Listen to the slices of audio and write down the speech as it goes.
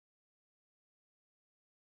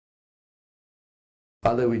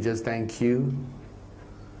Father, we just thank you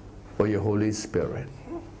for your Holy Spirit.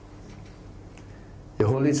 The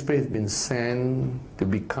Holy Spirit has been sent to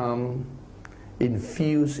become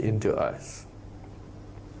infused into us.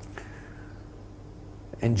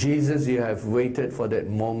 And Jesus, you have waited for that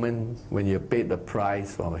moment when you paid the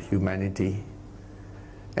price for humanity,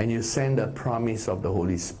 and you send a promise of the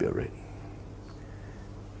Holy Spirit.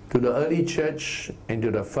 To the early church and to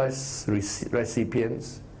the first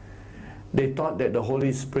recipients, they thought that the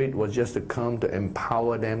Holy Spirit was just to come to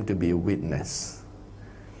empower them to be a witness.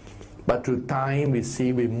 But through time, we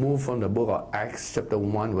move from the book of Acts chapter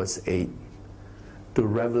 1 verse 8 to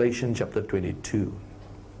Revelation chapter 22,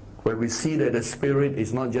 where we see that the Spirit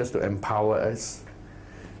is not just to empower us,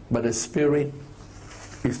 but the Spirit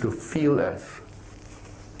is to fill us,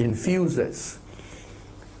 infuse us,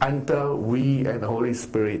 until we and the Holy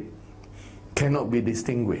Spirit cannot be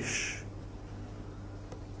distinguished,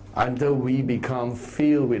 until we become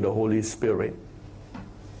filled with the Holy Spirit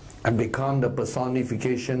and become the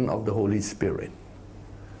personification of the Holy Spirit,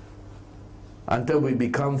 until we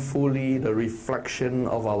become fully the reflection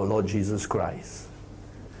of our Lord Jesus Christ,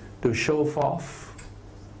 to show forth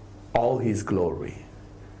all His glory,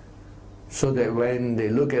 so that when they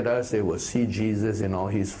look at us, they will see Jesus in all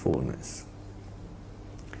His fullness.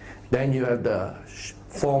 Then you have the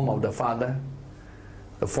form of the Father,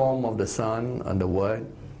 the form of the Son and the Word,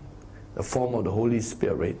 the form of the Holy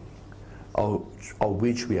Spirit, of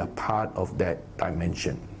which we are part of that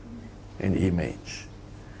dimension and image.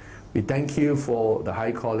 We thank you for the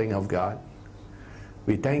high calling of God.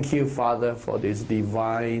 We thank you, Father, for this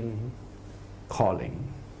divine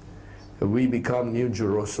calling. We become New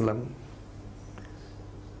Jerusalem,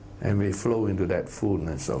 and we flow into that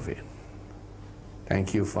fullness of it.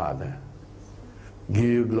 Thank you, Father. Give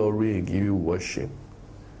you glory and give you worship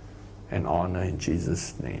and honor in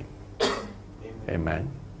Jesus' name. Amen.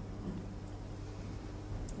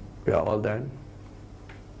 We are all done?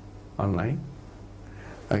 Online?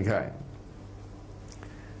 Okay.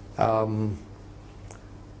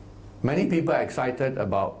 Many people are excited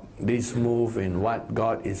about this move in what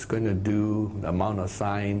God is going to do, the amount of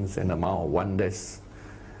signs and the amount of wonders.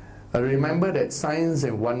 Remember that signs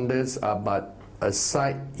and wonders are but a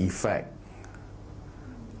side effect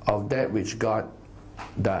of that which God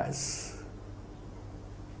does.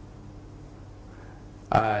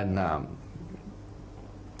 And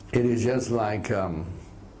it is just like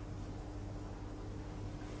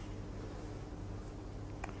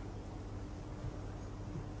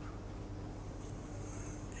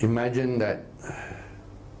imagine that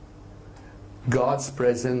God's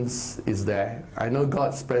presence is there. I know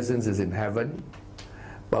God's presence is in heaven,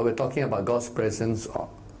 but we're talking about God's presence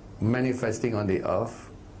manifesting on the earth.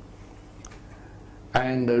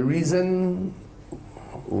 And the reason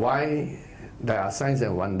why there are signs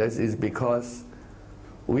and wonders is because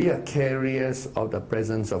we are carriers of the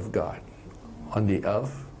presence of God on the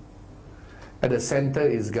earth. At the center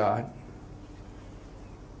is God.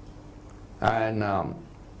 And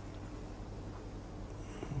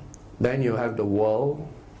then you have the world.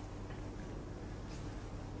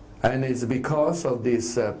 And it's because of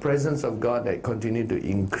this presence of God that continues to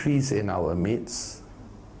increase in our midst.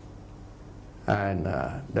 And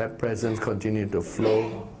that presence continues to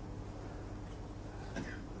flow.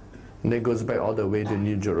 And it goes back all the way to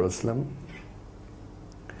New Jerusalem.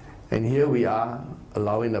 And here we are,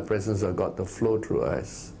 allowing the presence of God to flow through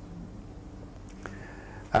us.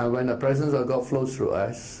 And when the presence of God flows through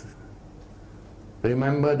us,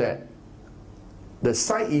 remember that the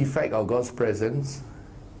side effect of God's presence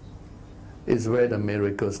is where the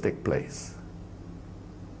miracles take place.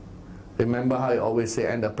 Remember how I always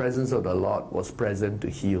say, and the presence of the Lord was present to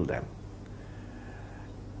heal them.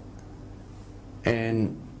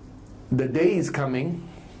 And the day is coming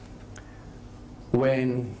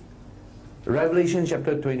when Revelation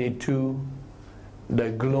chapter 22,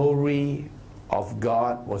 the glory of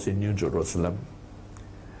God was in New Jerusalem.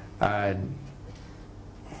 And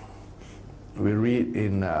we read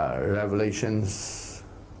in Revelations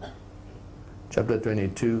chapter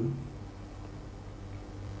 22,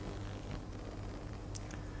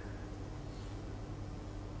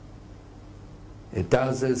 it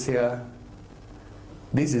tells us here,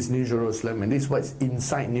 this is New Jerusalem, and this is what's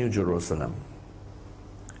inside New Jerusalem.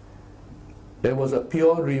 There was a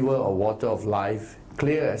pure river of water of life,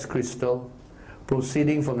 clear as crystal,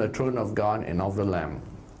 proceeding from the throne of God and of the Lamb.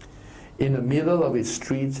 In the middle of its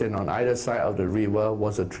streets and on either side of the river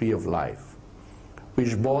was a tree of life,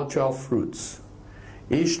 which bore 12 fruits,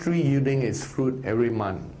 each tree yielding its fruit every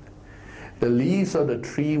month. The leaves of the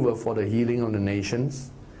tree were for the healing of the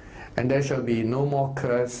nations, And there shall be no more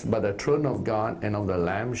curse, but the throne of God and of the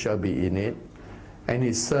Lamb shall be in it, and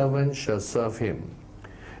his servants shall serve him.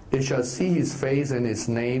 They shall see his face, and his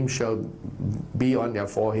name shall be on their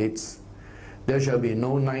foreheads. There shall be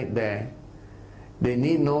no night there. They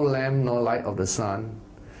need no lamp nor light of the sun,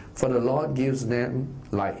 for the Lord gives them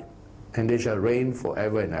light, and they shall reign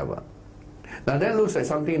forever and ever. Now that looks like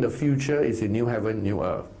something in the future is in new heaven, new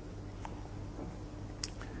earth.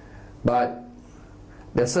 But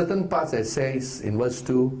there are certain parts that says in verse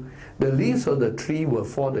 2, the leaves of the tree were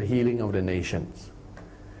for the healing of the nations.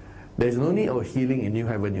 There is no need of healing in new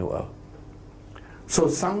heaven, new earth. So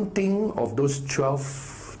something of those 12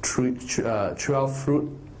 fruit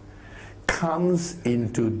comes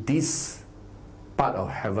into this part of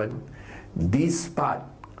heaven, this part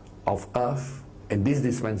of earth, and this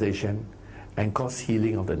dispensation, and cause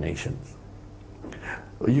healing of the nations.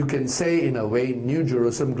 You can say in a way, New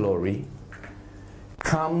Jerusalem glory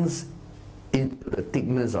comes into the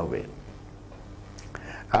thickness of it.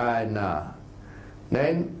 And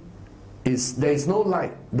then there is no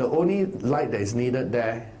light. The only light that is needed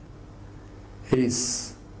there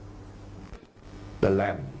is the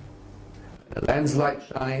Lamb. The Lamb's light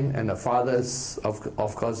shine, and the Father's, of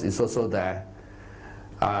course, is also there.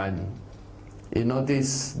 And you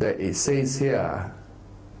notice that it says here,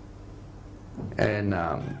 and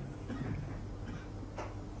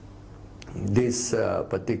this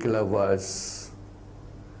particular verse,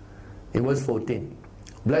 in verse 14,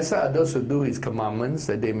 blessed are those who do his commandments,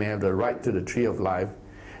 that they may have the right to the tree of life,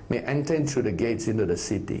 may enter in through the gates into the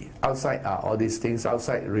city. Outside are all these things.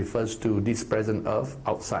 Outside refers to this present earth,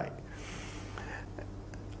 outside.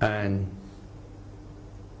 And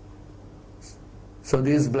so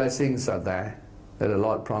these blessings are there that the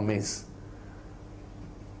Lord promised.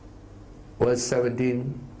 Verse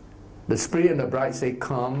 17, the Spirit and the bride say,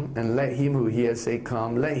 come, and let him who hears say,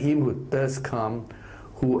 come. Let him who thirsts come.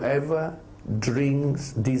 Whoever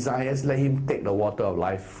drinks, desires, let him take the water of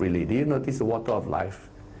life freely. Do you notice the water of life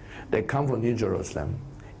that comes from New Jerusalem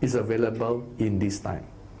is available in this time?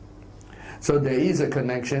 So there is a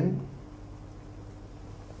connection.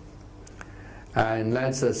 And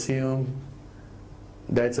let's assume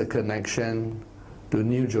that's a connection to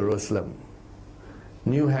New Jerusalem.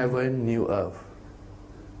 New heaven, new earth.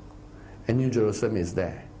 And New Jerusalem is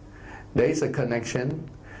there. There is a connection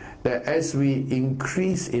that as we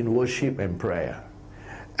increase in worship and prayer,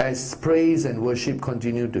 as praise and worship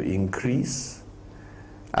continue to increase,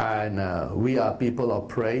 and we are people of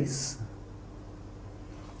praise.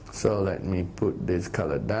 So let me put this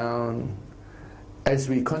color down. As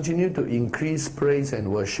we continue to increase praise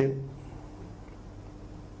and worship,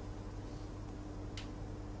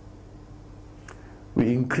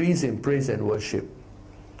 we increase in praise and worship.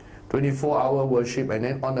 24-hour worship, and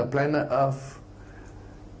then on the planet Earth,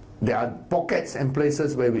 there are pockets and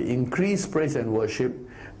places where we increase praise and worship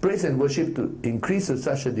to increase to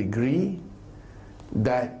such a degree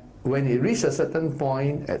that when it reaches a certain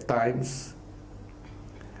point at times,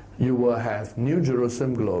 you will have New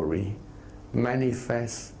Jerusalem glory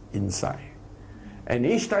manifest inside. And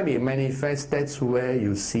each time it manifests, that's where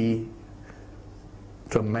you see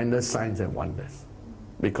tremendous signs and wonders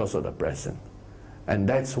because of the presence. And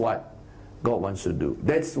that's what God wants to do.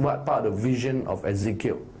 That's what part of the vision of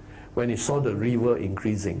Ezekiel, when he saw the river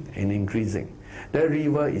increasing and increasing. That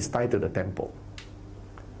river is tied to the temple.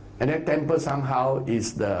 And that temple somehow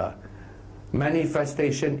is the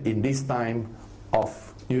manifestation in this time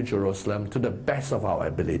of New Jerusalem to the best of our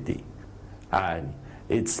ability. And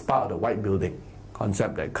it's part of the white building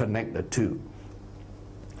concept that connect the two.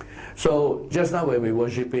 So just now when we were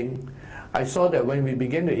worshiping, I saw that when we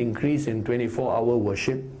begin to increase in 24-hour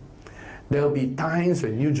worship, there will be times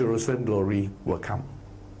when New Jerusalem glory will come.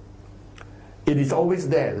 It is always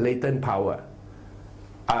there, latent power.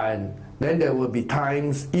 And then there will be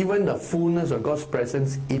times, even the fullness of God's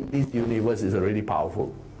presence in this universe is already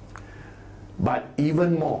powerful. But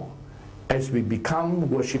even more, as we become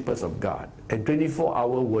worshippers of God, and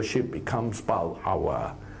 24-hour worship becomes part of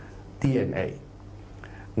our DNA,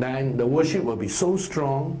 then the worship will be so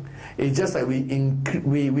strong. It's just like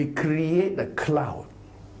we create a cloud.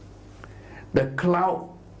 The cloud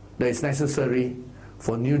that is necessary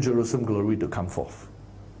for New Jerusalem glory to come forth.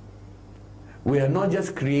 We are not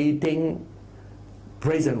just creating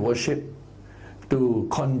praise and worship to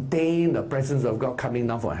contain the presence of God coming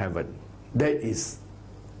down from heaven. That is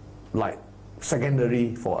like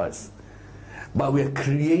secondary for us. But we are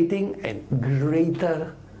creating a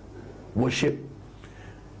greater worship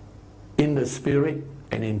in the spirit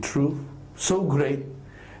and in truth, so great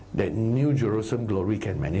that New Jerusalem glory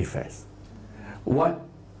can manifest. What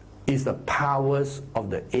is the powers of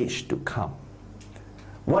the age to come.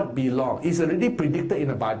 What belong is already predicted in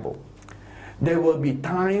the Bible. There will be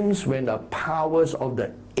times when the powers of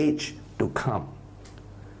the age to come.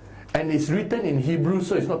 And it's written in Hebrew,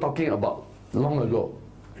 so it's not talking about long ago.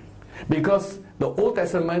 Because the Old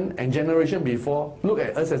Testament and generation before look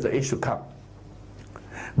at us as the age to come.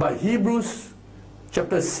 But Hebrews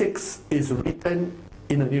chapter 6 is written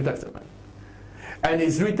in the New Testament. And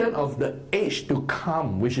it's written of the age to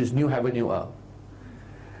come, which is new heaven, new earth.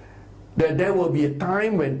 That there will be a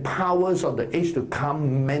time when powers of the age to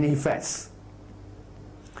come manifest.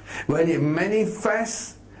 When it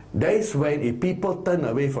manifests, that is when if people turn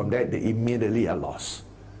away from that, they immediately are lost.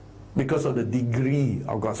 Because of the degree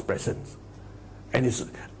of God's presence. And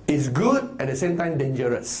it's good, at the same time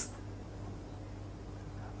dangerous.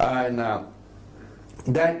 And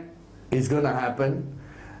that is going to happen.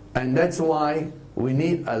 And that's why we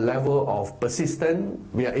need a level of persistence.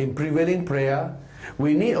 We are in prevailing prayer.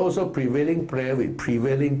 We need also prevailing prayer with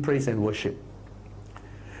prevailing praise and worship.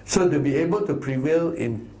 So to be able to prevail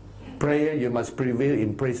in prayer, you must prevail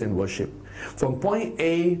in praise and worship. From point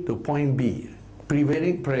A to point B,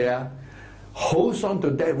 prevailing prayer holds on to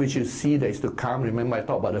that which you see that is to come. Remember, I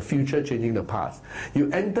talked about the future changing the past.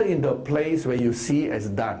 You enter into a place where you see as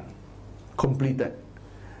done, completed,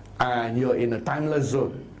 and you're in a timeless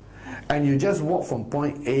zone. And you just walk from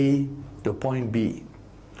point A to point B.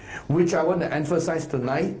 Which I want to emphasize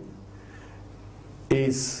tonight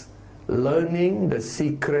is learning the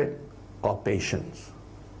secret of patience,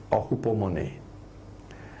 or hupomone.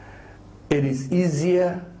 It is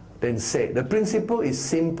easier than said. The principle is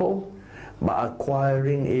simple, but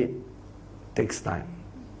acquiring it takes time.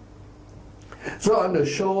 So I want to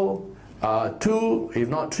show 2, if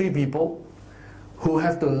not 3 people who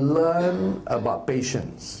have to learn about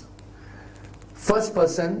patience. First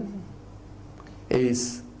person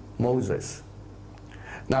is Moses.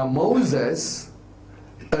 Now Moses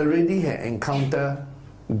already had encountered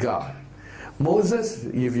God. Moses,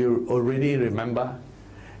 if you already remember,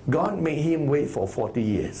 God made him wait for 40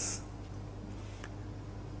 years.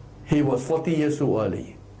 He was 40 years too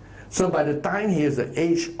early. So by the time he is the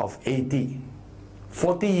age of 80,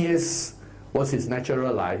 40 years was his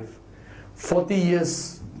natural life, 40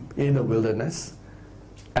 years in the wilderness,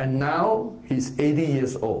 and now he's 80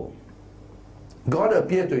 years old. God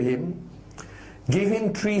appeared to him, gave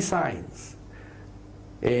him 3 signs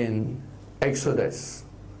in Exodus.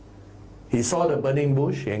 He saw the burning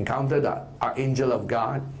bush, he encountered the archangel of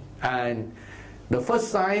God, and the first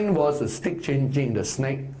sign was a stick changing the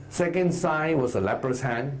snake. Second sign was a leper's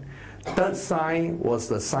hand. Third sign was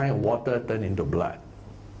the sign of water turned into blood.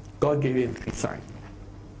 God gave him 3 signs.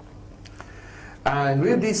 And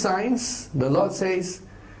with these signs, the Lord says,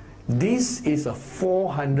 this is a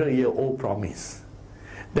 400-year-old promise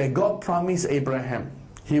that God promised Abraham.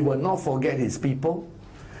 He will not forget his people.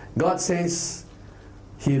 God says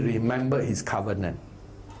he remembered his covenant.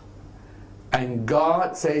 And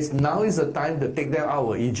God says now is the time to take them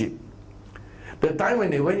out of Egypt. The time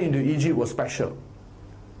when they went into Egypt was special.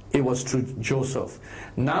 It was through Joseph.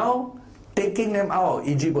 Now taking them out of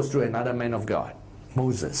Egypt was through another man of God,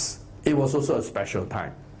 Moses. It was also a special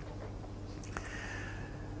time.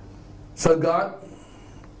 So God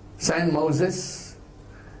sent Moses,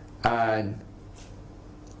 and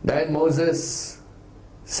then Moses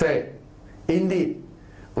said, indeed,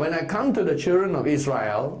 when I come to the children of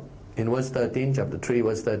Israel, in verse 13, chapter 3,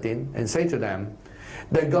 verse 13, and say to them,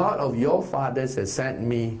 the God of your fathers has sent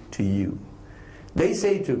me to you. They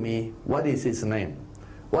say to me, what is his name?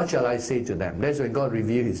 What shall I say to them? That's when God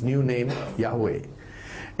revealed his new name, Yahweh.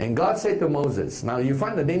 And God said to Moses, now you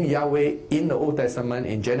find the name Yahweh in the Old Testament,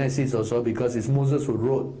 in Genesis also, because it's Moses who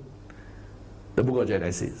wrote the book of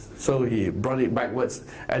Genesis. So he brought it backwards.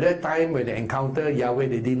 At that time when they encountered Yahweh,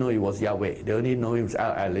 they didn't know it was Yahweh. They only know him as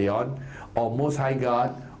El Elyon, or Most High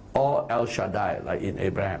God, or El Shaddai, like in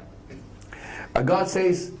Abraham. But God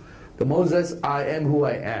says to Moses, I am who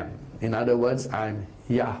I am. In other words, I'm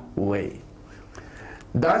Yahweh.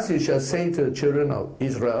 Thus you shall say to the children of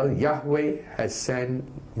Israel, Yahweh has sent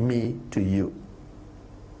me to you.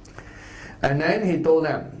 And then he told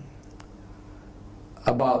them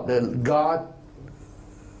about the God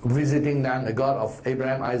visiting them, the God of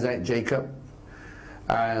Abraham, Isaac, Jacob,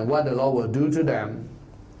 and what the Lord will do to them,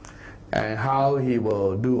 and how he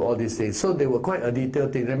will do all these things. So they were quite a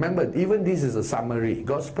detailed thing. Remember, even this is a summary.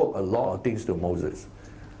 God spoke a lot of things to Moses.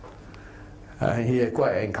 He had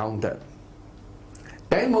quite encountered.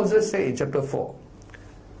 Then Moses said in chapter 4,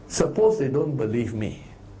 suppose they don't believe me.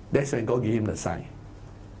 That's when God gave him the sign.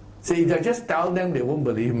 So if I just tell them, they won't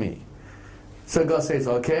believe me. So God says,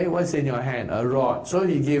 okay, what's in your hand? A rod. So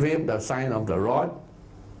he gave him the sign of the rod.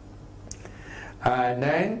 And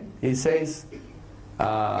then he says,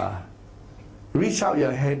 reach out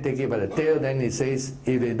your hand, take it by the tail. Then he says,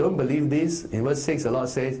 if they don't believe this, in verse 6 the Lord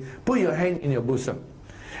says, put your hand in your bosom.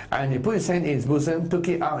 And he put his hand in his bosom, took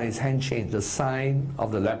it out, and his hand changed, the sign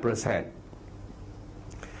of the leprous hand.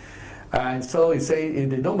 And so he says, if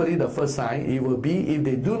they don't believe the first sign, it will be, if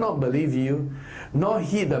they do not believe you, nor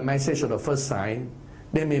heed the message of the first sign,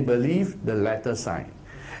 they may believe the latter sign.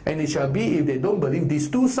 And it shall be, if they don't believe these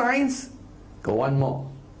two signs, go one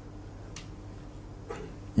more.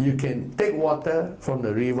 You can take water from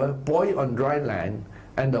the river, pour it on dry land,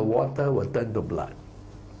 and the water will turn to blood.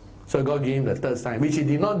 So God gave him the third sign, which he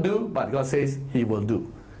did not do, but God says he will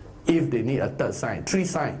do. If they need a third sign, 3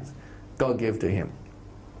 signs God gave to him.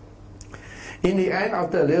 In the end,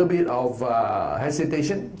 after a little bit of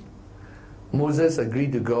hesitation, Moses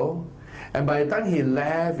agreed to go. And by the time he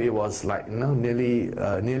left, it was like nearly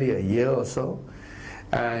a year or so.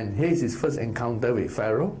 And here's his first encounter with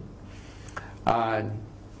Pharaoh. And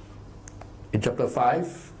in chapter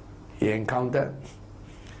 5, he encountered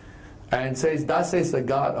and says, thus says the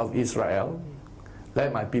God of Israel,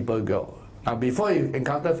 let my people go. Now before he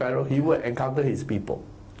encountered Pharaoh, he would encounter his people.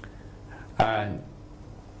 And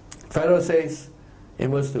Pharaoh says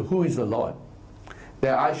in verse 2, who is the Lord,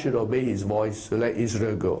 that I should obey his voice to let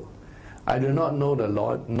Israel go? I do not know the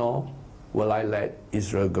Lord, nor will I let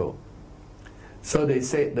Israel go. So they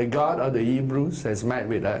said, the God of the Hebrews has met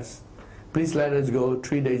with us. Please let us go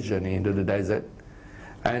 3 days' journey into the desert.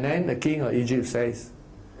 And then the king of Egypt says,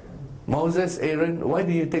 Moses, Aaron, why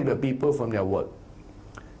do you take the people from their work?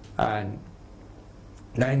 And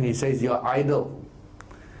then he says, you're idle.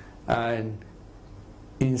 And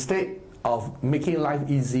instead of making life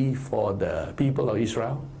easy for the people of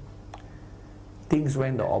Israel, things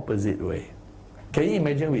went the opposite way. Can you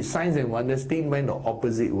imagine, with signs and wonders, things went the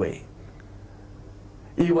opposite way?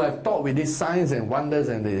 You would have thought with these signs and wonders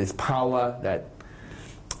and this power that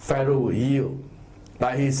Pharaoh would yield.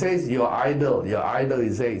 But he says, you're idle, he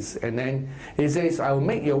says. And then he says, I will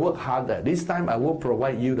make your work harder. This time I will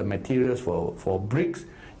provide you the materials for bricks.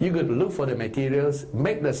 You're going to look for the materials,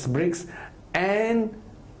 make the bricks, and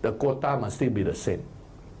the quota must still be the same.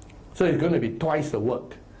 So it's going to be twice the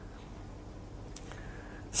work.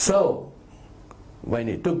 So, when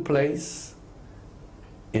it took place,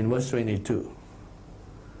 in verse 22,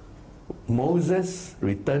 Moses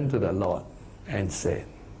returned to the Lord and said,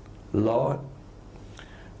 Lord,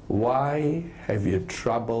 why have you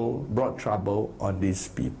brought trouble on these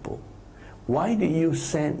people? Why did you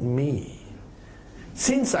send me?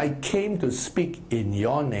 Since I came to speak in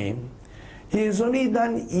your name, he has only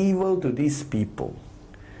done evil to these people.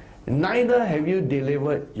 Neither have you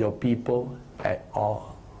delivered your people at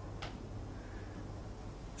all.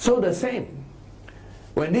 So the same.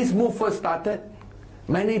 When this move first started,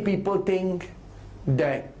 many people think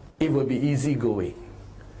that it will be easy going.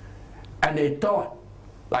 And they thought,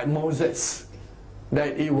 like Moses,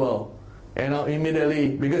 that it will,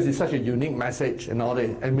 immediately, because it's such a unique message and all,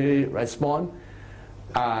 they immediately respond.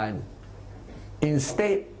 And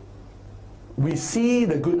instead, we see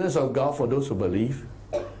the goodness of God for those who believe,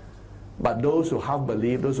 but those who half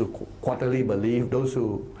believe, those who quarterly believe, those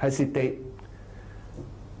who hesitate,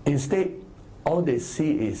 instead, all they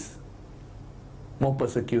see is more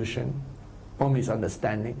persecution, more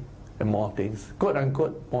misunderstanding, and more things, quote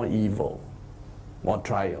unquote, more evil, more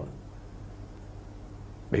trial,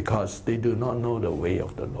 because they do not know the way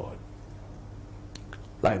of the Lord.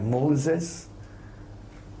 Like Moses,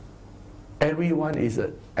 everyone is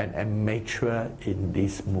an amateur in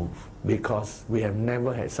this move, because we have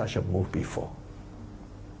never had such a move before.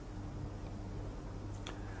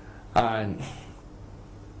 And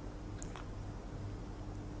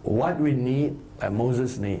what we need, and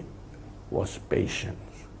Moses need, was patience.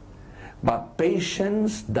 But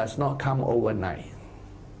patience does not come overnight.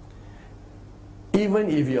 Even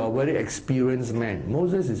if you are a very experienced man,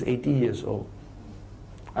 Moses is 80 years old.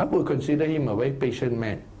 I would consider him a very patient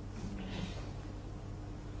man.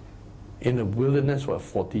 In the wilderness for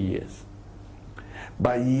 40 years.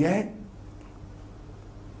 But yet,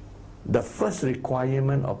 the first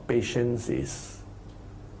requirement of patience is,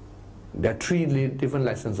 there are 3 different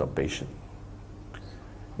lessons of patience.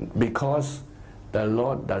 Because the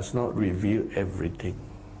Lord does not reveal everything.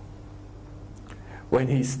 When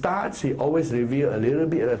he starts, he always reveals a little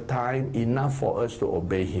bit at a time, enough for us to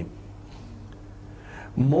obey him.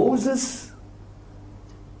 Moses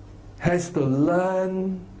has to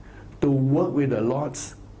learn to work with the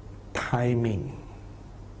Lord's timing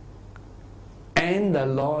and the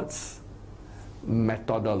Lord's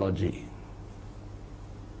methodology.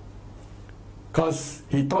 because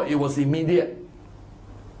he thought it was immediate.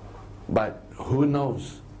 But who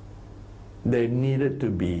knows? There needed to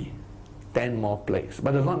be 10 more plagues.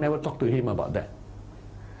 But the Lord never talked to him about that.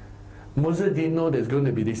 Moses didn't know there's going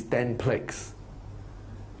to be these 10 plagues.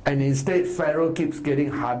 And instead, Pharaoh keeps getting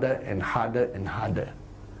harder and harder and harder.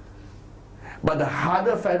 But the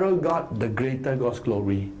harder Pharaoh got, the greater God's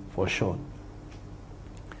glory was shown.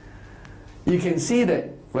 You can see that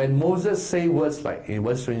when Moses say words like in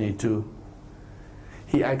verse 22,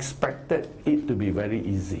 he expected it to be very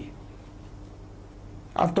easy.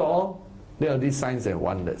 After all, there are these signs and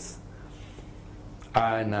wonders.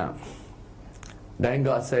 And then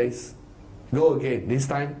God says, go again, this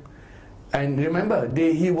time. And remember,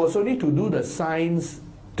 he was only to do the signs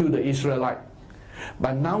to the Israelite.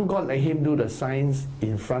 But now God let him do the signs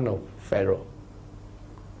in front of Pharaoh.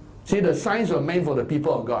 See, the signs were meant for the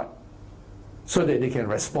people of God, so that they can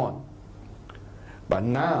respond. But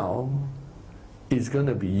now, it's going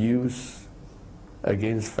to be used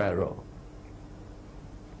against Pharaoh.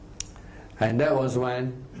 And that was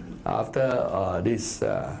when, after this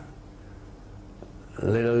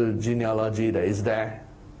little genealogy that is there,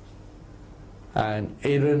 and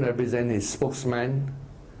Aaron represents his spokesman,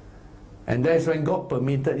 and that's when God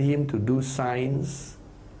permitted him to do signs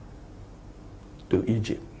to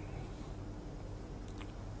Egypt.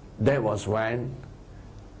 That was when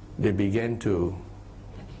they began to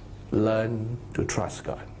learn to trust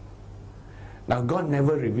God. Now, God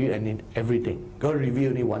never revealed everything. God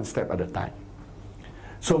revealed only one step at a time.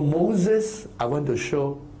 So Moses, I want to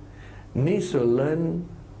show, needs to learn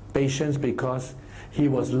patience because he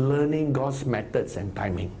was learning God's methods and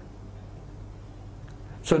timing.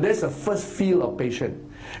 So that's the first field of patience.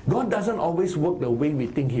 God doesn't always work the way we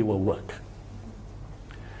think he will work.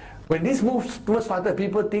 When this move first started,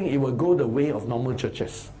 people think it will go the way of normal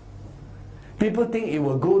churches. People think it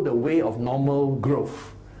will go the way of normal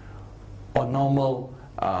growth or normal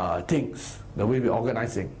things, the way we're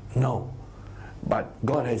organizing. No. But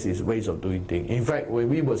God has his ways of doing things. In fact, when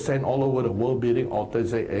we were sent all over the world building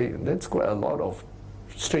altars, hey, that's quite a lot of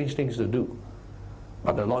strange things to do.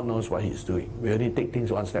 But the Lord knows what he's doing. We only take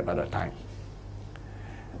things one step at a time.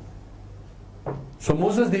 So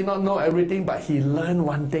Moses did not know everything, but he learned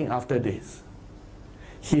one thing after this.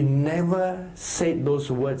 He never said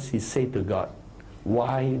those words he said to God,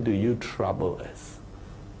 "Why do you trouble us?"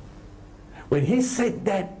 When he said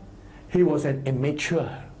that, he was an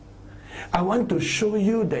immature. I want to show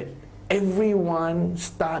you that everyone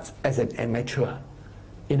starts as an amateur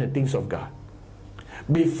in the things of God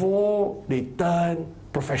before they turn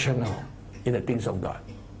professional in the things of God.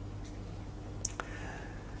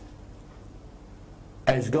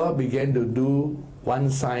 As God began to do one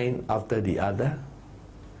sign after the other,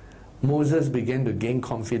 Moses began to gain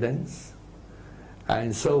confidence.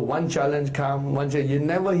 And so one challenge comes, you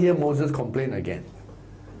never hear Moses complain again.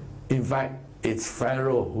 In fact, it's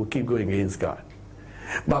Pharaoh who keep going against God.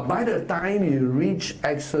 But by the time you reach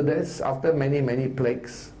Exodus, after many, many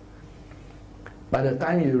plagues, by the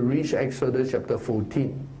time you reach Exodus chapter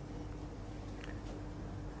 14,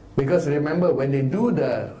 because remember, when they do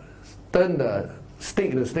turn the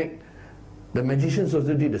stick, the magicians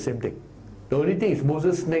also did the same thing. The only thing is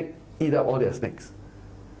Moses' snake eat up all their snakes.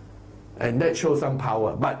 And that shows some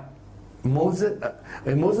power. But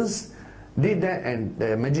when Moses did that, and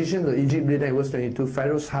the magicians of Egypt did that in verse 22,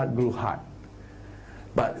 Pharaoh's heart grew hard.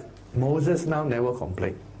 But Moses now never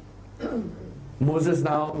complained. Moses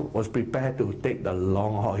now was prepared to take the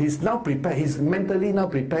long haul. He's now prepared. He's mentally now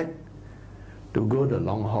prepared to go the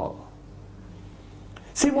long haul.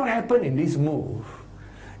 See, what happened in this move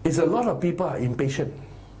is a lot of people are impatient.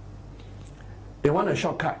 They want a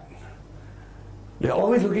shortcut. They're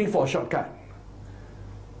always looking for a shortcut.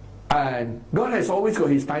 And God has always got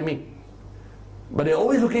his timing. But they're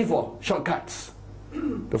always looking for shortcuts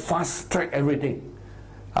to fast track everything.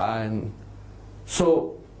 And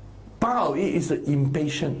so part of it is the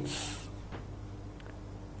impatience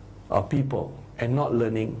of people and not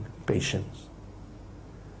learning patience.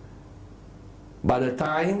 By the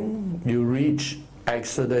time you reach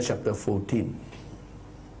Exodus chapter 14,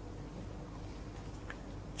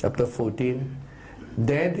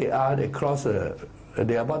 there they are,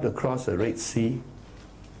 they're about to cross the Red Sea.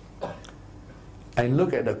 And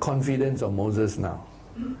look at the confidence of Moses now.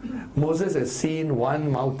 Moses has seen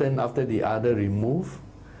one mountain after the other removed.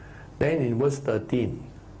 Then in verse 13,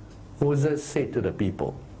 Moses said to the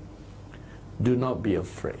people, "Do not be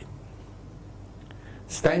afraid.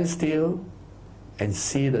 Stand still and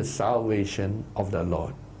see the salvation of the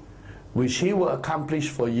Lord, which he will accomplish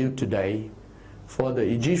for you today. For the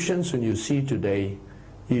Egyptians whom you see today,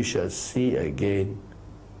 you shall see again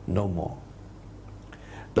no more."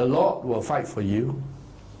 The Lord will fight for you.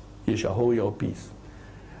 You shall hold your peace.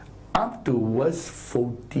 Up to verse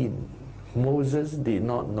 14, Moses did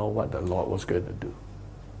not know what the Lord was going to do.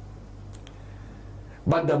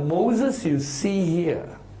 But the Moses you see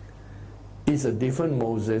here is a different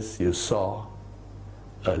Moses you saw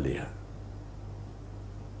earlier.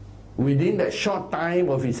 Within that short time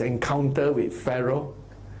of his encounter with Pharaoh,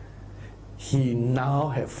 he now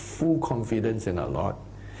has full confidence in the Lord.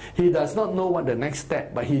 He does not know what the next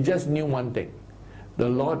step, but he just knew one thing. The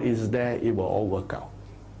Lord is there, it will all work out.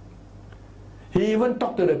 He even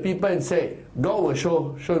talked to the people and said, God will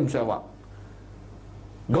show himself up.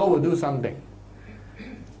 God will do something.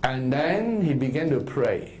 And then he began to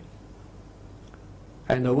pray.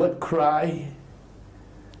 And the word cry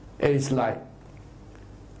is like,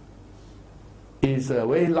 is a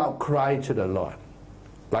very loud cry to the Lord.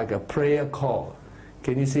 Like a prayer call.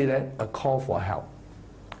 Can you see that? A call for help.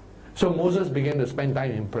 So Moses began to spend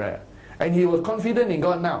time in prayer. And he was confident in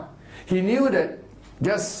God now. He knew that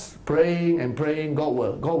just praying and praying, God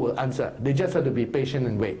will answer. They just have to be patient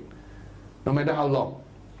and wait. No matter how long.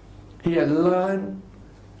 He had learned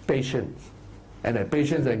patience. And that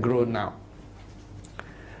patience had grown now.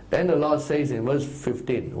 Then the Lord says in verse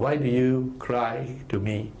 15, why do you cry to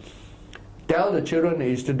me? Tell the children of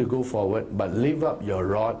Israel to go forward, but lift up your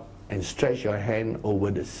rod and stretch your hand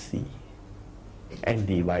over the sea and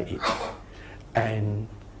divide it. And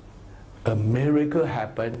a miracle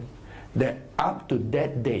happened that up to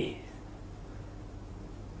that day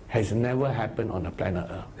has never happened on the planet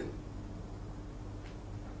Earth.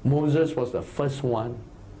 Moses was the first one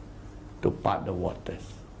to part the waters.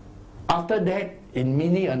 After that, in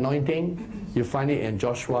mini anointing, you find it in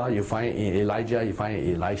Joshua, you find it in Elijah, you find it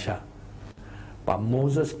in Elisha. But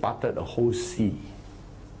Moses parted the whole sea.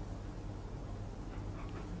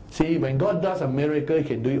 See, when God does a miracle, he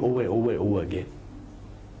can do it over and over and over again.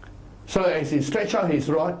 So as he stretched out his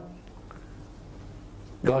rod,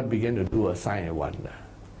 God began to do a sign and wonder.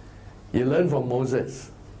 You learn from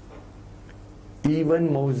Moses.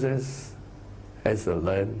 Even Moses has to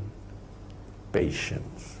learn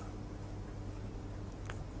patience.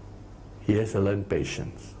 He has to learn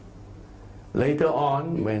patience. Later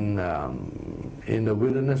on, when in the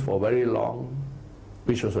wilderness for very long,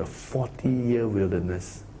 which was a 40-year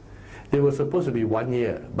wilderness, they were supposed to be 1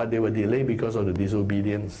 year, but they were delayed because of the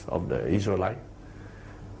disobedience of the Israelites.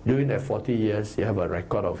 During that 40 years, you have a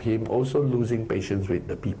record of him also losing patience with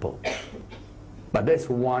the people. But that's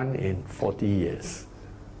 1 in 40 years.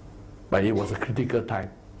 But it was a critical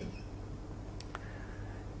time.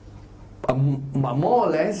 But more or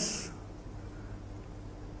less,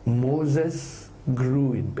 Moses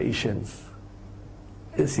grew in patience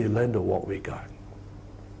as he learned to walk with God.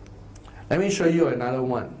 Let me show you another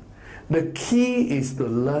one. The key is to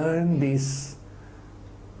learn this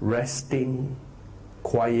resting,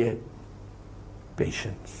 quiet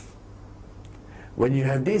patience. When you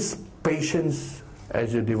have this patience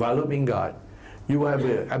as you develop in God, you have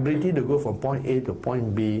the ability to go from point A to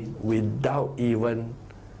point B without even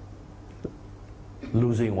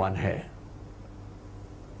losing one hair.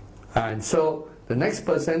 And so the next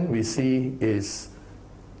person we see is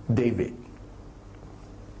David.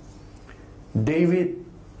 David,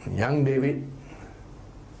 young David,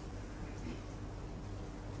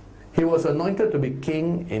 he was anointed to be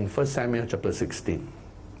king in 1 Samuel chapter 16.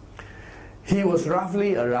 He was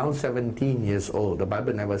roughly around 17 years old. The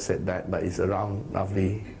Bible never said that, but it's around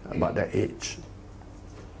roughly about that age.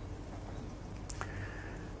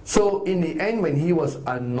 So in the end, when he was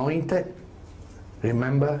anointed,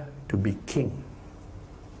 remember, to be king.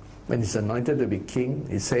 When he's anointed to be king,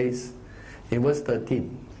 it says in verse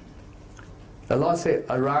 13, the Lord said,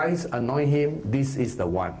 arise, anoint him, this is the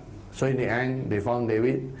one. So in the end, they found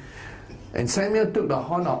David. And Samuel took the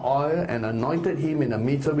horn of oil and anointed him in the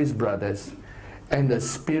midst of his brothers. And the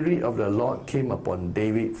Spirit of the Lord came upon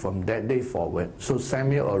David from that day forward. So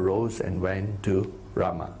Samuel arose and went to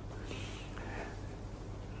Ramah.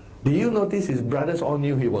 Do you notice his brothers all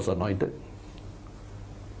knew he was anointed?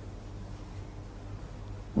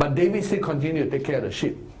 But David still continued to take care of the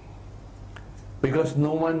sheep. Because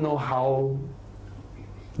no one knew how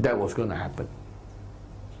that was going to happen.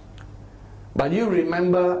 But you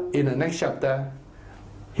remember in the next chapter,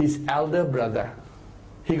 his elder brother,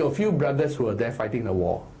 he got a few brothers who were there fighting the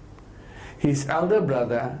war. His elder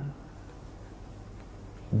brother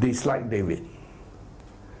disliked David.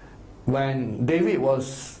 When David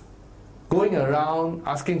was going around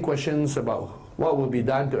asking questions about what would be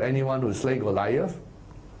done to anyone who slay Goliath,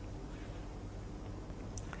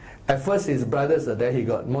 at first his brothers are there, he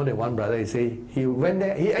got more than one brother.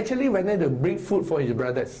 He actually went there to bring food for his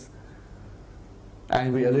brothers.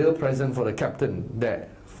 and with a little present for the captain there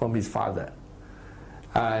from his father.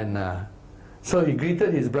 And so he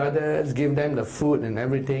greeted his brothers, gave them the food and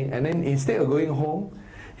everything, and then instead of going home,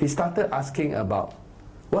 he started asking about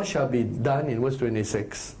what shall be done in verse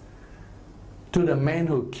 26 to the man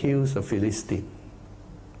who kills the Philistine.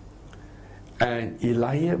 And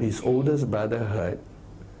Eliab, his oldest brother, heard.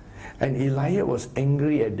 And Eliab was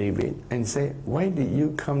angry at David and said, why did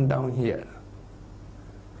you come down here?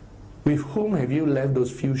 With whom have you left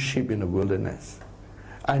those few sheep in the wilderness?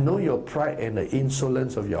 I know your pride and the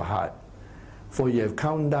insolence of your heart, for you have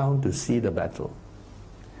come down to see the battle.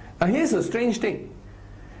 Now here's a strange thing.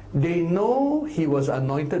 They know he was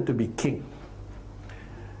anointed to be king.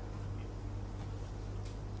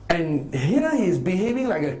 And here he's behaving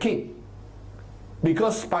like a king,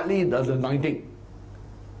 because partly the anointing.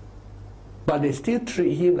 But they still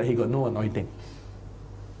treat him like he got no anointing.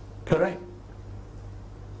 Correct?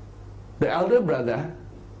 The elder brother,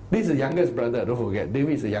 this is the youngest brother, don't forget,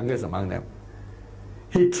 David is the youngest among them.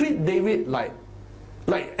 He treats David like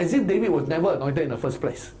as if David was never anointed in the first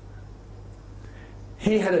place.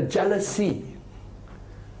 He had a jealousy.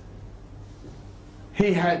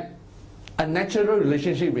 He had a natural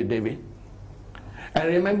relationship with David. And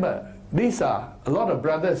remember, these are a lot of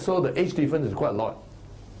brothers, so the age difference is quite a lot.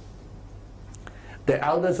 The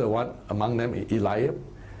eldest are one among them, Eliab.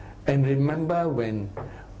 And remember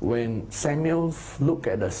when Samuel looked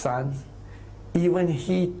at the sons, even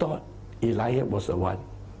he thought Eliab was the one.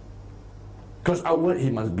 Because outward he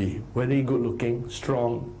must be very good looking,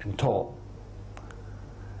 strong and tall.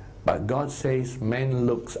 But God says man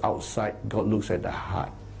looks outside, God looks at the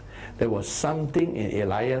heart. There was something in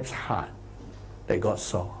Eliab's heart that God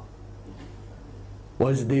saw.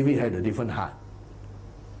 Whereas David had a different heart.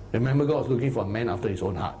 Remember, God was looking for a man after his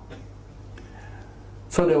own heart.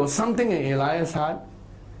 So there was something in Eliab's heart.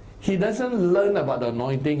 He doesn't learn about the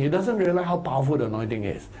anointing. He doesn't realize how powerful the anointing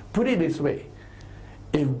is. Put it this way.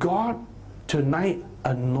 If God tonight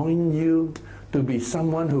anoint you to be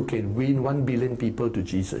someone who can win 1 billion people to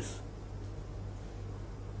Jesus,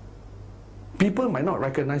 people might not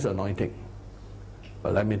recognize the anointing.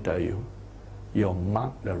 But let me tell you, you'll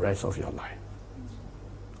mark the rest of your life.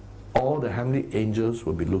 All the heavenly angels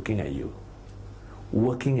will be looking at you,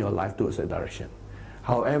 working your life towards that direction.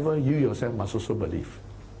 However, you yourself must also believe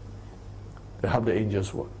to help the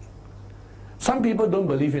angels work. Some people don't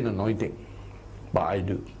believe in anointing, but I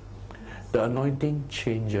do. The anointing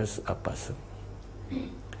changes a person.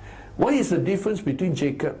 What is the difference between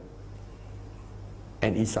Jacob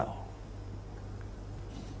and Esau?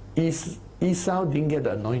 Esau didn't get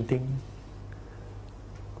the anointing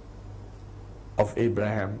of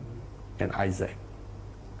Abraham and Isaac.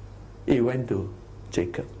 It went to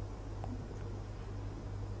Jacob.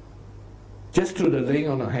 Just through the laying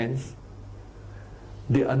on of hands,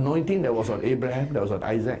 the anointing that was on Abraham, that was on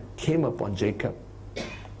Isaac, came upon Jacob.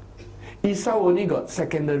 Esau only got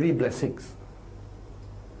secondary blessings.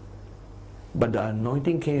 But the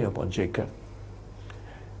anointing came upon Jacob.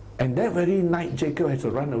 And that very night, Jacob had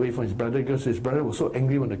to run away from his brother because his brother was so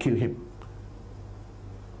angry when to kill him.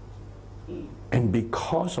 And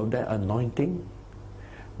because of that anointing,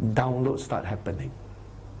 downloads start happening.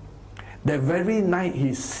 That very night,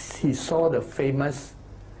 he saw the famous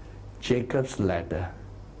Jacob's ladder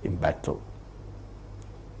in battle.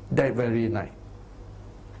 That very night,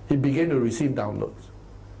 he began to receive downloads.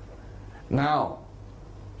 Now,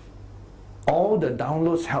 all the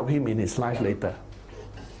downloads helped him in his life later.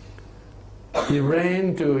 He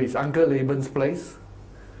ran to his uncle Laban's place,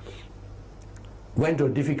 went to a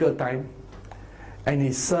difficult time, and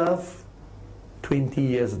he served 20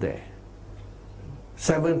 years there.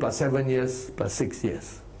 7 plus 7 years plus 6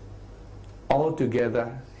 years.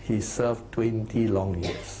 Altogether, he served 20 long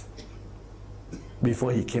years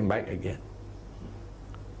before he came back again.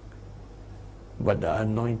 But the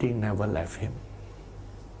anointing never left him.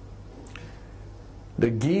 The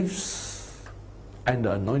gifts and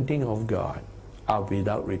the anointing of God are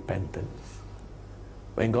without repentance.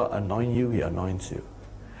 When God anoints you, He anoints you.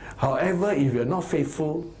 However, if you're not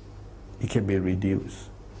faithful, it can be reduced.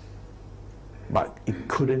 But it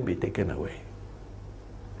couldn't be taken away.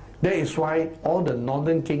 That is why all the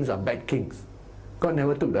northern kings are bad kings. God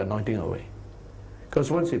never took the anointing away. Because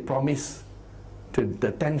once He promised to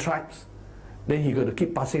the 10 tribes, then He got to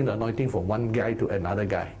keep passing the anointing from one guy to another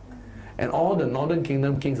guy. And all the northern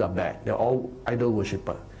kingdom kings are bad. They're all idol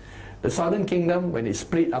worshippers. The southern kingdom, when it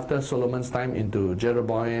split after Solomon's time into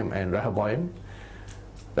Jeroboam and Rehoboam,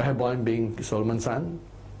 Rehoboam being Solomon's son,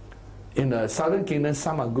 in the southern kingdom,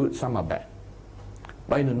 some are good, some are bad.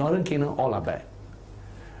 But in the northern kingdom, all are bad.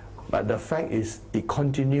 But the fact is, it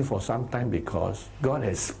continued for some time because God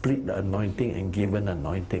has split the anointing and given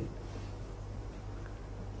anointing.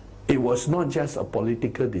 It was not just a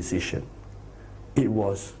political decision. It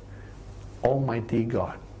was Almighty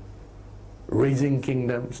God raising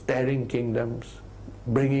kingdoms, tearing kingdoms,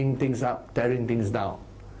 bringing things up, tearing things down.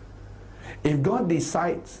 If God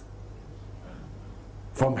decides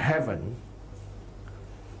from heaven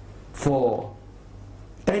for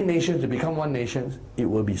 10 nations to become one nation, it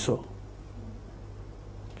will be so.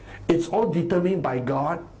 It's all determined by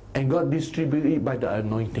God, and God distributes it by the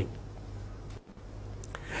anointing.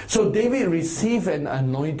 So David received an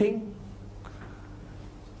anointing,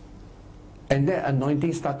 and that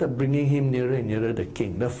anointing started bringing him nearer and nearer the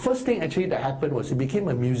king. The first thing actually that happened was he became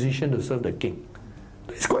a musician to serve the king.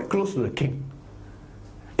 He's quite close to the king.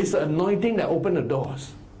 It's the anointing that opened the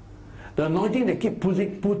doors. The anointing that kept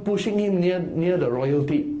pushing him near the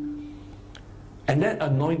royalty. And that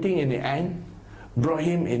anointing in the end brought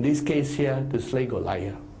him, in this case here, to slay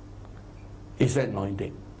Goliath. It's that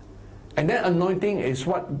anointing. And that anointing is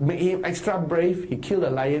what made him extra brave. He killed a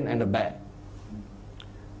lion and a bear.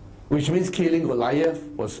 Which means killing Goliath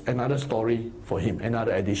was another story for him,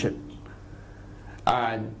 another addition.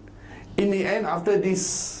 And in the end, after this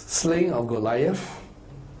slaying of Goliath,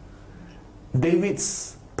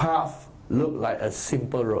 David's path looked like a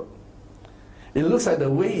simple road. It looks like the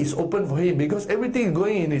way is open for him because everything is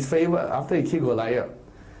going in his favor after he killed Goliath.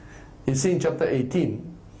 You see in chapter 18,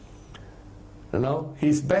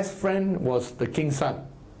 his best friend was the king's son.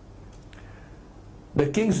 The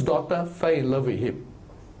king's daughter fell in love with him.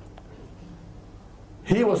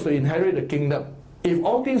 He was to inherit the kingdom. If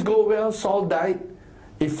all things go well, Saul died.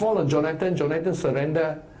 If fall on Jonathan, Jonathan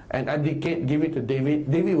surrender and abdicate, give it to David,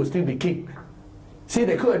 David will still be king. See,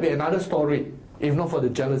 there could have been another story if not for the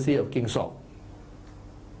jealousy of King Saul.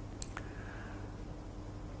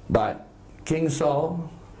 But King Saul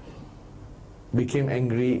became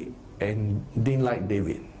angry and didn't like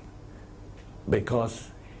David because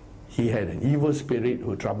he had an evil spirit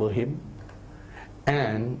who troubled him,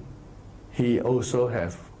 and he also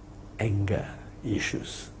have anger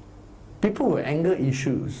issues. People with anger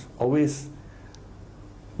issues always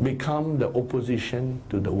become the opposition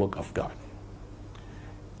to the work of God.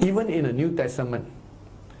 Even in the New Testament,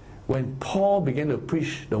 when Paul began to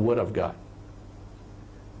preach the word of God,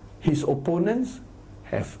 his opponents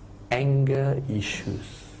have anger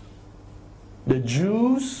issues. The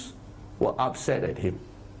Jews were upset at him.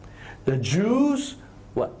 The Jews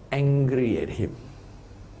were angry at him.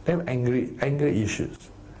 They have anger issues.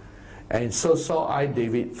 And so saw I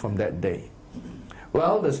David from that day.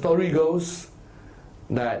 Well, the story goes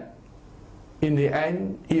that in the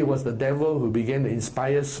end, it was the devil who began to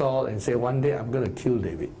inspire Saul and say, one day I'm going to kill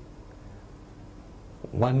David.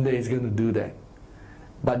 One day he's going to do that.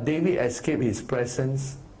 But David escaped his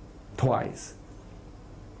presence twice.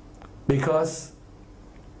 Because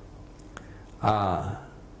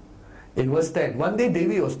in verse 10, one day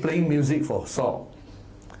David was playing music for Saul.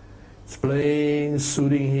 He's playing,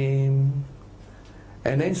 soothing him.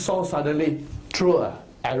 And then Saul suddenly threw an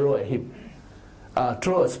arrow at him.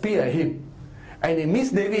 Threw a spear at him. And he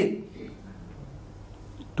missed David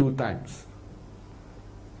 2 times.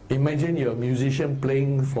 Imagine you're a musician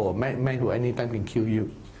playing for a madman who anytime can kill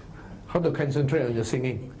you. How to concentrate on your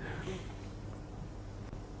singing?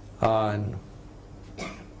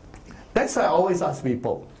 That's why I always ask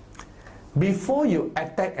people, before you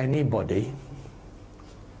attack anybody,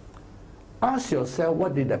 ask yourself,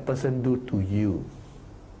 what did that person do to you?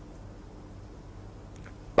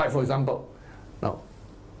 Like for example, now,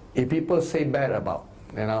 if people say bad about,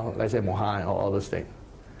 let's say Johann or all those things,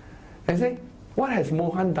 and say, what has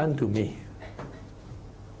Johann done to me?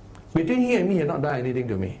 Between he and me, he has not done anything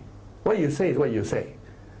to me. What you say is what you say.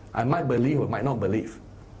 I might believe or might not believe.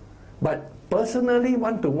 But personally,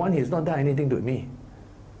 one-to-one, he's not done anything to me.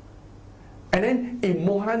 And then if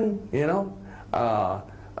Johann,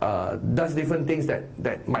 does different things that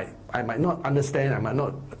I might not understand, I might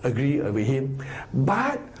not agree with him,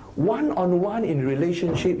 but one-on-one in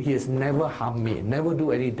relationship, he has never harmed me, never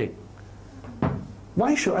do anything.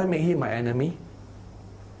 Why should I make him my enemy?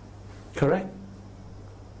 Correct?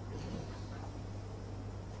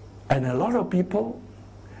 And a lot of people,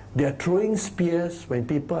 they are throwing spears when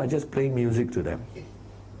people are just playing music to them.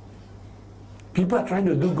 People are trying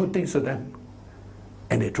to do good things to them,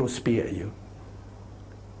 and they throw spear at you.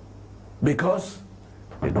 Because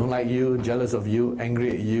they don't like you, jealous of you,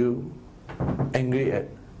 angry at you, angry at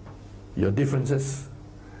your differences,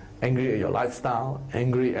 angry at your lifestyle,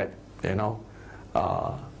 angry at,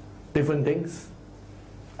 different things.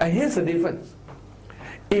 And here's the difference.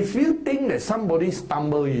 If you you think that somebody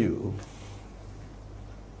stumbled you,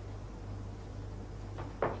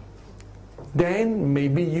 then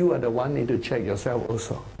maybe you are the one need to check yourself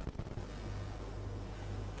also.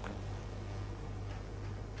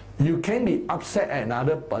 You can be upset at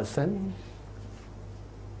another person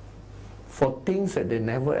for things that they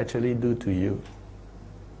never actually do to you.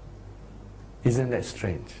 Isn't that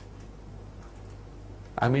strange?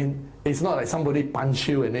 I mean, it's not like somebody punch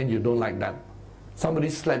you and then you don't like them. Somebody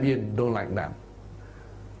slap you and you don't like them.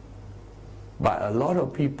 But a lot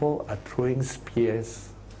of people are throwing spears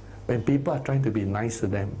when people are trying to be nice to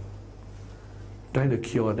them, trying to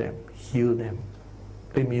cure them, heal them,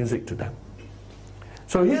 play music to them.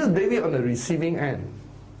 So here's David on the receiving end.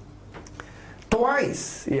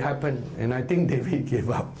 Twice it happened, and I think David gave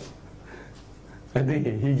up. I think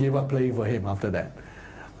he gave up playing for him after that.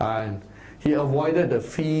 And he avoided the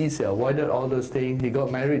feast, he avoided all those things. He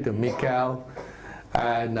got married to Michal.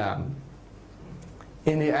 And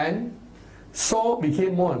in the end, Saul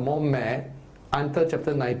became more and more mad until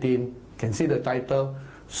chapter 19. You can see the title,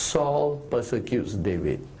 Saul Persecutes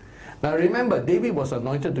David. Now remember, David was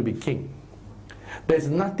anointed to be king. There's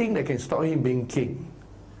nothing that can stop him being king.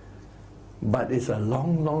 But it's a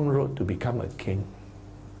long, long road to become a king.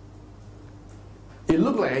 It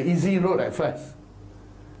looked like an easy road at first.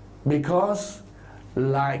 Because,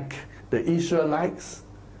 like the Israelites,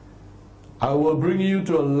 I will bring you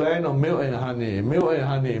to a land of milk and honey. Milk and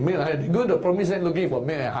honey. Milk and honey. They go to the promised land looking for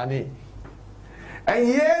milk and honey. And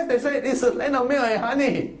yes, they said it's a land of milk and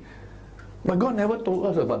honey. But God never told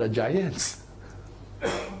us about the giants.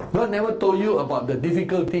 God never told you about the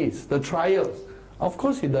difficulties, the trials. Of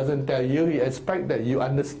course He doesn't tell you. He expects that you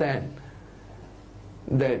understand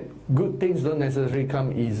that good things don't necessarily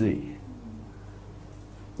come easy.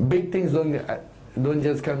 Big things don't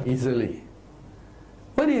just come easily.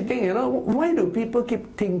 What do you think? You know, why do people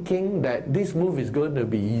keep thinking that this move is going to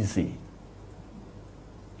be easy?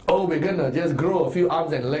 Oh, we're going to just grow a few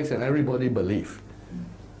arms and legs and everybody believe.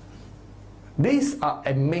 These are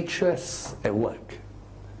admixtures at work.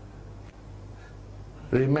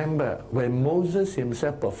 Remember, when Moses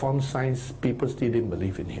himself performed signs, people still didn't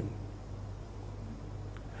believe in him.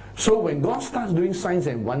 So when God starts doing signs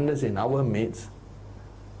and wonders in our midst,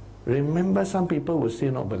 remember, some people will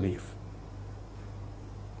still not believe.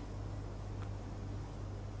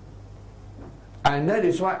 And that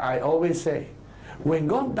is why I always say, when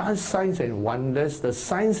God does signs and wonders, the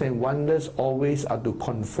signs and wonders always are to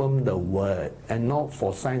confirm the word and not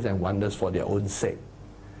for signs and wonders for their own sake.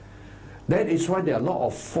 That is why there are a lot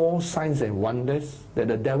of false signs and wonders that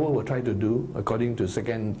the devil will try to do, according to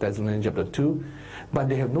 2 Thessalonians chapter 2, but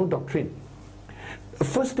they have no doctrine. The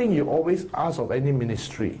first thing you always ask of any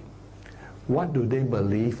ministry, what do they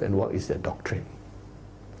believe and what is their doctrine?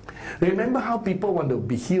 Remember how people want to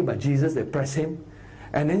be healed by Jesus, they press him,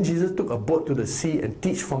 and then Jesus took a boat to the sea and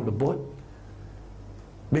teach from the boat?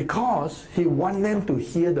 Because he wanted them to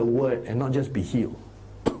hear the word and not just be healed.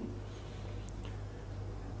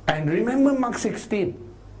 And remember Mark 16,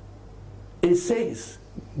 it says,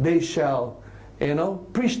 they shall,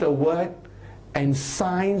 preach the word and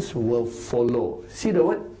signs will follow. See the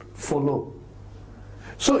word? Follow.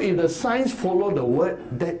 So if the signs follow the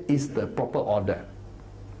word, that is the proper order.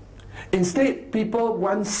 Instead, people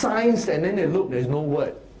want signs and then they look, there's no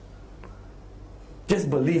word. Just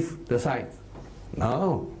believe the signs.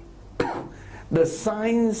 No. The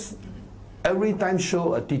signs every time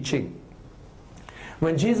show a teaching.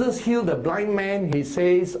 When Jesus healed the blind man, he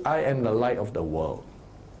says, I am the light of the world.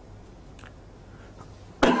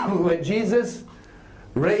 When Jesus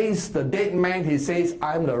raised the dead man, he says,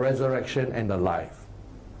 I am the resurrection and the life.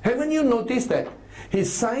 Haven't you noticed that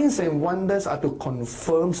his signs and wonders are to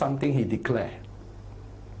confirm something he declared?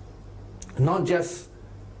 Not just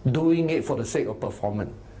doing it for the sake of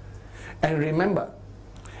performance. And remember,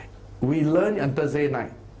 we learned on Thursday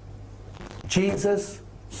night, Jesus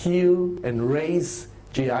healed and raised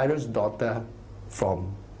Jairus' daughter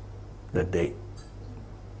from the dead.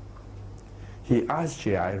 He asked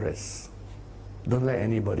Jairus, don't let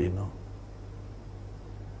anybody know.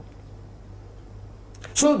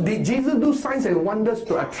 So did Jesus do signs and wonders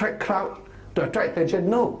to attract crowd, to attract attention?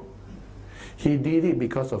 No. He did it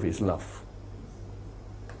because of his love.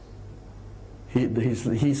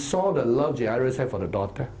 He saw the love Jairus had for the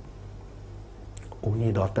daughter,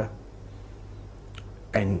 only daughter,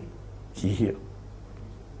 and he healed,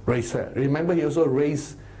 raised her. Remember, he also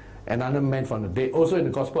raised another man from the dead. Also in the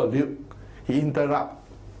Gospel of Luke, he interrupted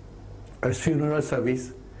a funeral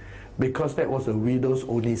service because that was a widow's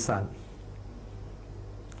only son.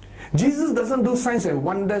 Jesus doesn't do signs and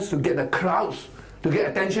wonders to get the crowds, to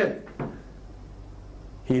get attention.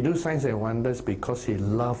 He do signs and wonders because he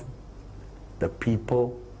loved the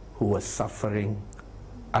people who were suffering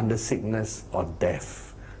under sickness or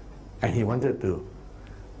death. And he wanted to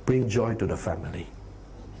bring joy to the family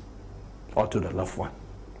or to the loved one.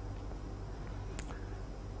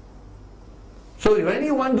 So if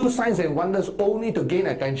anyone do signs and wonders only to gain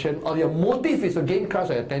attention, or your motive is to gain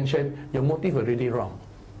crowds' attention, your motive is really wrong.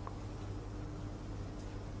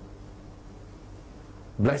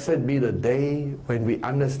 Blessed be the day when we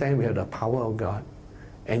understand we have the power of God,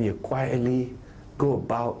 and you quietly go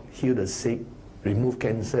about, heal the sick, remove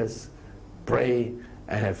cancers, pray,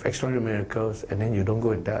 and have extraordinary miracles, and then you don't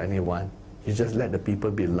go and tell anyone. You just let the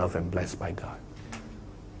people be loved and blessed by God.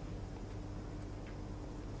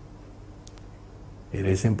 It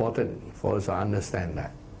is important for us to understand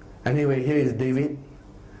that. Anyway, here is David,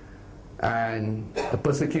 and the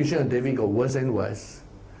persecution of David got worse and worse.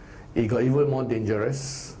 It got even more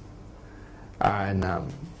dangerous. And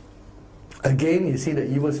again, you see the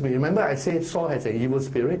evil spirit. Remember I said Saul has an evil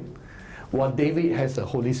spirit? Well, David has a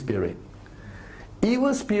Holy Spirit.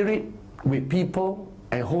 Evil spirit with people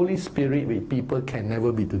and Holy Spirit with people can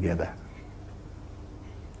never be together.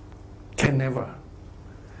 Can never.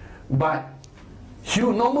 But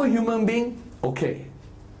normal human being, okay.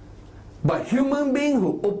 But human being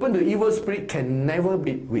who open to evil spirit can never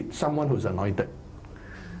be with someone who's anointed.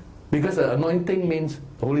 Because the anointing means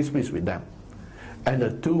the Holy Spirit is with them. And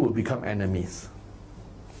the two will become enemies.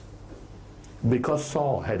 Because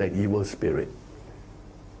Saul had an evil spirit.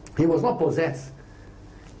 He was not possessed.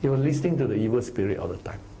 He was listening to the evil spirit all the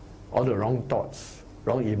time. All the wrong thoughts,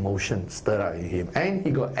 wrong emotions stirred up in him. And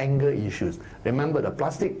he got anger issues. Remember, the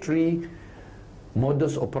plastic tree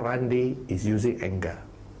modus operandi is using anger.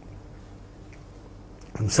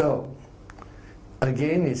 And so,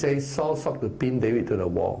 again, he says, Saul sought to pin David to the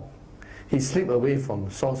wall. He slipped away from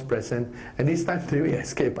Saul's presence, and this time David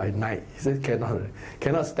escaped by night. He said,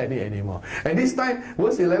 cannot stand it anymore. And this time,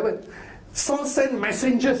 verse 11, Saul sent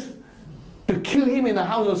messengers to kill him in the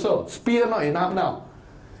house also. Spear not enough now.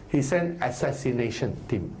 He sent assassination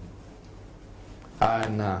team.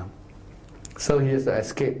 And so he has to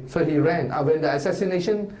escape. So he ran. When the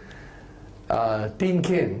assassination team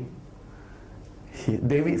came,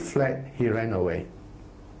 David fled, he ran away.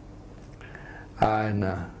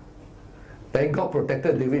 And then God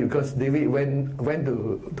protected David because David went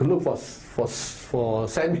to look for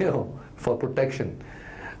Samuel for protection.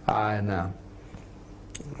 And how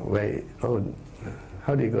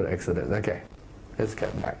do you go to Exodus? Okay, let's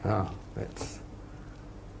get back.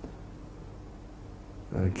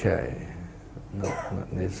 Okay, no,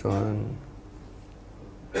 not this one.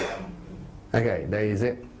 Okay, there is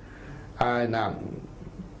it. And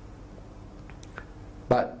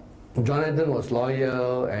but Jonathan was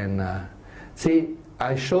loyal, and see,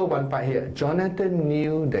 I show one part here. Jonathan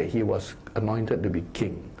knew that he was anointed to be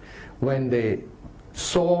king. When they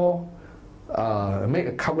saw make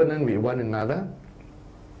a covenant with one another,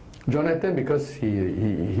 Jonathan, because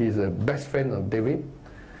he's a best friend of David,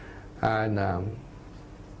 and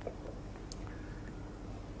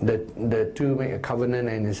the two make a covenant,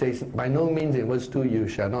 and he says, by no means in verse 2 you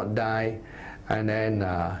shall not die. And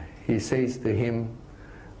then he says to him,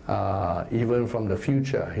 even from the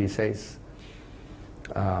future, he says,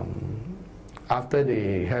 after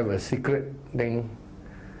they have a secret thing,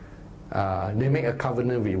 they make a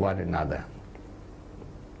covenant with one another.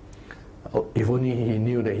 If only he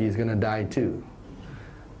knew that he's going to die too.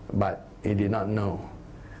 But he did not know.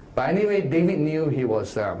 But anyway, David knew he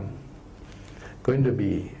was going to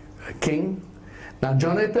be a king. Now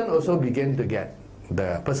Jonathan also began to get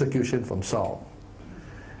the persecution from Saul.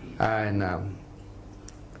 And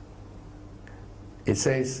it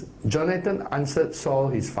says, Jonathan answered Saul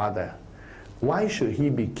his father, why should he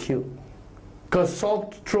be killed? Because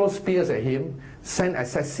Saul throws spears at him, sent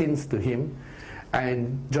assassins to him,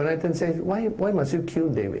 and Jonathan says, why must you kill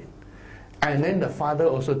David? And then the father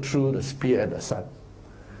also threw the spear at the son.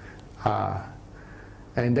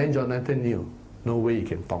 And then Jonathan knew, no way he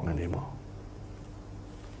can talk anymore.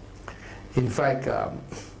 In fact,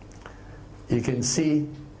 you can see,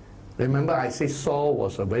 remember I say Saul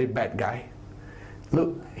was a very bad guy.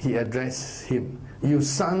 Look, he addressed him, you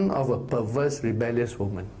son of a perverse, rebellious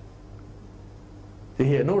woman.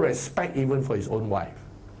 He had no respect even for his own wife.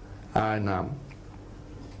 And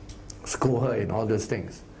scold her in all those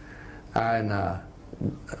things. And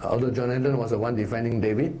although Jonathan was the one defending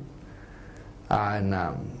David, and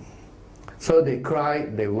so they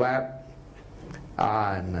cried, they wept,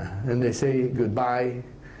 and then they say goodbye.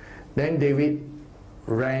 Then David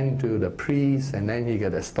ran to the priest, and then he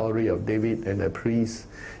got a story of David and the priest.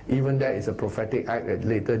 Even that is a prophetic act that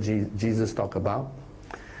later Jesus talked about.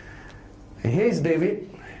 And here's David.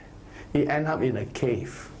 He ended up in a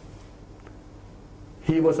cave.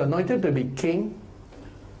 He was anointed to be king,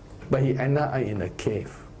 but he ended up in a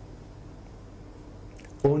cave.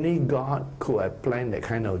 Only God could have planned that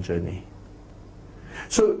kind of journey.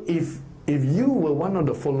 So if you were one of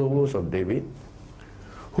the followers of David,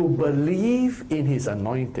 who believe in his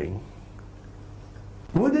anointing,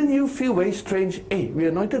 wouldn't you feel very strange? Hey, we're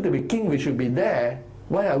anointed to be king, we should be there.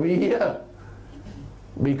 Why are we here?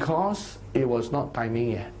 Because it was not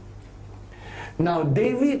timing yet. Now,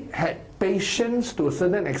 David had patience to a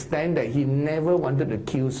certain extent that he never wanted to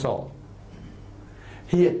kill Saul.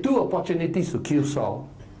 He had 2 opportunities to kill Saul,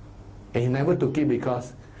 and he never took it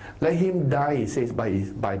because let him die, he says,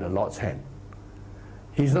 by the Lord's hand.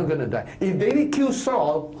 He's not going to die. If David kills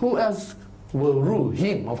Saul, who else will rule?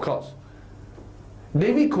 Him, of course.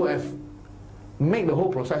 David could have made the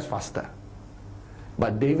whole process faster.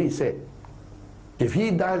 But David said, if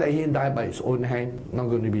he died, let him die by his own hand, not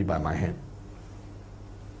going to be by my hand.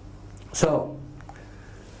 So,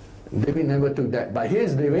 David never took that. But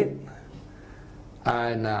here's David.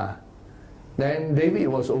 And then David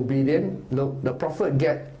was obedient. Look, the prophet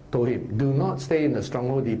Gad told him, do not stay in the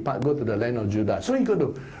stronghold, depart, go to the land of Judah. So he got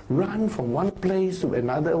to run from one place to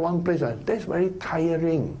another, one place. That's very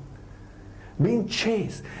tiring. Being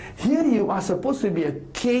chased. Here you are supposed to be a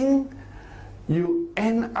king. You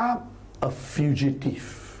end up a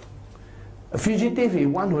fugitive. A fugitive is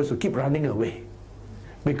one who has to keep running away.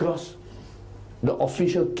 Because the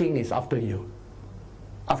official king is after you.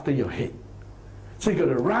 After your head. So you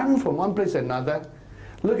got to run from one place to another.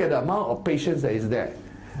 Look at the amount of patience that is there.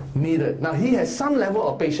 Needed. Now he has some level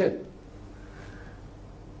of patience.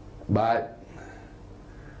 But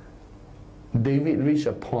David reached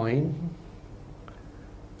a point.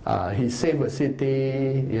 He saved a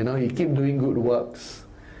city. You know, he kept doing good works.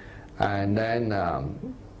 And then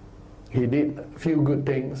he did a few good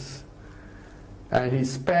things. And he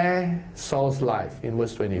spared Saul's life in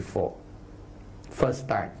verse 24. First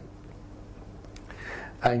time.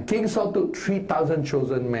 And King Saul took 3,000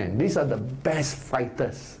 chosen men. These are the best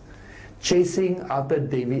fighters, chasing after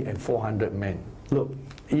David and 400 men. Look,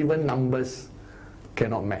 even numbers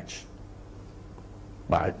cannot match.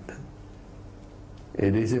 But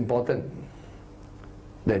it is important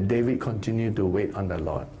that David continued to wait on the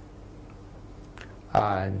Lord.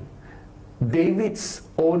 And David's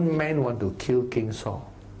own men want to kill King Saul.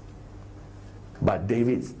 But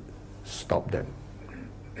David stopped them.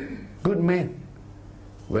 Good man.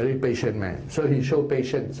 Very patient man. So he showed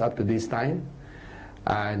patience up to this time.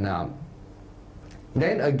 And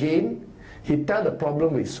then again, he told the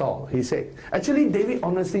problem with Saul. He said, actually David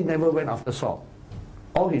honestly never went after Saul.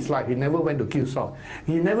 All his life, he never went to kill Saul.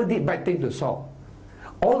 He never did bad things to Saul.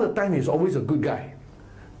 All the time, he's always a good guy.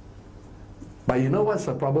 But you know what's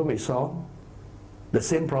the problem with Saul? The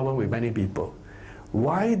same problem with many people.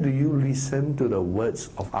 Why do you listen to the words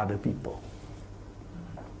of other people?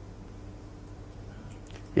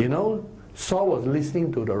 You know, Saul was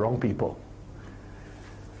listening to the wrong people.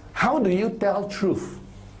 How do you tell truth?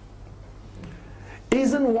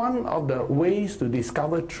 Isn't one of the ways to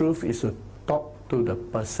discover truth is to talk to the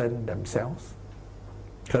person themselves?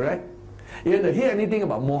 Correct? You have to hear anything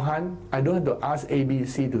about Johann, I don't have to ask A, B,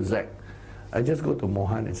 C to Z. I just go to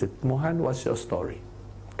Johann and say, Johann, what's your story?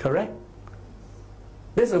 Correct?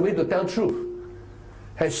 That's a way to tell truth.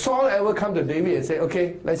 Has Saul ever come to David and say,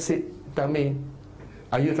 okay, let's sit, tell me,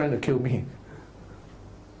 are you trying to kill me?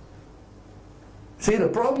 See, the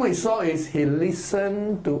problem with Saul is he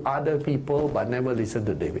listened to other people but never listened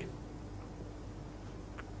to David.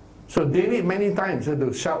 So David many times had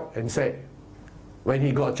to shout and say, when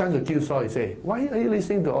he got a chance to kill Saul, he said, why are you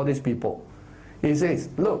listening to all these people? He says,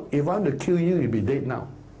 look, if I want to kill you, you'll be dead now.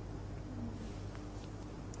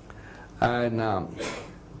 And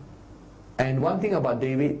one thing about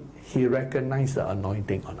David, he recognized the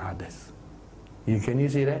anointing on others. Can you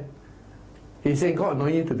see that? He said, God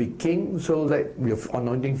anointed you to be king, so let your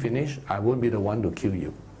anointing finish, I won't be the one to kill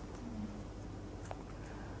you.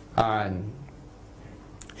 And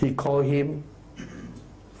he called him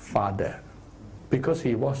father, because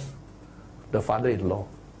he was the father-in-law.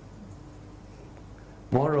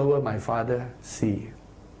 Moreover, my father, see,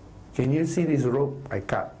 can you see this rope I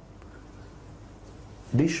cut?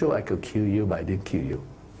 This show I could kill you, but I didn't kill you.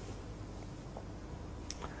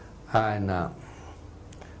 And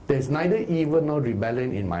there's neither evil nor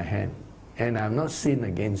rebellion in my hand, and I have not sinned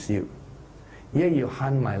against you. Yet you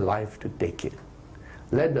hunt my life to take it.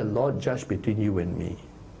 Let the Lord judge between you and me.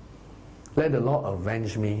 Let the Lord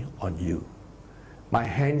avenge me on you. My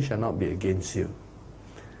hand shall not be against you.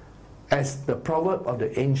 As the proverb of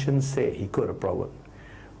the ancients say, he quoted a proverb,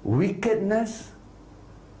 wickedness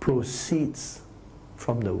proceeds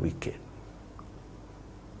from the wicked.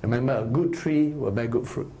 Remember, a good tree will bear good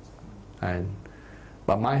fruit.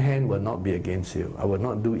 But my hand will not be against you. I will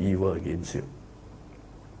not do evil against you.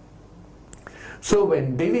 So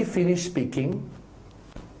when David finished speaking,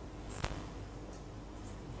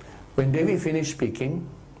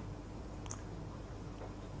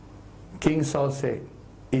 King Saul said,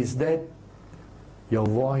 "Is that your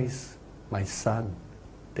voice, my son,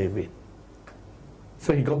 David?"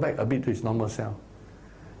 So he got back a bit to his normal self.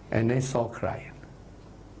 And then Saul cried.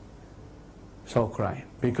 Saul cried.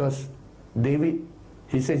 Because David,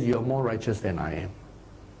 he says, "You're more righteous than I am.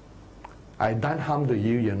 I done harm to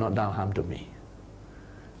you, you're not done harm to me.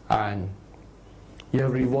 And you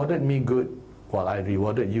have rewarded me good while I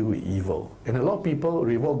rewarded you with evil." And a lot of people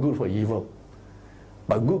reward good for evil.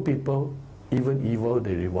 But good people, even evil,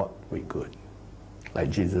 they reward with good. Like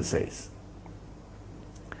Jesus says.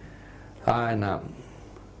 And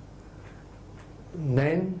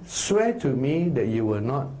then swear to me that you will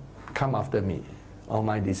not come after me or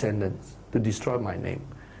my descendants to destroy my name.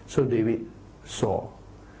 So David swore.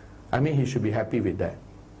 I mean, he should be happy with that.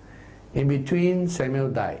 In between, Samuel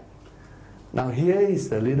died. Now here is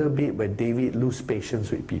the little bit where David loses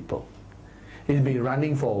patience with people. He's been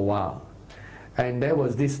running for a while. And there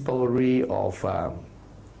was this story of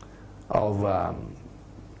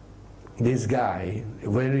this guy, a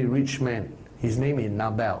very rich man. His name is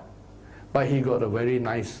Nabal. But he got a very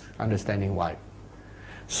nice, understanding wife.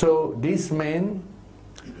 So this man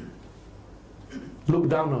looked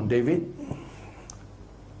down on David.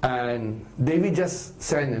 And David just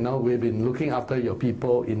said, "We've been looking after your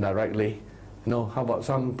people indirectly. How about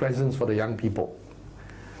some presents for the young people?"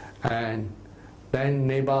 And then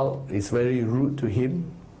Nabal is very rude to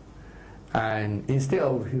him. And instead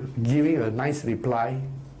of giving a nice reply,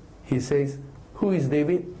 he says, "Who is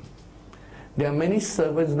David?" There are many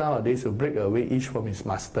servants nowadays who break away each from his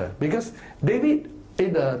master. Because David,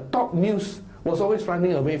 in the top news, was always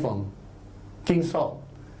running away from King Saul.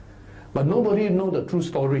 But nobody knows the true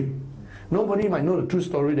story. Nobody might know the true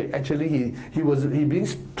story that actually he being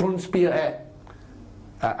thrown spear at.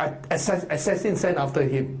 Assassin sent after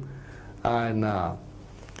him. And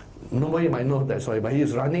nobody might know that story. But he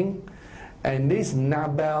is running. And this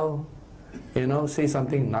Nabal, say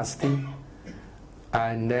something nasty.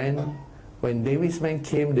 And then when David's men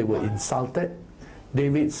came, they were insulted.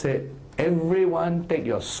 David said, "Everyone take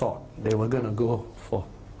your sword." They were going to go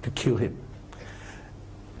to kill him.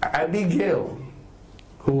 Abigail,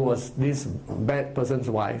 who was this bad person's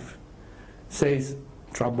wife, says,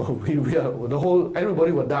 "Trouble,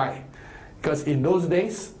 everybody will die." Because in those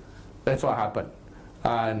days, that's what happened.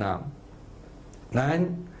 And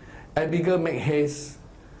then Abigail made haste,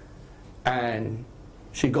 and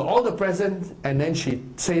she got all the presents, and then she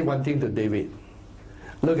said one thing to David.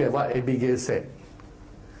 Look at what Abigail said.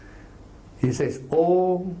 He says,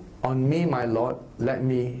 "Oh, on me, my Lord, let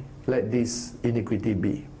this iniquity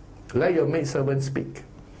be. Let your maidservant speak."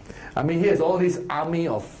 I mean, here's all this army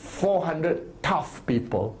of 400 tough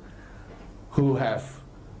people who have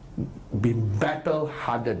been battle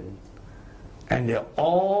hardened, and they're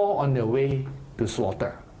all on their way to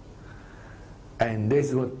slaughter. And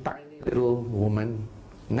this tiny little woman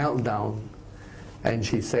knelt down and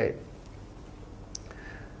she said,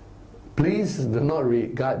 "Please do not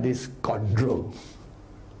regard this scoundrel."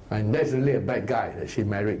 And that's really a bad guy that she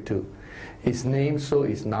married to. His name so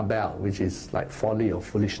is Nabal, which is like folly or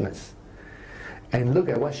foolishness. And look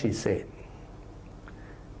at what she said.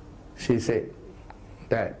 She said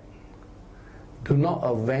that, "Do not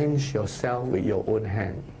avenge yourself with your own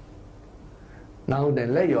hand. Now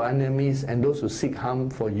then, let your enemies and those who seek harm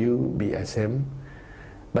for you be as him.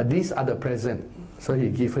 But these are the present." So he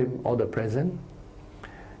gave him all the present.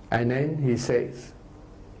 And then he says,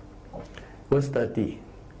 verse 30,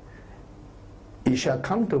 "It shall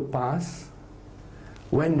come to pass,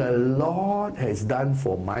 when the Lord has done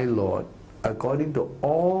for my Lord according to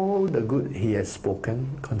all the good he has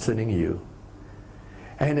spoken concerning you,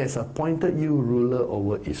 and has appointed you ruler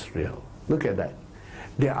over Israel." Look at that.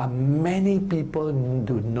 There are many people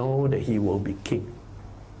who know that he will be king.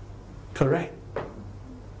 Correct?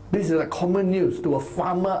 This is like common news to a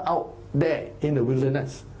farmer out there in the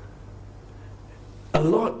wilderness. A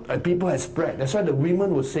lot of people have spread. That's why the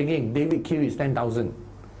women were singing, "David killed his 10,000.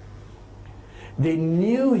 They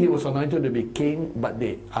knew he was anointed to be king, but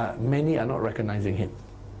many are not recognizing him.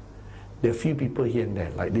 There are few people here and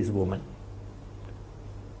there, like this woman.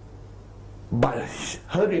 But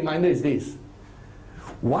her reminder is this: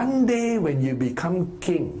 one day when you become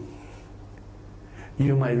king,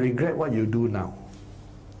 you might regret what you do now.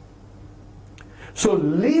 So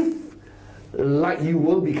live like you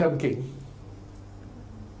will become king.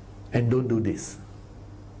 And don't do this.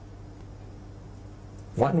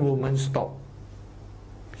 One woman stopped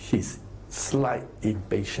his slight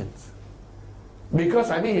impatience.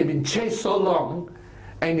 Because, he'd been chased so long,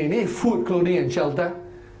 and he needs food, clothing, and shelter,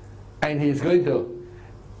 and he's going to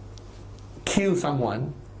kill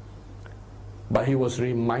someone. But he was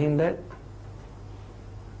reminded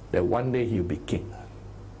that one day he'll be king.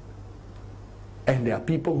 And there are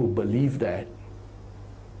people who believe that.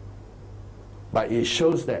 But it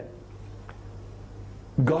shows that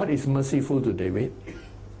God is merciful to David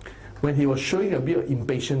when he was showing a bit of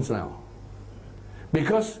impatience now.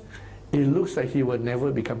 Because it looks like he will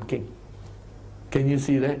never become king. Can you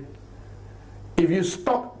see that? If you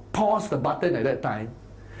pause the button at that time,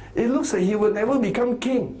 it looks like he will never become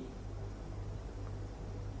king.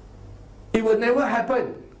 It will never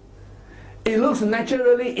happen. It looks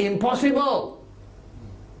naturally impossible.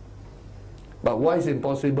 But what is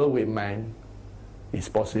impossible with man is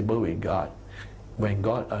possible with God when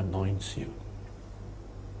God anoints you.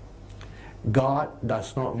 God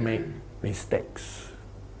does not make mistakes.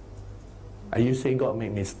 Are you saying God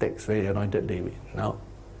made mistakes when he anointed David? No.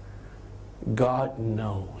 God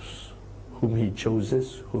knows whom he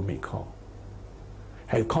chooses, whom he calls.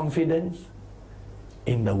 Have confidence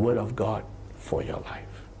in the word of God for your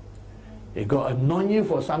life. If God anoints you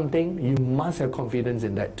for something, you must have confidence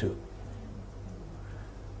in that too.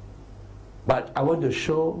 But I want to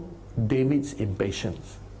show David's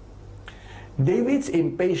impatience. David's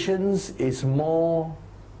impatience is more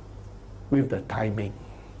with the timing.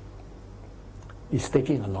 It's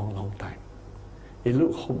taking a long, long time. It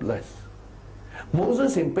looked hopeless.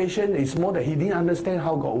 Moses' impatience is more that he didn't understand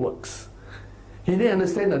how God works. He didn't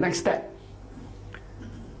understand the next step.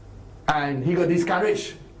 And he got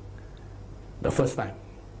discouraged the first time.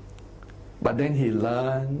 But then he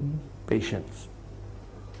learned patience.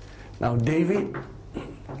 Now David,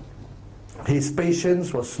 his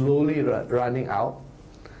patience was slowly running out.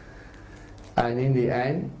 And in the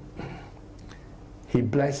end, he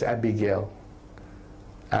blessed Abigail.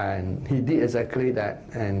 And he did exactly that.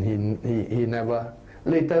 And he never,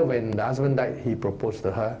 later when the husband died, he proposed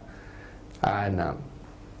to her. And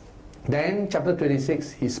then chapter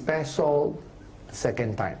 26, he spared Saul a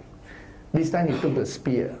second time. This time he took the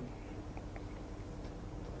spear.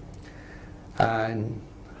 And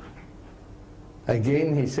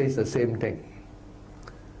again he says the same thing.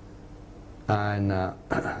 And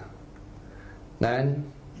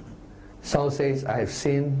then Saul says, I have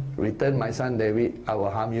sinned, return my son David, I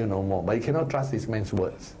will harm you no more. But he cannot trust this man's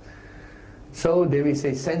words. So David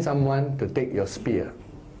says, send someone to take your spear.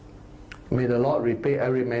 May the Lord repay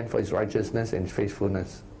every man for his righteousness and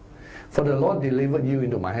faithfulness. For the Lord delivered you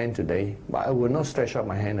into my hand today, but I will not stretch out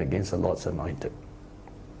my hand against the Lord's anointed.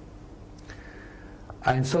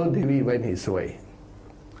 And so David went his way.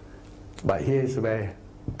 But here's where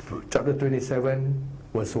chapter 27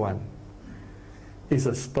 verse 1 is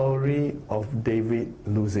a story of David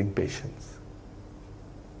losing patience.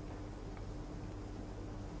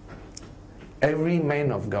 Every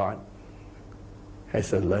man of God has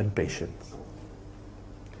to learn patience.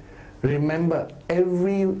 Remember,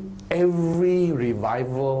 every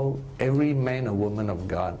revival, every man or woman of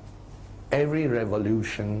God, every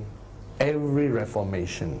revolution, every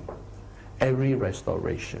reformation, every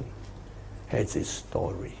restoration has its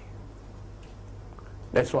story.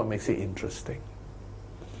 That's what makes it interesting.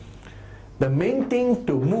 The main thing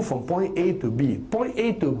to move from point A to B. Point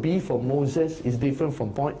A to B for Moses is different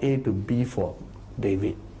from point A to B for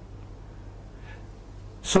David.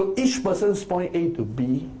 So each person's point A to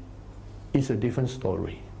B is a different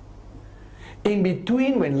story. In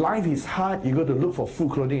between, when life is hard, you got to look for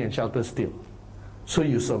food, clothing, and shelter still. So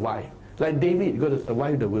you survive. Like David, you got to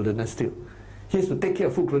survive the wilderness still. He has to take care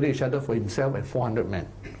of food, clothing, and shelter for himself and 400 men.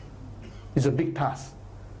 It's a big task.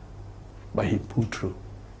 But he pulled through.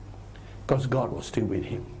 Because God was still with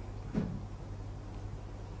him.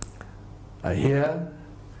 Here,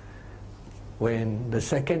 when the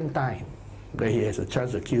second time that he has a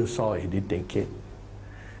chance to kill Saul, he didn't take it.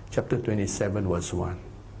 Chapter 27 verse 1,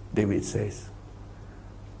 David says,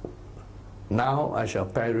 now I shall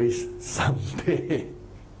perish someday.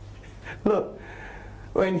 Look,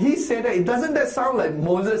 when he said that, doesn't that sound like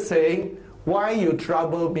Moses saying, why you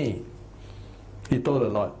trouble me? He told the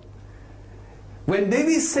Lord. When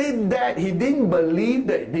David said that, he didn't believe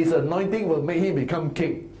that his anointing will make him become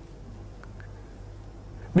king.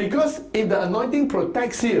 Because if the anointing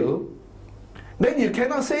protects you, then you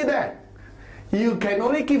cannot say that. You can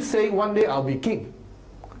only keep saying, one day I'll be king.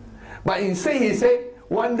 But instead he said,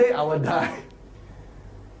 one day I will die.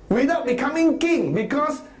 without becoming king,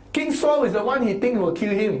 because King Saul is the one he thinks will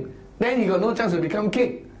kill him. Then he got no chance to become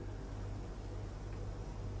king.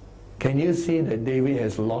 Can you see that David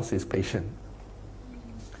has lost his patience?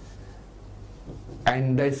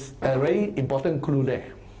 And there's a very important clue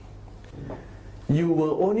there. You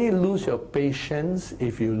will only lose your patience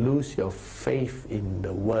if you lose your faith in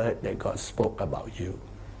the word that God spoke about you.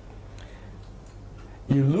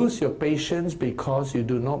 You lose your patience because you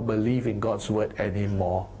do not believe in God's word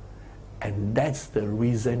anymore. And that's the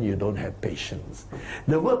reason you don't have patience.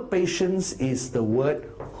 The word patience is the word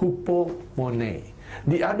hupomone.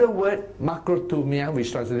 The other word, makrothumia,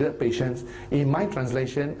 which translated patience, in my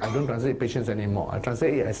translation, I don't translate patience anymore. I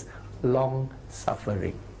translate it as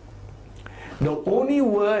long-suffering. The only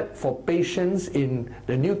word for patience in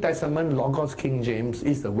the New Testament, Logos King James,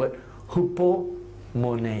 is the word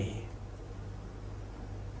hupomone.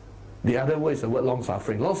 The other word is the word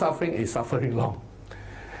long-suffering. Long-suffering is suffering long.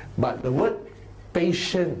 But the word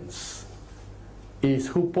patience is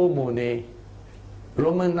hupomone,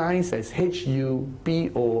 romanized as H-U-P-O-M-O-N-E,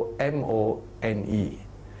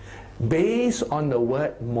 based on the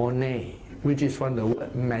word mone, which is from the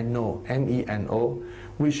word meno, M-E-N-O,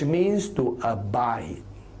 which means to abide.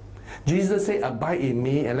 Jesus said, abide in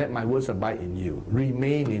me and let my words abide in you.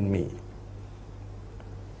 Remain in me.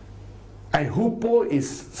 And hupo is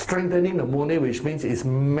strengthening the mone, which means it's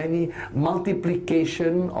many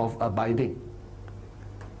multiplication of abiding.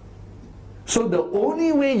 So the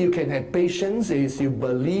only way you can have patience is you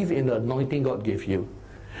believe in the anointing God gave you.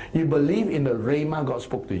 You believe in the rhema God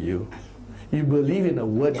spoke to you. You believe in the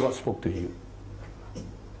word God spoke to you.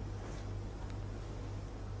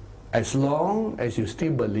 As long as you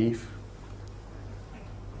still believe,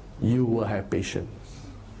 you will have patience.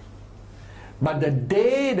 But the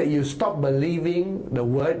day that you stop believing the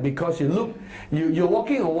word, because you're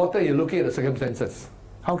walking on water, you're looking at the circumstances.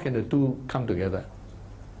 How can the two come together?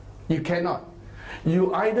 You cannot.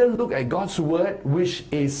 You either look at God's word, which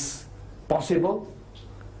is possible,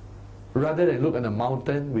 rather than look at the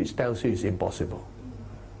mountain, which tells you it's impossible.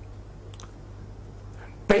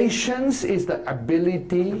 Patience is the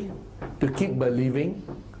ability to keep believing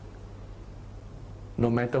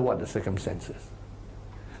no matter what the circumstances.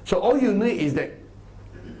 So all you need is that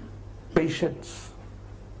patience.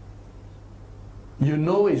 You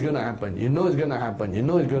know it's going to happen. You know it's going to happen. You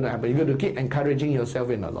know it's going to happen. You're going to keep encouraging yourself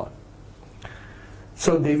in the Lord.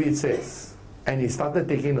 So David says, and he started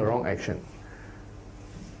taking the wrong action.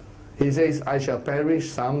 He says, I shall perish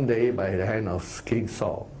someday by the hand of King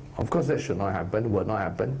Saul. Of course that should not happen, would not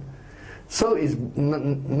happen. So it's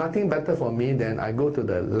nothing better for me than I go to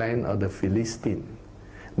the land of the Philistine.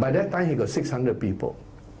 By that time he got 600 people.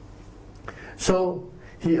 So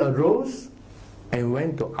he arose and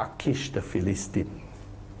went to Achish the Philistine.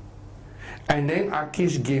 And then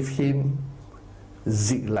Achish gave him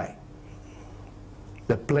Ziklag,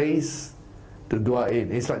 the place to dwell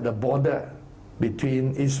in. It's like the border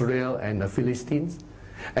between Israel and the Philistines.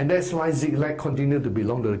 And that's why Ziklag continued to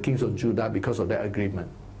belong to the kings of Judah, because of that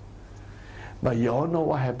agreement. But you all know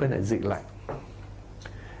what happened at Ziklag.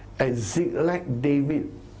 At Ziklag,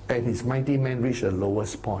 David and his mighty men reached the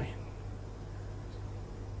lowest point.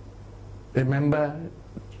 Remember,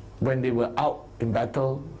 when they were out in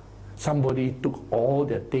battle, somebody took all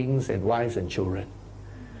their things and wives and children.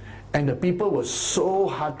 And the people were so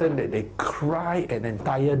heartened that they cried an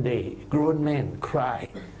entire day. Grown men cried.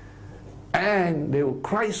 And they would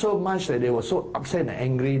cry so much that they were so upset and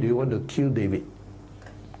angry, they want to kill David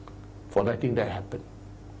for letting that happen.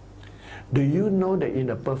 Do you know that in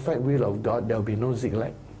the perfect will of God, there will be no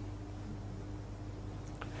Ziklag?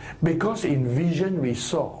 Because in vision we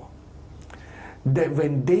saw that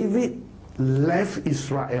when David left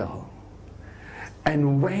Israel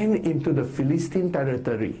and went into the Philistine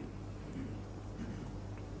territory,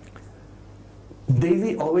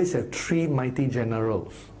 David always had 3 mighty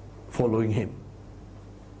generals following him.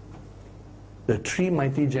 The 3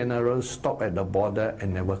 mighty generals stopped at the border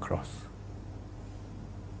and never crossed.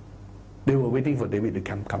 They were waiting for David to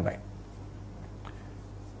come back.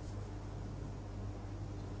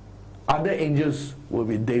 Other angels were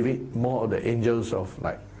with David, more of the angels of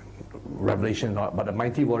like Revelation, but the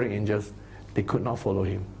mighty warring angels, they could not follow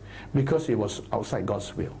him because it was outside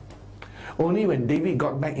God's will. Only when David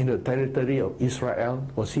got back into the territory of Israel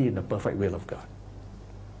was he in the perfect will of God.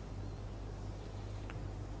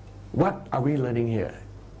 What are we learning here?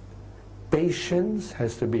 Patience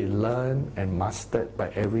has to be learned and mastered by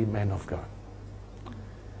every man of God.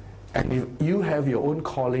 And if you have your own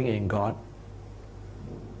calling in God,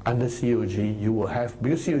 under COG, you will have,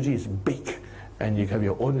 because COG is big, and you have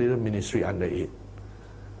your own little ministry under it.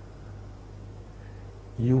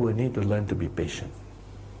 you will need to learn to be patient.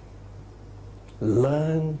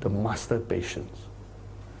 Learn to master patience.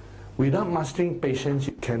 Without mastering patience,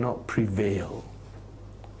 you cannot prevail.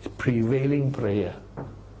 It's prevailing prayer.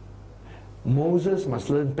 Moses must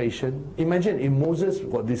learn patience. Imagine if Moses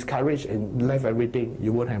got discouraged and left everything,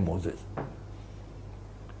 you won't have Moses.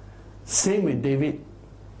 Same with David.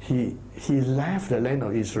 He left the land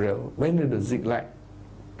of Israel, went to Ziklag.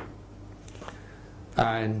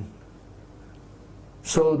 And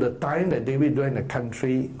so the time that David joined the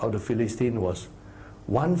country of the Philistines was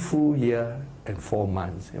 1 full year and 4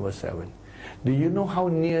 months. It was 7. Do you know how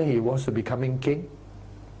near he was to becoming king?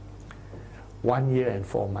 1 year and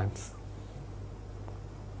 4 months.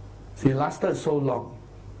 He lasted so long.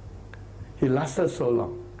 He lasted so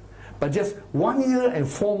long. But just 1 year and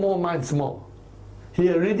 4 more months more. He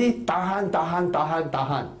already tahan.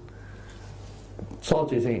 Saul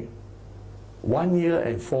is saying, 1 year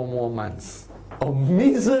and 4 more months of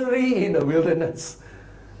misery in the wilderness.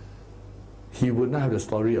 He would not have the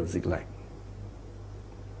story of Ziklag.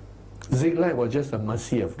 Ziklag was just a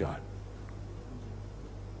mercy of God.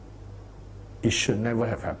 It should never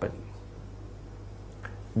have happened.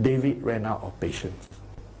 David ran out of patience.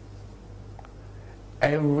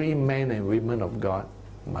 Every man and woman of God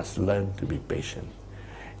must learn to be patient.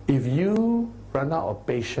 If you run out of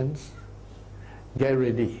patience, get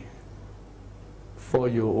ready for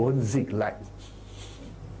your own Ziklag.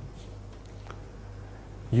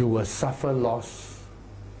 You will suffer loss.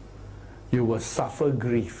 You will suffer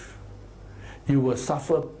grief. You will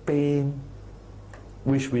suffer pain,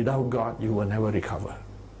 which without God you will never recover.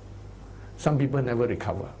 Some people never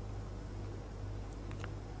recover.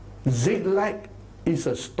 Ziklag is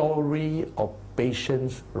a story of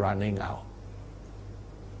patience running out.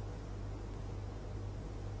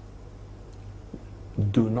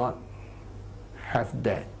 Do not have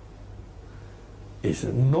that. It's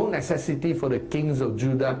no necessity for the kings of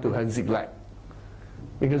Judah to have Ziklag,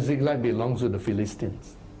 because Ziklag belongs to the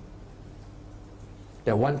Philistines.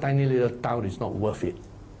 That one tiny little town is not worth it.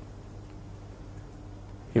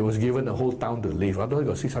 He was given the whole town to live. Otherwise, he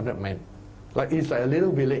got 600 men. It's like a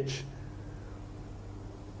little village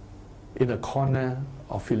in a corner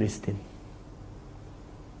of Philistine.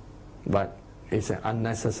 But it's an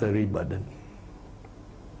unnecessary burden.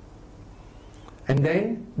 And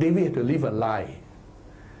then David had to live a lie,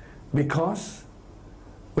 because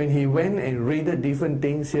when he went and raided different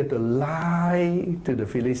things, he had to lie to the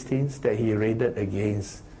Philistines that he raided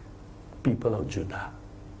against people of Judah.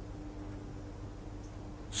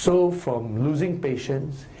 So from losing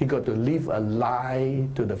patience, he got to live a lie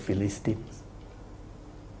to the Philistines.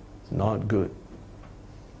 Not good.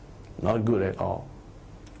 Not good at all.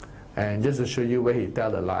 And just to show you where he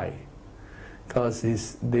told a lie, because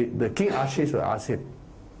the king Achish would ask him,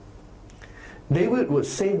 David would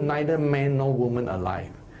save neither man nor woman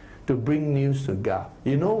alive to bring news to God.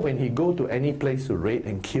 You know, when he go to any place to raid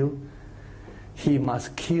and kill, he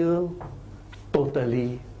must kill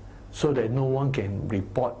totally, so that no one can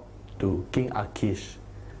report to King Achish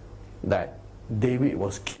that David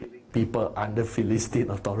was killing people under Philistine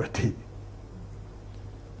authority.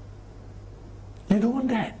 You don't want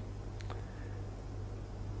that.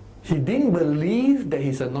 He didn't believe that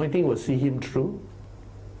his anointing would see him through.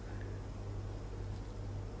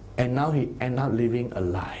 And now he ended up living a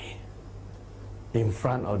lie in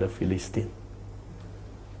front of the Philistine.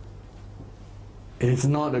 It's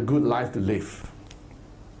not a good life to live.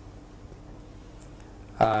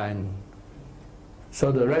 And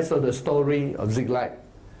so the rest of the story of Ziklag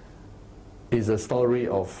is a story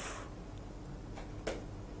of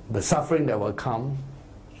the suffering that will come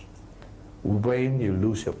when you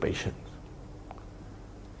lose your patience.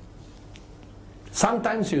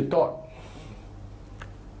 Sometimes you thought,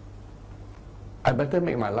 I better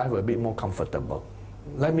make my life a bit more comfortable.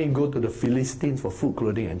 Let me go to the Philistines for food,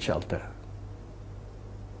 clothing, and shelter.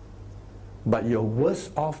 But you're worse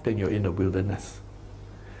off than you're in the wilderness.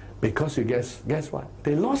 Because you guess what?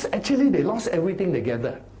 They lost everything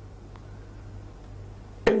together.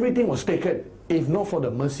 Everything was taken. If not for the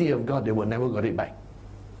mercy of God, they would never got it back.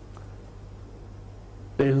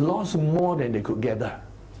 They lost more than they could gather.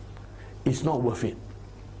 It's not worth it.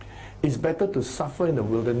 It's better to suffer in the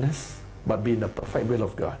wilderness, but be in the perfect will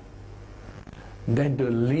of God, than to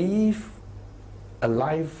live a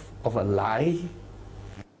life of a lie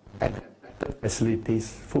and have better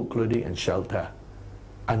facilities, food, clothing, and shelter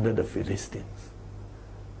under the Philistines.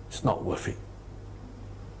 It's not worth it.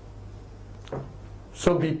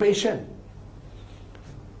 So be patient.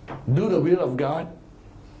 Do the will of God,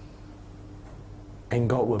 and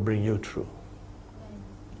God will bring you through.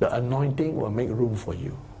 The anointing will make room for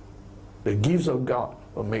you. The gifts of God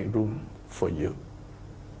will make room for you.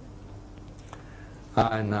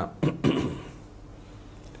 And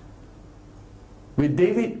with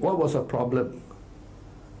David, what was the problem?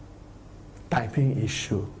 Timing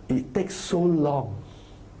issue. It takes so long,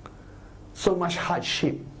 so much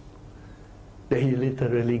hardship, that he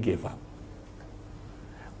literally gave up.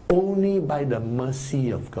 Only by the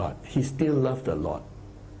mercy of God, he still loved the Lord.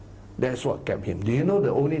 That's what kept him. Do you know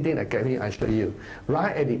the only thing that kept him? I show you.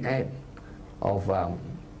 Right at the end of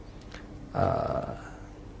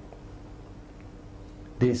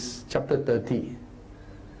this chapter 30,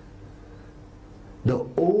 the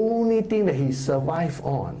only thing that he survived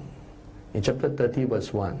on, in chapter 30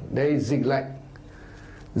 verse 1, there is Ziklag.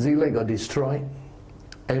 Ziklag got destroyed,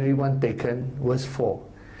 everyone taken. Verse 4,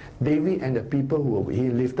 David and the people who were with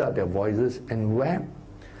him lifted up their voices and wept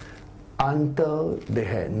until they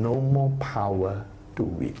had no more power to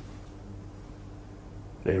weep.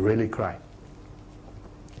 They really cried.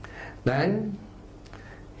 Then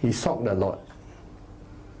he sought the Lord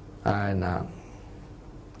and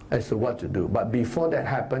as to what to do. But before that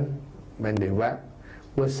happened, when they wept,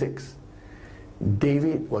 verse 6,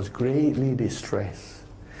 David was greatly distressed,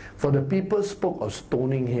 for the people spoke of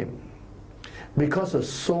stoning him, because the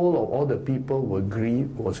soul of all the people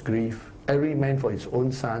was grieved, every man for his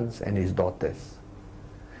own sons and his daughters.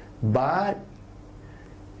 But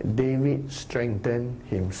David strengthened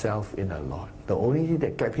himself in the Lord. The only thing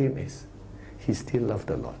that kept him is he still loved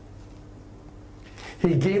the Lord.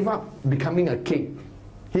 He gave up becoming a king.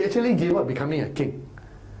 He actually gave up becoming a king.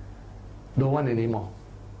 Don't want anymore.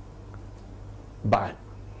 But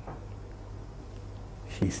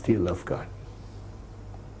he still loved God.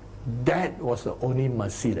 That was the only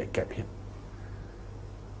mercy that kept him.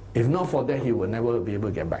 If not for that, he would never be able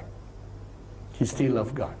to get back. He still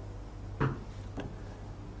loved God.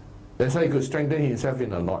 That's why he could strengthen himself in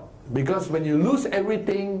the Lord. Because when you lose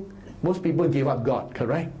everything, most people give up God,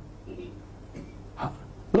 correct?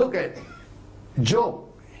 Look at Job.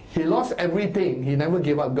 He lost everything. He never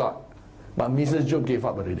gave up God. But Mrs. Job gave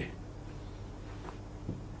up already.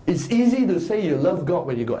 It's easy to say you love God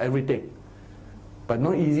when you got everything. But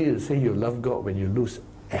not easy to say you love God when you lose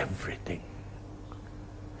everything.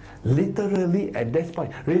 Literally at that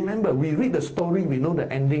point. Remember, we read the story, we know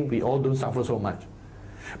the ending, we all don't suffer so much.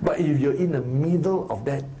 But if you're in the middle of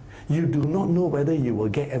that, you do not know whether you will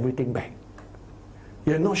get everything back.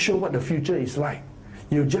 You're not sure what the future is like.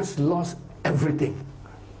 You just lost everything.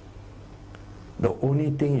 The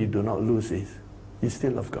only thing you do not lose is you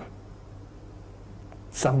still love God.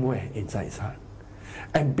 Somewhere inside his heart.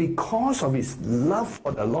 And because of his love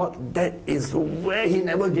for the Lord, that is where he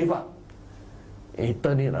never gave up. And he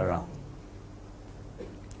turned it around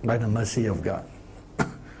by the mercy of God.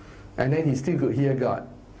 And then he still could hear God,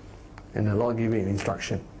 and the Lord gave him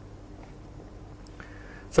instruction.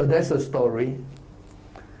 So that's the story.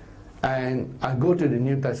 And I go to the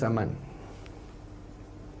New Testament.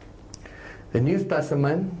 The New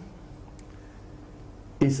Testament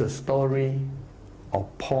is a story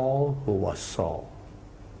of Paul, who was Saul.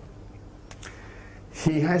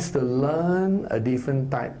 He has to learn a different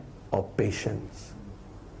type of patience.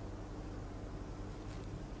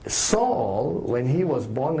 Saul, when he was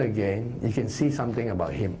born again, you can see something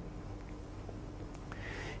about him.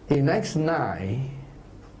 In Acts 9,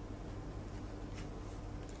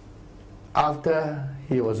 after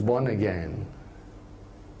he was born again,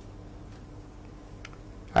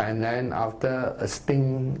 and then after a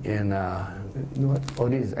sting in,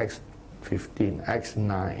 this is Acts 15, Acts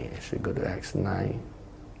 9, I should go to Acts 9.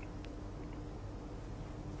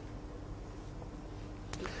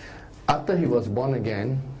 After he was born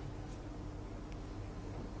again,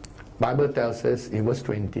 Bible tells us in verse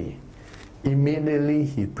 20, immediately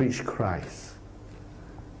he preached Christ.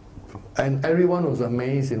 And everyone was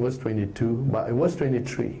amazed in verse 22, but in verse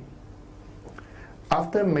 23,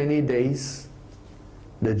 after many days,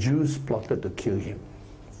 the Jews plotted to kill him.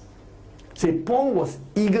 See, Paul was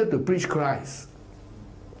eager to preach Christ.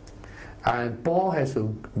 And Paul has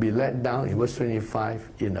to be let down in verse 25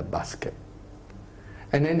 in a basket.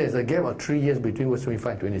 And then there's a gap of 3 years between verse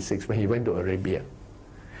 25 and 26 when he went to Arabia.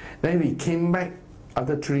 Then he came back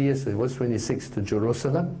after 3 years in verse 26 to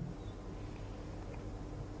Jerusalem.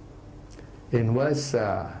 In verse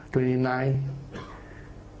 29,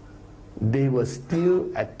 there were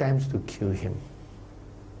still attempts to kill him.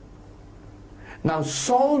 Now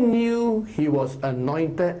Saul knew he was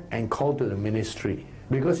anointed and called to the ministry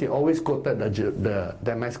because he always quoted the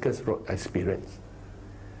Damascus Road experience.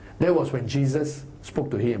 That was when Jesus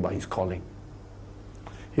spoke to him about his calling.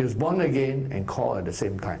 He was born again and called at the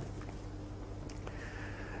same time.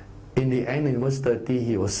 In the end, in verse 30,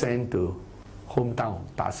 he was sent to hometown,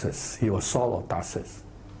 Tarsus. He was Saul of Tarsus.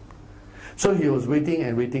 So he was waiting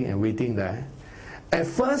and waiting and waiting there. At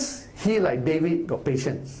first, he, like David, got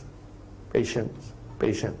patience. Patience.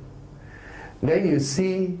 Patience. Then you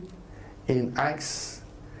see in Acts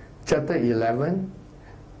chapter 11,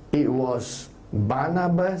 it was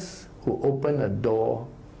Barnabas who opened a door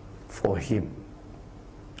for him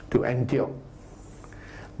to Antioch.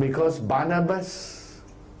 Because Barnabas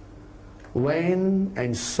went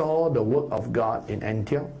and saw the work of God in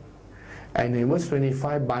Antioch. And in verse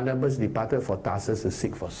 25, Barnabas departed for Tarsus to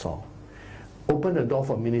seek for Saul. Opened the door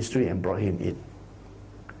for ministry and brought him in.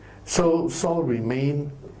 So Saul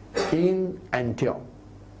remained in Antioch.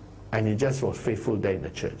 And he just was faithful there in the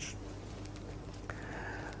church.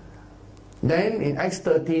 Then in Acts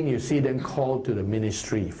 13, you see them called to the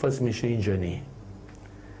ministry, first missionary journey.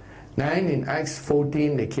 Then in Acts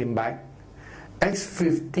 14, they came back. Acts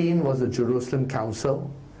 15 was the Jerusalem Council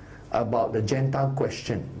about the Gentile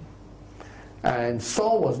question. And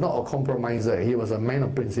Saul was not a compromiser. He was a man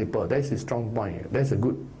of principle. That's his strong point. That's a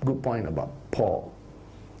good point about Paul.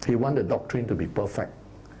 He wanted the doctrine to be perfect.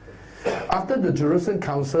 After the Jerusalem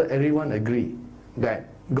Council, everyone agreed that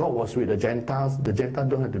God was with the Gentiles. The Gentiles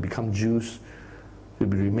don't have to become Jews to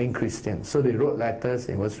remain Christians. So they wrote letters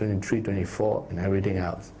in verse 23, 24, and everything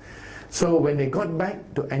else. So when they got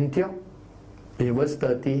back to Antioch, in verse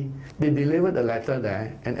 30, they delivered a letter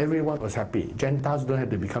there, and everyone was happy. Gentiles don't have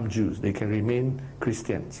to become Jews. They can remain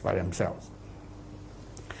Christians by themselves.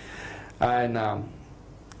 And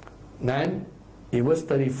then, in verse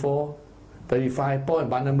 34, 35, Paul and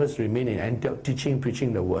Barnabas remained in Antioch, teaching,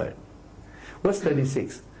 preaching the word. Verse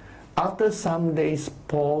 36, after some days,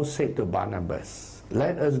 Paul said to Barnabas,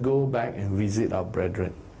 let us go back and visit our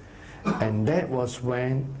brethren. And that was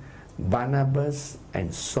when Barnabas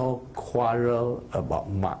and Saul quarreled about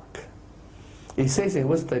Mark. It says in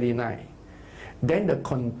verse 39, then the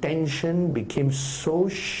contention became so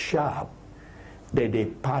sharp that they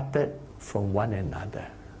parted from one another.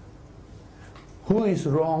 Who is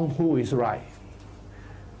wrong, who is right?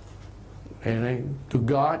 And then, to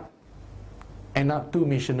God, end up two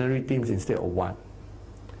missionary teams instead of one.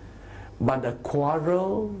 But the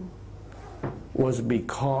quarrel was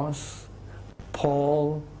because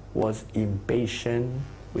Paul was impatient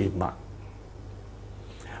with Mark.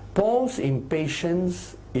 Paul's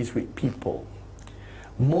impatience is with people.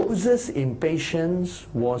 Moses' impatience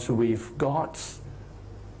was with God's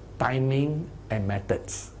timing and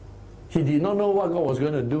methods. He did not know what God was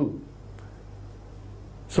going to do.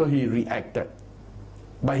 So he reacted.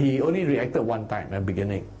 But he only reacted one time at the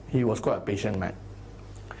beginning. He was quite a patient man.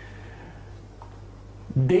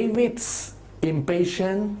 David's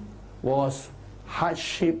impatience was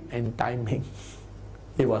hardship and timing.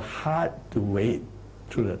 It was hard to wait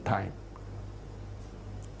through the time.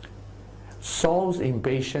 Saul's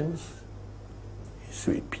impatience is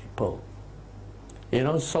with people. You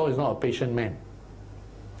know, Saul is not a patient man.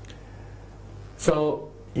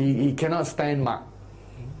 So he cannot stand Mark.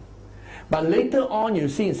 But later on, you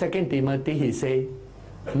see in 2 Timothy, he say,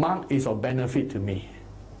 Mark is of benefit to me.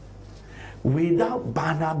 Without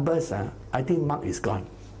Barnabas, I think Mark is gone.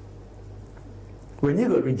 When you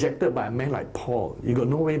got rejected by a man like Paul, you got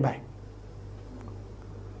no way back.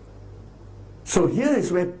 So here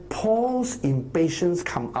is where Paul's impatience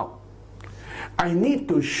come out. I need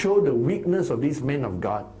to show the weakness of this man of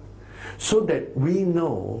God so that we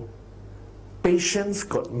know patience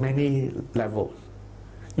got many levels.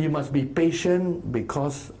 You must be patient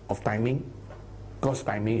because of timing. God's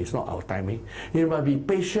timing is not our timing. You must be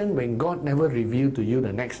patient when God never revealed to you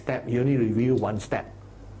the next step. He only revealed one step.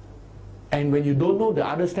 And when you don't know the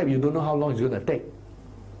other step, you don't know how long it's going to take.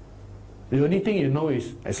 The only thing you know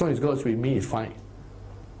is, as long as God's with me, it's fine.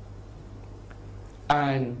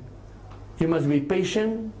 And you must be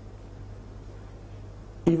patient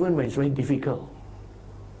even when it's very difficult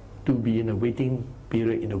to be in a waiting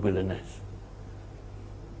period in the wilderness.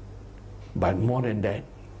 But more than that,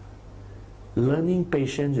 learning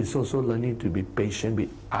patience is also learning to be patient with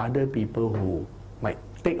other people who might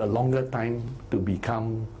take a longer time to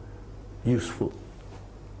become useful.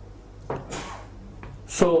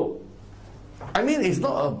 So, I mean, it's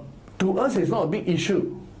not to us, it's not a big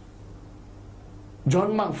issue.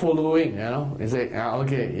 John Mark following, he say,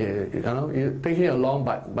 okay, you take him along,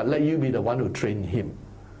 but let you be the one who train him.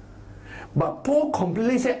 But Paul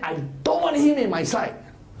completely said, I don't want him in my side.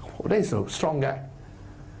 Oh, that is a strong guy.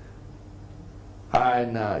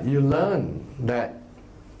 And you learn that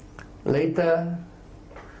later.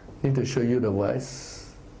 I need to show you the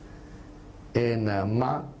verse in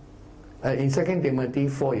in 2 Timothy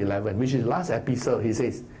 4:11, which is the last episode. He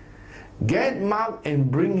says, Get Mark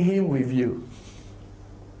and bring him with you.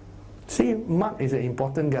 See, Mark is an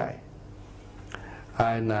important guy.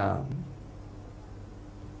 And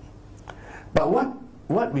but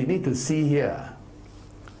what we need to see here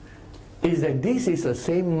is that this is the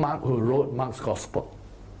same Mark who wrote Mark's Gospel.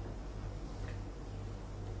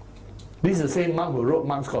 This is the same Mark who wrote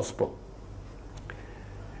Mark's Gospel.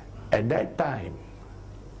 At that time,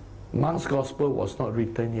 Mark's Gospel was not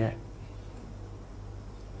written yet.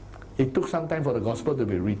 It took some time for the Gospel to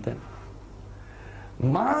be written.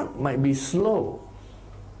 Mark might be slow.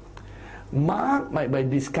 Mark might be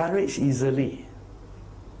discouraged easily.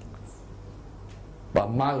 But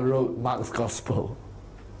Mark wrote Mark's Gospel.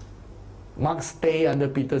 Mark stayed under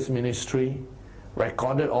Peter's ministry,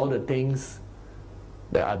 recorded all the things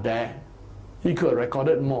that are there. He could have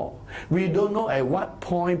recorded more. We don't know at what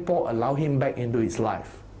point Paul allowed him back into his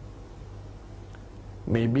life.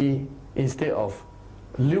 Maybe instead of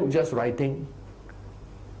Luke just writing,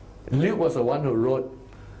 Luke was the one who wrote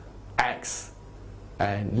Acts,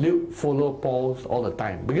 and Luke followed Paul all the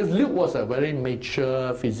time, because Luke was a very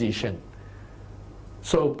mature physician.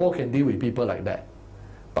 So Paul can deal with people like that.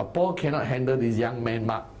 But Paul cannot handle this young man,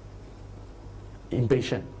 Mark.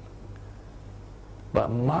 Impatient. But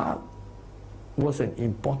Mark was an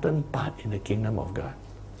important part in the kingdom of God.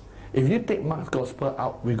 If you take Mark's Gospel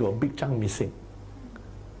out, we got a big chunk missing.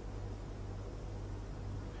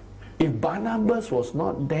 If Barnabas was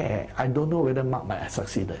not there, I don't know whether Mark might have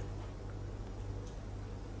succeeded.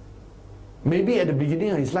 Maybe at the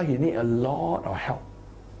beginning of his life, he needed a lot of help.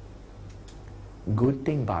 Good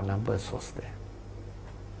thing Barnabas was there.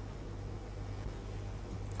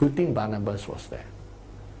 Good thing Barnabas was there.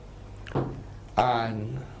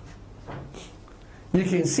 And you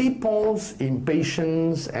can see Paul's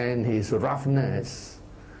impatience and his roughness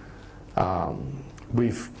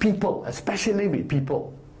with people, especially with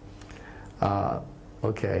people.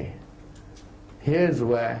 Okay, here's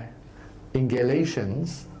where in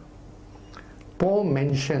Galatians, Paul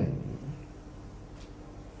mentioned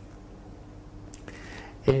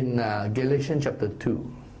in Galatians chapter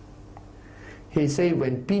 2, he said,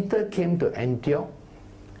 when Peter came to Antioch,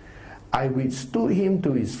 I withstood him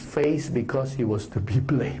to his face because he was to be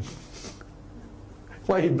blamed.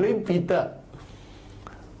 Why he blamed Peter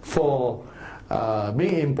for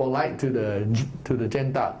being impolite to the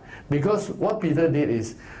Gentile. Because what Peter did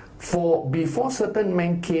is, before certain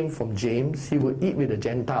men came from James, he would eat with the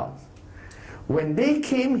Gentiles. When they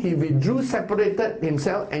came, he withdrew, separated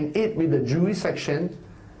himself, and ate with the Jewish section.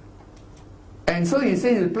 And so he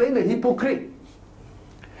says he's playing the hypocrite.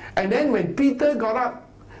 And then when Peter got up,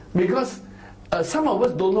 because some of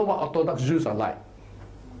us don't know what Orthodox Jews are like.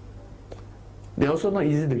 They're also not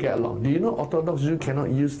easy to get along. Do you know Orthodox Jews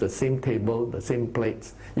cannot use the same table, the same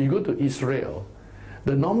plates? You go to Israel,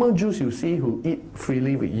 the normal Jews you see who eat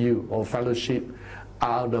freely with you or fellowship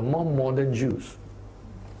are the more modern Jews.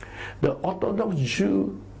 The Orthodox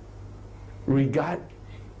Jew regard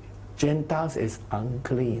Gentiles as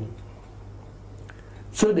unclean.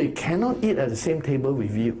 So they cannot eat at the same table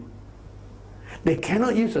with you. They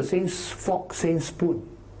cannot use the same fork, same spoon,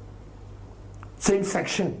 same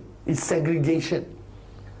section. It's segregation.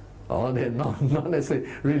 Oh, they're not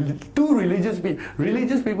necessarily. Two religious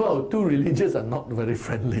people or two religious are not very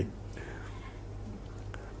friendly.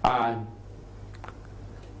 And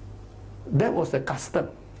that was the custom.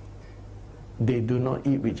 They do not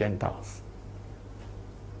eat with Gentiles.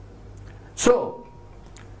 So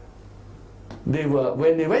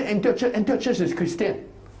when they went Antioch Church is Christian,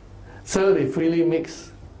 so they freely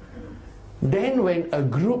mix. Then when a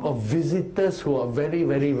group of visitors who are very,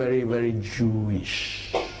 very, very, very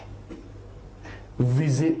Jewish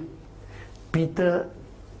visit, Peter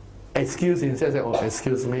excused himself, said, oh,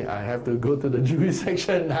 excuse me, I have to go to the Jewish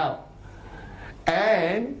section now.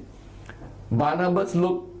 And Barnabas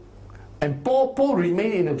looked, and Paul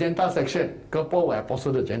remained in the Gentile section, because Paul was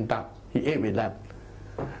apostle to the Gentile. He ate with them.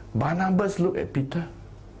 Barnabas looked at Peter,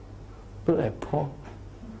 looked at Paul,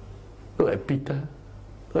 looked at Peter,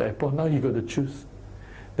 looked at Paul. Now you got to choose.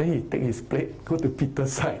 Then he take his plate, go to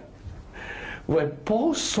Peter's side. When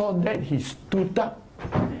Paul saw that, he stood up.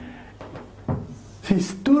 He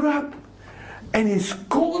stood up and he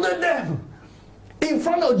scolded them in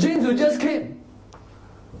front of James who just came.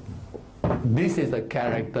 This is the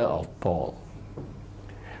character of Paul.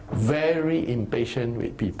 Very impatient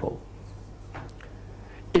with people.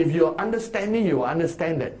 If you're understanding, you will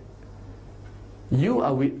understand that you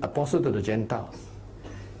are with apostle to the Gentiles.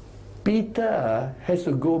 Peter has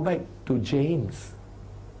to go back to James.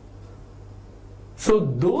 So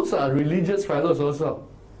those are religious fellows also.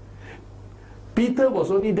 Peter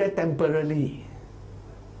was only there temporarily.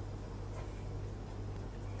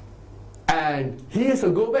 And he has to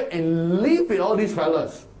go back and live with all these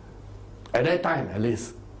fellas. At that time, at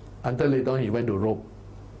least. Until later on, he went to Rome.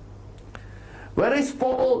 Whereas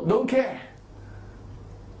Paul don't care.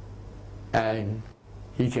 And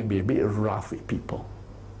he can be a bit rough with people.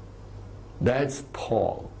 That's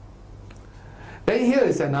Paul. Then here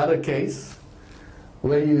is another case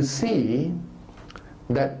where you see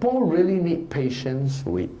that Paul really needs patience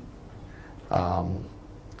with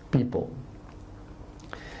people.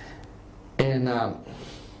 And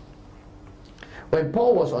when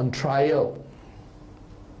Paul was on trial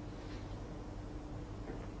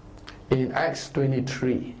in Acts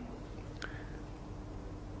 23,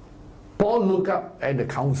 Paul looked up at the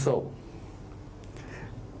council,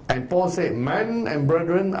 and Paul said, "Men and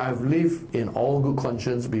brethren, I've lived in all good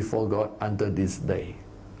conscience before God until this day."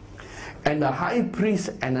 And the high priest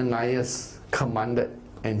Ananias commanded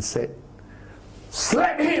and said,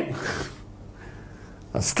 "Slap him!"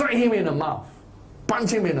 Strike him in the mouth,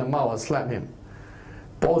 punch him in the mouth, or slap him.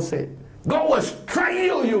 Paul said, "God will strike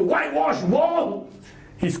you, you whitewashed wall!"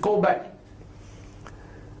 He scolded back.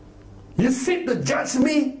 "You seek to judge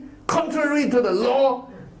me contrary to the law.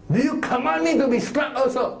 Do you command me to be slapped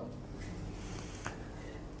also?"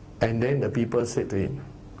 And then the people said to him,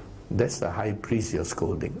 "That's the high priest you're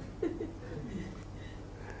scolding."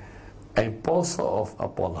 And Paul sort of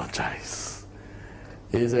apologized.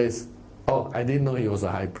 He says, "Oh, I didn't know he was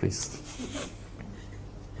a high priest."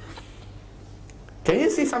 Can you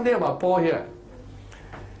see something about Paul here?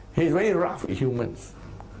 He's very rough with humans,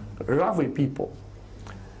 rough with people.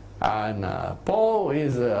 And Paul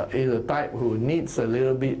is a type who needs a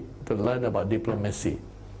little bit to learn about diplomacy.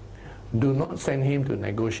 Do not send him to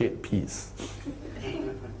negotiate peace.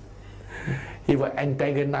 He will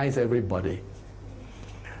antagonize everybody.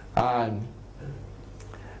 And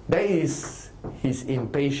that is his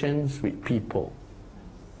impatience with people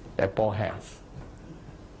that Paul has.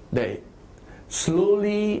 That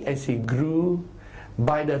slowly as he grew,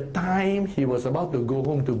 by the time he was about to go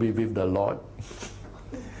home to be with the Lord,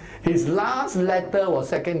 his last letter was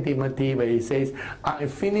 2 Timothy, where he says, "I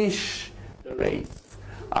finished the race.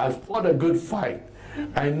 I've fought a good fight.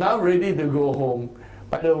 I'm now ready to go home."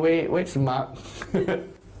 By the way, where's Mark?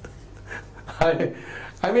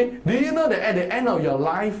 I mean, do you know that at the end of your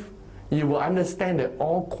life, you will understand that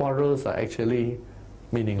all quarrels are actually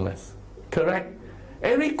meaningless? Correct?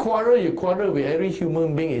 Every quarrel you quarrel with every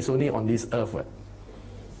human being is only on this earth. Right?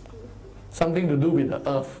 Something to do with the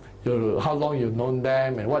earth. How long you've known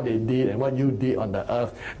them and what they did and what you did on the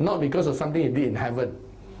earth. Not because of something you did in heaven.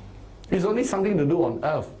 It's only something to do on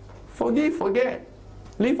earth. Forgive, forget.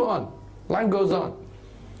 Live on. Life goes on.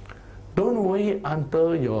 Don't wait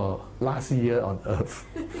until your last year on earth.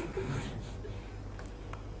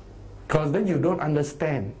 Because then you don't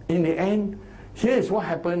understand. In the end, here is what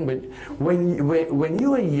happened when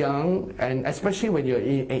you are young, and especially when you're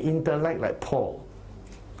an intellect like Paul.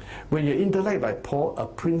 When you intellect like Paul, a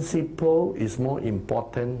principle is more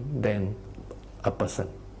important than a person.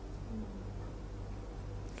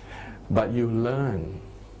 But you learn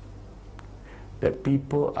that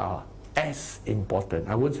people are as important,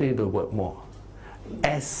 I would say the word more,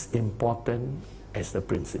 as important as the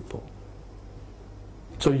principle.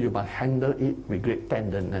 So you must handle it with great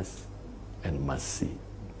tenderness and mercy.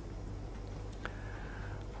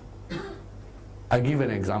 I'll give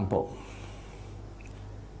an example.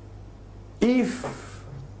 If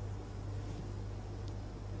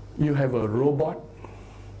you have a robot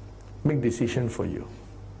make decision for you,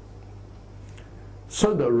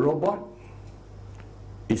 so the robot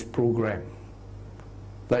is programmed.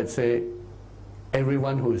 Let's say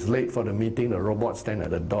everyone who is late for the meeting, the robot stand at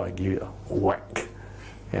the door and give you a whack.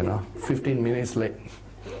 15 minutes late,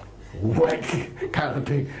 whack, kind of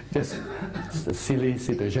thing. Just a silly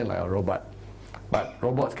situation like a robot. But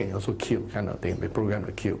robots can also kill, kind of thing. They program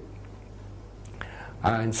to kill.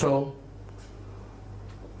 And so,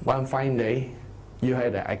 one fine day, you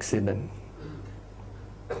had an accident.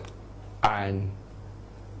 And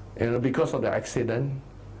because of the accident,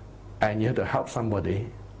 and you had to help somebody,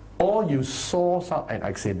 or you saw an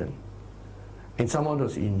accident, and someone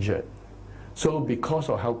was injured. So because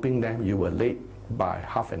of helping them, you were late by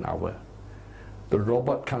half an hour. The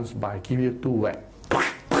robot comes by, give you 2 whack.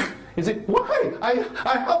 You say, "Why?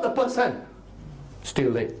 I helped the person." Still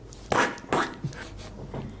late.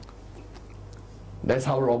 That's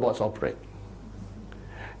how robots operate.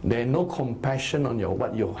 There's no compassion on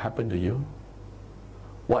what happened to you,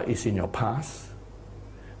 what is in your past.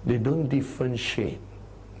 They don't differentiate.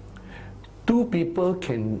 2 people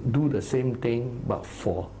can do the same thing, but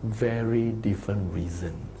for very different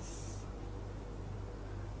reasons.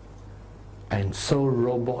 And so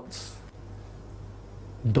robots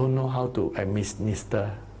don't know how to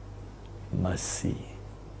administer mercy.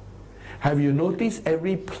 Have you noticed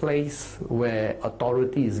every place where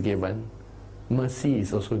authority is given, mercy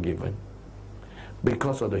is also given?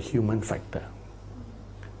 Because of the human factor.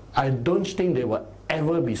 I don't think they will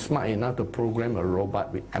ever be smart enough to program a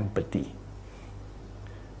robot with empathy.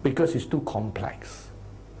 Because it's too complex.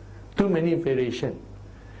 Too many variations.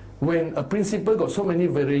 When a principle got so many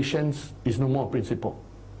variations, it's no more a principle.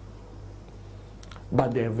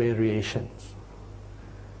 But there are variations.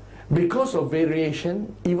 Because of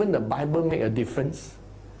variation, even the Bible make a difference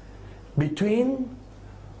between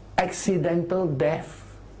accidental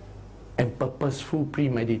death and purposeful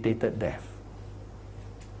premeditated death.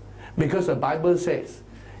 Because the Bible says,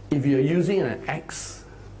 if you're using an axe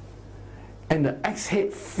and the axe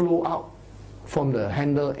head flow out from the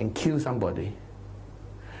handle and kill somebody,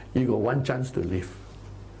 you got one chance to live.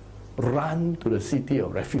 Run to the city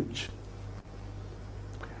of refuge.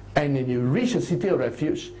 And when you reach the city of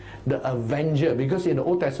refuge, the avenger, because in the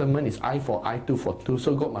Old Testament it's eye for eye, tooth for tooth,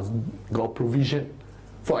 so God must got provision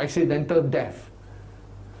for accidental death.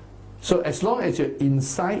 So as long as you're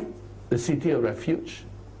inside the city of refuge,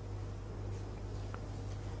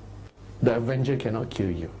 the avenger cannot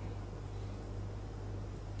kill you.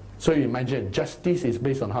 So you imagine, justice is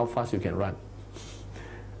based on how fast you can run.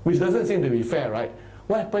 Which doesn't seem to be fair, right?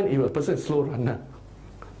 What happens if a person is a slow runner?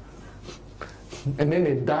 And then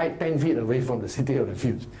they die 10 feet away from the city of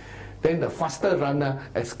refuge. Then the faster runner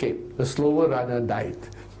escaped. The slower runner died.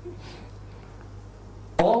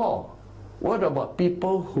 Or, what about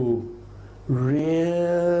people who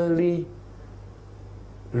really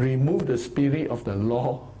remove the spirit of the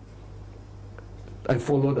law and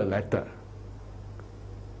follow the letter?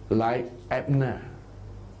 Like Abner.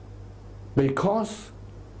 Because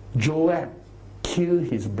Joab killed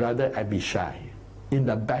his brother Abishai in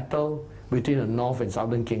the battle between the north and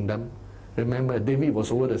southern kingdom. Remember, David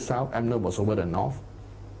was over the south, Abner was over the north.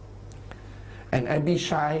 And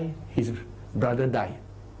Abishai, his brother, died.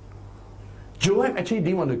 Joab actually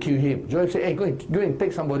didn't want to kill him. Joab said, hey, go and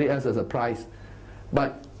take somebody else as a prize.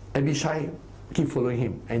 But Abishai keep following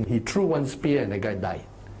him. And he threw one spear and the guy died.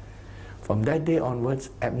 From that day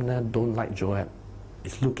onwards, Abner don't like Joab.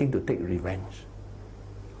 He's looking to take revenge.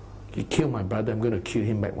 He killed my brother, I'm going to kill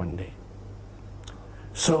him back one day.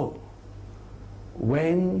 So,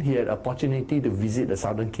 when he had opportunity to visit the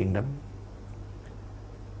southern kingdom,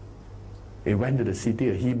 he went to the city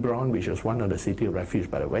of Hebron, which was one of the city of refuge,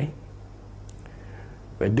 by the way,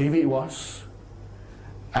 where David was,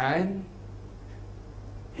 and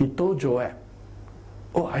he told Joab,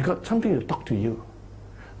 oh, I got something to talk to you.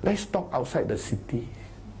 Let's talk outside the city.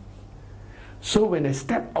 So when they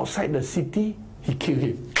stepped outside the city, he killed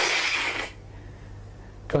him.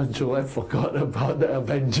 Because Joab forgot about the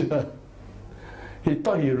avenger. He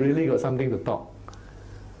thought he really got something to talk.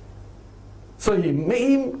 So he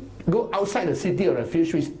made him go outside the city of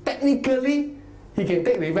refuge, which technically he can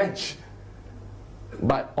take revenge.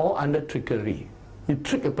 But all under trickery. He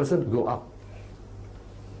tricked a person to go out.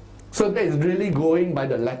 So that is really going by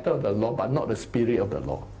the letter of the law, but not the spirit of the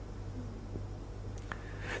law.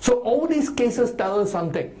 So all these cases tell us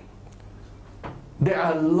something. There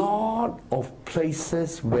are a lot of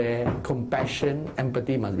places where compassion,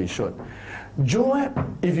 empathy must be shown.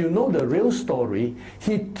 Joab, if you know the real story,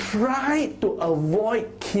 he tried to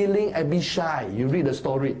avoid killing Abishai. You read the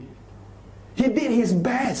story. He did his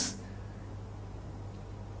best.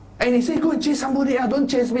 And he said, go and chase somebody else, don't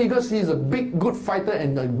chase me, because he's a big, good fighter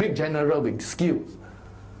and a big general with skills.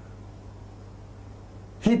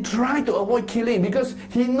 He tried to avoid killing because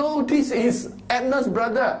he knows this is Abner's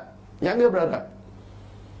brother, younger brother.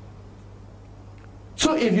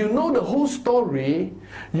 So if you know the whole story,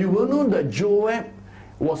 you will know that Joab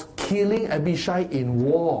was killing Abishai in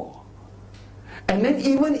war. And then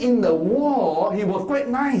even in the war, he was quite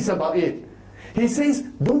nice about it. He says,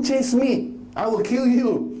 don't chase me, I will kill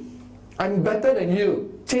you. I'm better than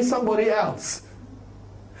you. Chase somebody else.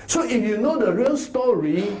 So if you know the real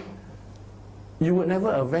story, you would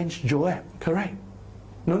never avenge Joab, correct?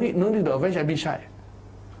 No need to avenge Abishai.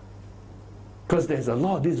 Because there's a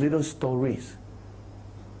lot of these little stories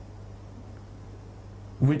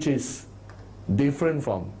which is different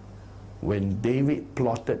from when David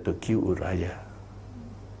plotted to kill Uriah.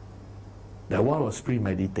 That one was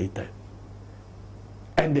premeditated.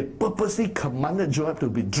 And they purposely commanded Joab to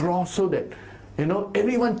withdraw so that,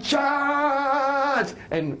 everyone charge!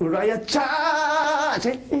 And Uriah charge!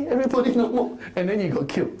 Hey, everybody no more. And then he got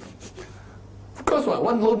killed. Of course,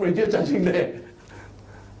 one lone ranger charging there.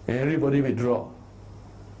 And everybody withdraw.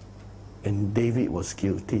 And David was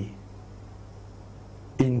guilty.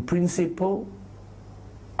 In principle,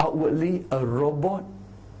 outwardly, a robot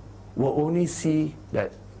will only see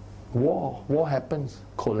that war happens,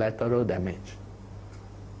 collateral damage.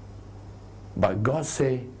 But God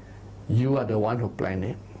say, you are the one who planned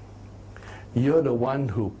it. You're the one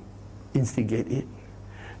who instigate it.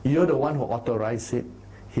 You're the one who authorized it.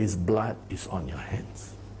 His blood is on your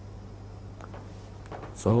hands.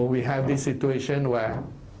 So we have this situation where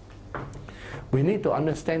we need to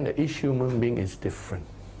understand that each human being is different.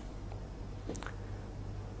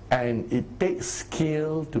 And it takes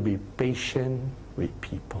skill to be patient with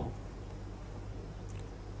people.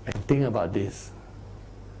 And think about this.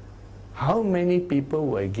 How many people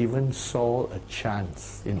were given Saul a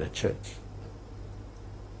chance in the church?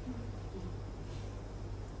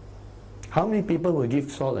 How many people will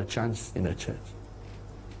give Saul a chance in the church?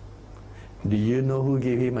 Do you know who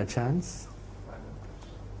gave him a chance?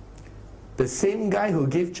 The same guy who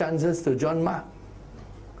gave chances to John Mark.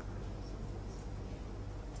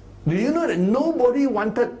 Do you know that nobody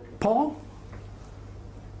wanted Paul?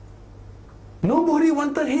 Nobody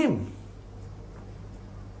wanted him.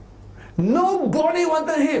 Nobody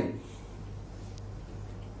wanted him.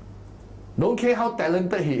 Don't care how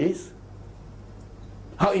talented he is,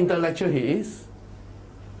 how intellectual he is,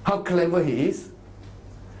 how clever he is.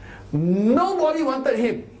 Nobody wanted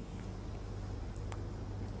him.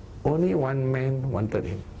 Only one man wanted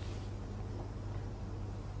him.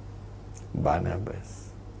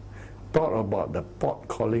 Barnabas. Talk about the pot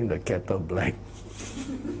calling the kettle black.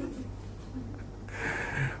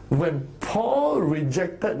 When Paul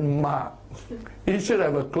rejected Mark, he should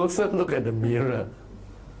have a closer look at the mirror.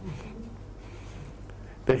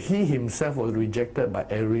 That he himself was rejected by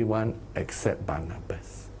everyone except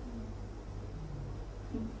Barnabas.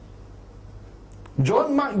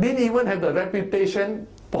 John Mark didn't even have the reputation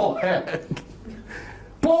Paul had.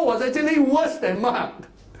 Paul was actually worse than Mark.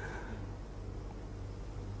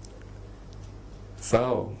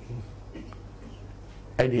 So,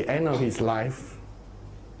 at the end of his life,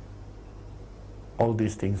 all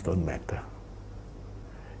these things don't matter.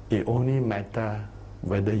 It only matters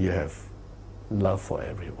whether you have love for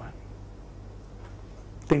everyone.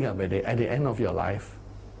 Think about it. At the end of your life,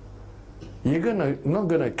 you're not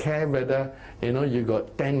gonna care whether you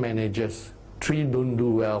got 10 managers, 3 don't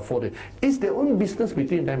do well, 4 they, it's their own business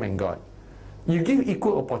between them and God. You give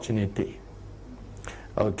equal opportunity.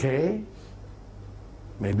 Okay?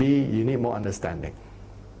 Maybe you need more understanding.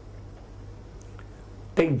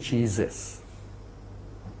 Take Jesus.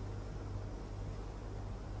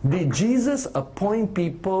 Did Jesus appoint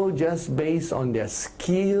people just based on their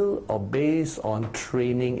skill or based on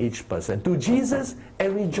training each person? To Jesus,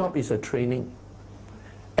 every job is a training.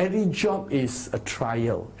 Every job is a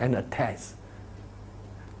trial and a test.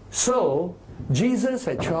 So, Jesus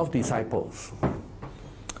had 12 disciples.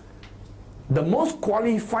 The most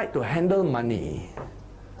qualified to handle money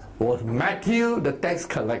was Matthew, the tax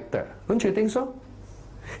collector. Don't you think so?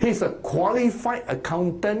 He's a qualified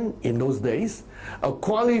accountant in those days, a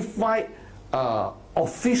qualified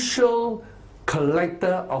official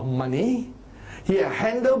collector of money. He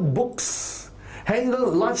handled books,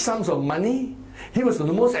 handled large sums of money. He was the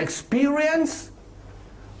most experienced.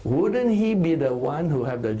 Wouldn't he be the one who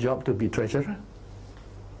have the job to be treasurer?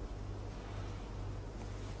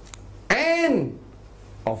 And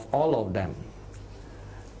of all of them,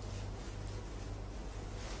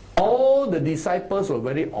 all the disciples were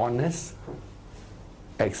very honest,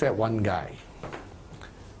 except one guy.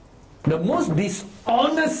 The most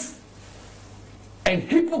dishonest and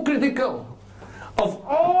hypocritical of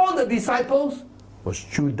all the disciples was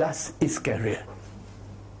Judas Iscariot.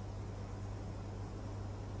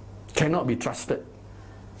 Cannot be trusted.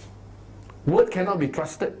 Word cannot be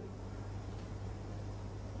trusted.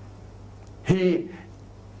 He,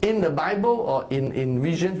 in the Bible or in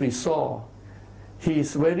visions we saw,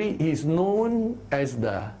 he's known as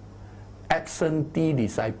the absentee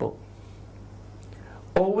disciple.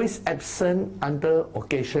 Always absent under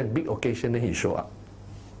occasion, big occasion, then he show up.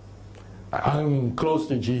 I'm close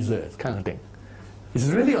to Jesus, kind of thing.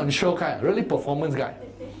 He's really on show kind, really performance guy.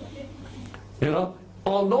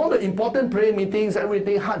 On all the important prayer meetings,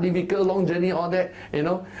 everything, hard, difficult, long journey, all that,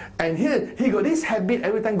 And here, he got this habit,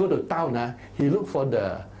 every time go to town, he look for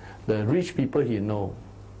the rich people he know.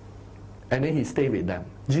 And then he stay with them.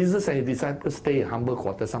 Jesus and his disciples stay in humble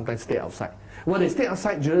quarters, sometimes stay outside. When they stay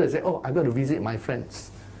outside, Judas say, I got to visit my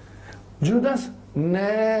friends. Judas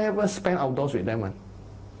never spend outdoors with them.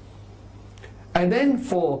 And then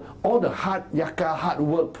for all the hard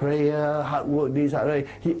work, prayer, hard work, this, hard work,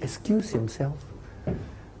 he excused himself.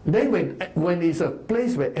 Then when it's a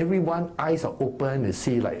place where everyone's eyes are open, they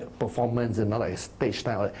see like a performance and not like a stage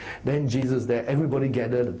time, then Jesus there, everybody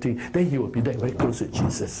gather the thing, then he will be there very close to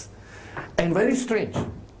Jesus. And very strange,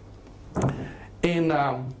 in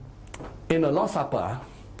the Lord's Supper,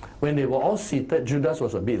 when they were all seated, Judas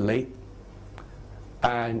was a bit late.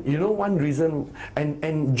 And you know one reason,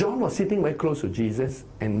 and John was sitting very close to Jesus,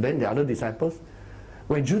 and then the other disciples.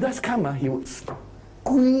 When Judas came, he would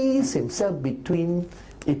squeeze himself between,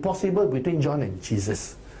 if possible, between John and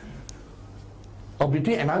Jesus. Or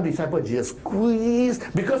between another disciple, Jesus squeeze,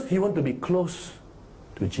 because he wanted to be close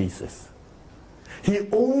to Jesus. He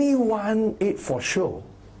only want it for show.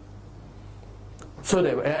 So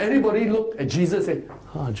that everybody looked at Jesus and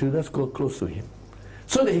said, Judas, go close to him.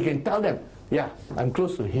 So that he can tell them, yeah, I'm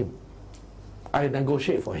close to him. I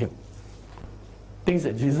negotiate for him. Things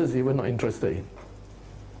that Jesus is even not interested in.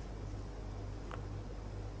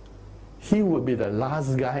 He would be the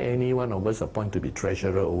last guy any one of us appoint to be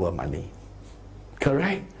treasurer over money.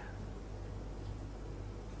 Correct?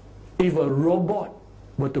 If a robot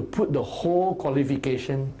were to put the whole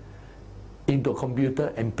qualification into a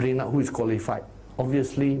computer and print out who is qualified,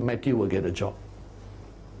 obviously Matthew will get a job.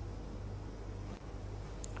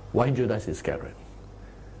 Why Judas Iscariot?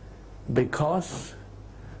 Because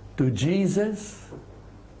to Jesus,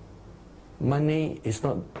 money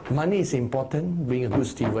is important, being a good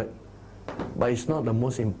steward, but it's not the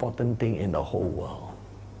most important thing in the whole world.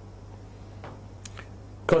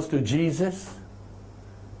 Because to Jesus,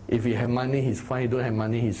 if you have money, he's fine. You don't have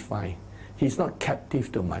money, he's fine. He's not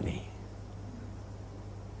captive to money.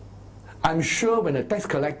 I'm sure when the tax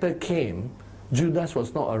collector came, Judas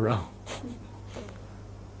was not around.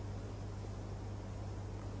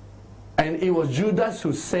 And it was Judas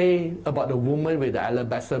who said about the woman with the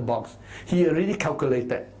alabaster box, he already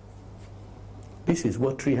calculated, this is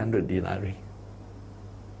worth 300 denarii.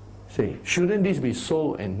 Say, shouldn't this be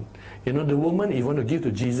sold? And you know, the woman, if you want to give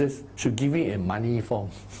to Jesus, should give it in money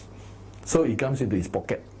form. So it comes into his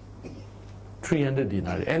pocket. 300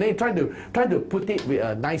 denarii. And they try to put it with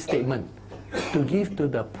a nice statement, to give to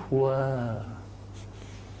the poor.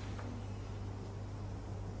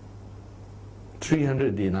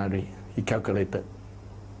 300 denarii, he calculated.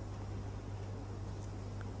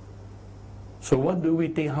 So what do we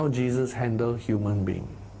think how Jesus handled human being?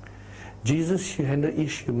 Jesus handled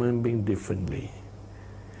each human being differently.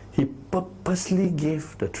 He purposely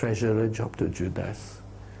gave the treasurer job to Judas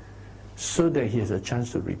so that he has a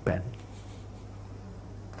chance to repent.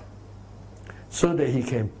 So that he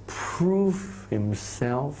can prove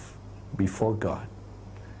himself before God.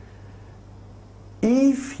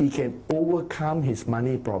 If he can overcome his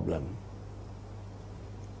money problem,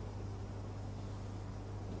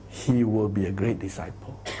 he will be a great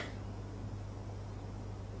disciple.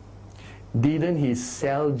 Didn't he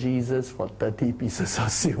sell Jesus for 30 pieces of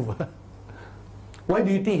silver? Why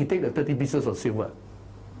do you think he take the 30 pieces of silver?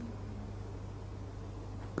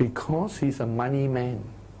 Because he's a money man.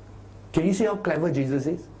 Can you see how clever Jesus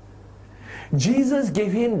is? Jesus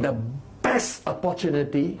gave him the best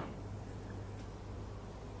opportunity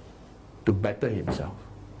to better himself.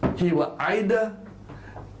 He will either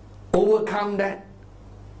overcome that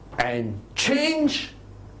and change,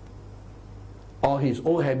 or his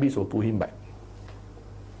old habits will pull him back.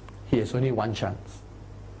 He has only one chance.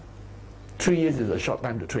 3 years is a short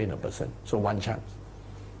time to train a person, so one chance.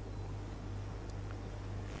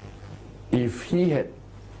 If he had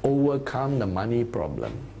overcome the money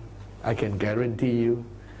problem, I can guarantee you,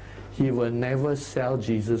 he will never sell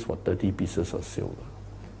Jesus for 30 pieces of silver.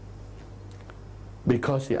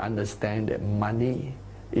 Because he understands that money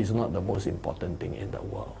is not the most important thing in the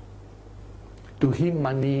world. To him,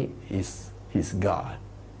 money is his God.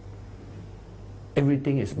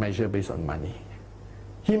 Everything is measured based on money.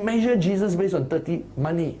 He measured Jesus based on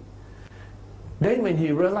money. Then when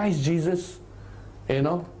he realized Jesus,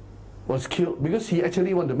 was killed, because he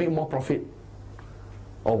actually wanted to make more profit,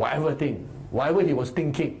 or whatever he was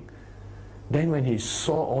thinking. Then when he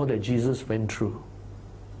saw all that Jesus went through,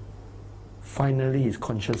 finally his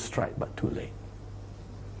conscience struck, but too late.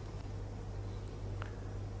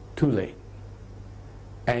 Too late.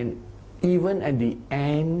 And even at the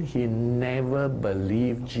end, he never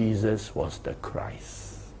believed Jesus was the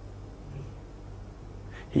Christ.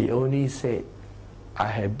 He only said, I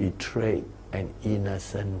have betrayed an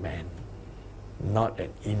innocent man, not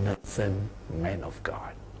an innocent man of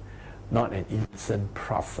God, not an innocent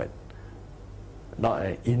prophet, not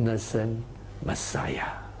an innocent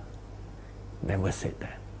Messiah. Never said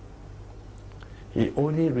that. He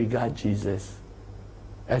only regarded Jesus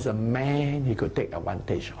as a man he could take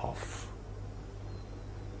advantage of.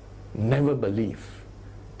 Never believed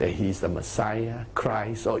that he is the Messiah,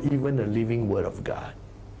 Christ, or even the living Word of God.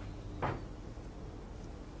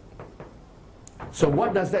 So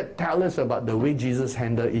what does that tell us about the way Jesus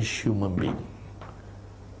handled each human being?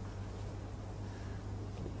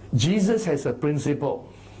 Jesus has a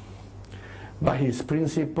principle, but his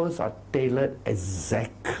principles are tailored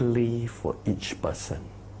exactly for each person,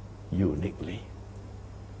 uniquely.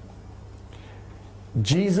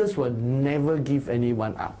 Jesus will never give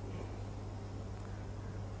anyone up,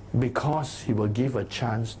 because he will give a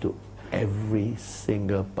chance to every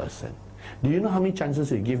single person. Do you know how many chances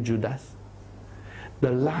he gave Judas?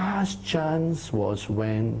 The last chance was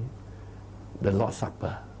when the Lord's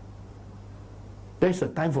Supper. There's a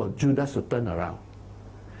time for Judas to turn around.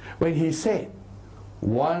 When he said,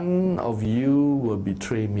 one of you will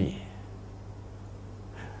betray me.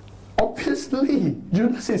 Obviously,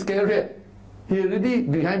 Judas Iscariot, he already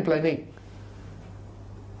behind planning.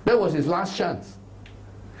 That was his last chance.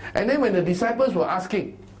 And then when the disciples were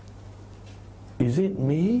asking, is it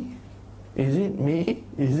me? Is it me?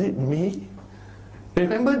 Is it me?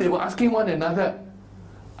 Remember, they were asking one another,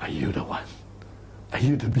 are you the one? Are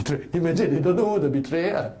you the betrayer? Imagine, they don't know who the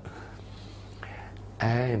betrayer.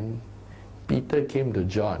 And Peter came to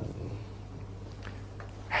John.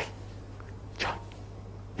 Hey, John,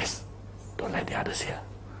 yes, don't let the others hear.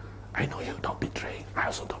 I know you don't betray. I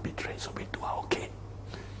also don't betray, so we two are okay.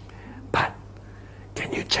 But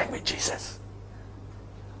can you check with Jesus?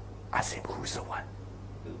 Ask him who's the one.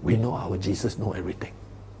 We know our Jesus knows everything.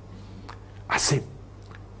 Ask him,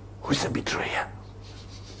 who's the betrayer?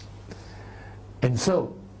 And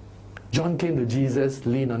so, John came to Jesus,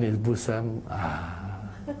 leaned on his bosom.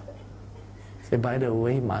 Said, by the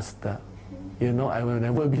way, Master, you know I will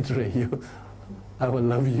never betray you. I will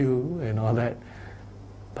love you and all that.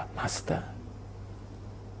 But Master,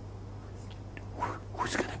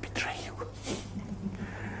 who's going to betray you?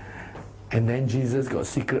 And then Jesus got a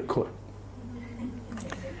secret code.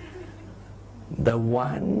 The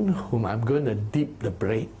one whom I'm going to dip the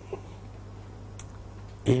bread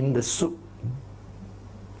in the soup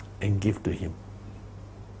and give to him.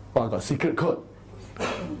 Oh, I got secret code.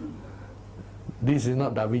 This is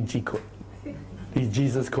not Da Vinci code. This is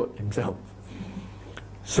Jesus code himself.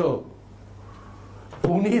 So,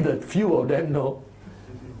 only the few of them know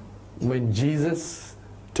when Jesus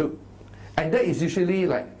took, and that is usually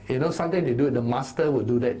like, you know, sometimes they do it, the master will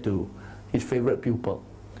do that to his favorite pupil.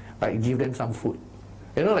 Like give them some food.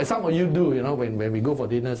 You know, like some of you do, you know, when we go for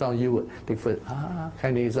dinner, some of you would take food.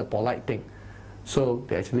 Kind of is a polite thing. So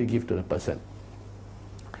they actually give to the person.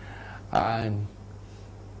 And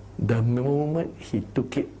the moment he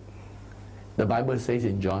took it, the Bible says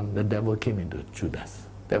in John, the devil came into Judas.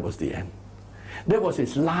 That was the end. That was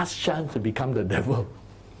his last chance to become the devil.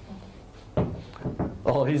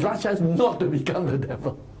 Or his last chance not to become the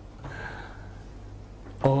devil.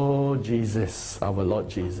 Oh, Jesus, our Lord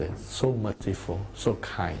Jesus, so merciful, so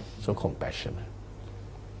kind, so compassionate.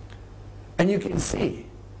 And you can see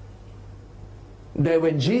that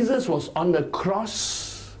when Jesus was on the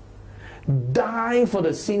cross, dying for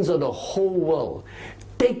the sins of the whole world,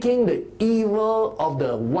 taking the evil of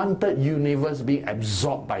the wanted universe being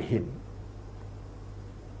absorbed by him,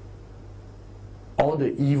 all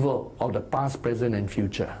the evil of the past, present, and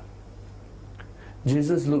future,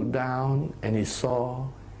 Jesus looked down and he saw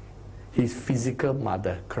his physical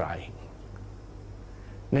mother crying.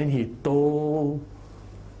 Then he told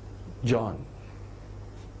John,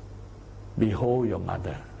 behold your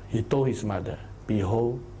mother. He told his mother,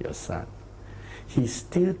 behold your son. He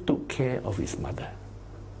still took care of his mother.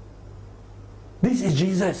 This is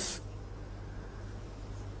Jesus.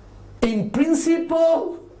 In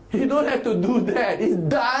principle, you don't have to do that. He's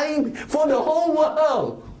dying for the whole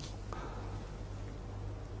world.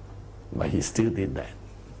 But he still did that.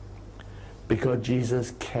 Because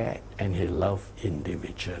Jesus cared and he loved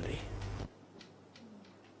individually.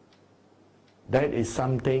 That is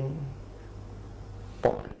something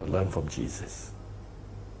Paul learned from Jesus.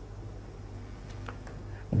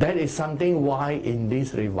 That is something why in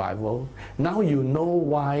this revival, now you know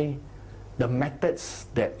why the methods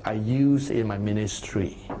that I use in my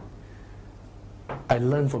ministry, I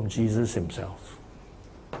learned from Jesus himself.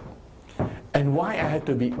 And why I had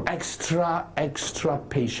to be extra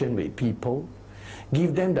patient with people,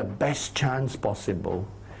 give them the best chance possible,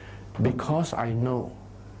 because I know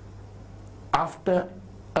after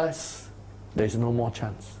us, there's no more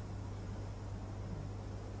chance.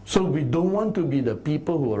 So we don't want to be the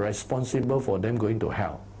people who are responsible for them going to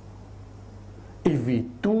hell. If we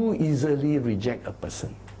too easily reject a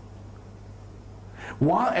person,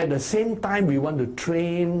 while at the same time we want to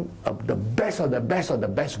train the best of the best of the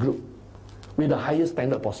best group, with the highest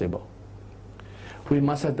standard possible. We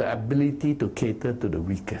must have the ability to cater to the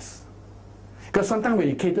weakest. Because sometimes when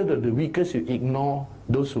you cater to the weakest, you ignore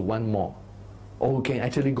those who want more, or who can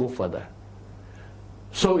actually go further.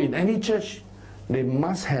 So in any church, they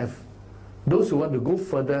must have those who want to go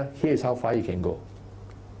further. Here is how far you can go.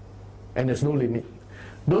 And there's no limit.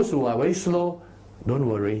 Those who are very slow, don't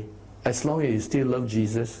worry. As long as you still love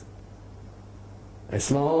Jesus,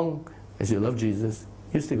 as long as you love Jesus,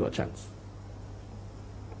 you still got a chance.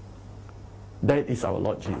 That is our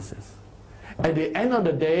Lord Jesus. At the end of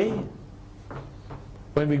the day,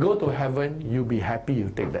 when we go to heaven, you'll be happy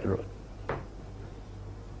you take that road.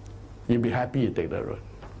 You'll be happy you take that road.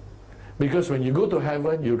 Because when you go to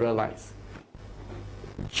heaven, you realize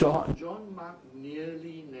John Mark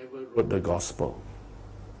nearly never wrote the gospel.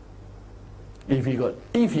 If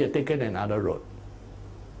he had taken another road.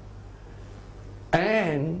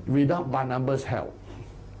 And without Barnabas' help,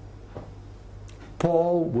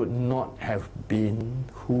 Paul would not have been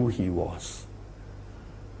who he was.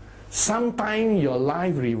 Sometimes your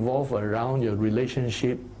life revolves around your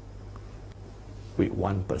relationship with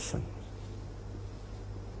one person.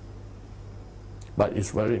 But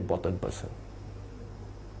it's a very important person.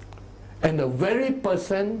 And the very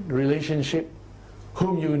person, relationship,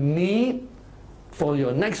 whom you need for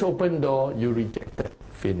your next open door, you rejected.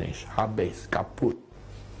 Finish. Habis. Kaput.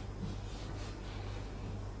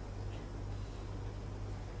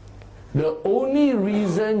 The only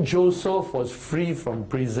reason Joseph was free from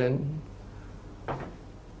prison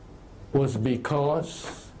was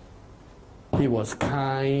because he was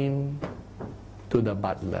kind to the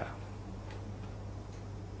butler.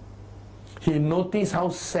 He noticed how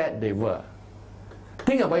sad they were.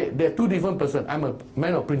 Think about it, they're two different persons. I'm a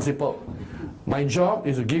man of principle. My job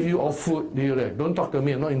is to give you all food. Don't talk to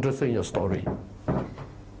me, I'm not interested in your story.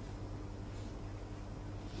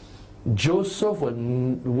 Joseph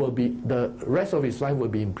will be, the rest of his life will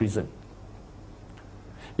be in prison.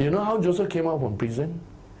 You know how Joseph came out from prison?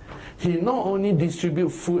 He not only distribute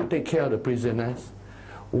food, take care of the prisoners.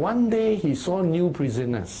 One day he saw new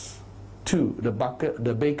prisoners, two, the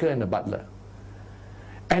baker and the butler.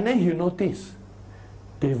 And then he noticed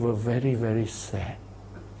they were very, very sad.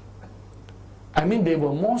 I mean, they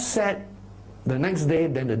were more sad the next day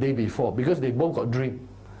than the day before because they both got dream.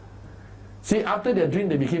 See, after their dream,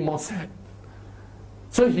 they became more sad.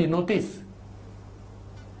 So he noticed.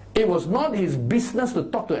 It was not his business to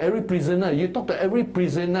talk to every prisoner. You talk to every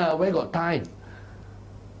prisoner, where got time?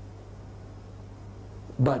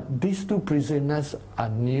 But these two prisoners are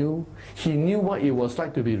new. He knew what it was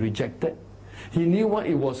like to be rejected. He knew what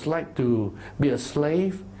it was like to be a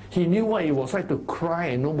slave. He knew what it was like to cry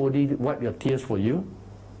and nobody wipe your tears for you.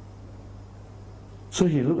 So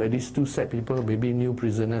he looked at these two sad people, maybe new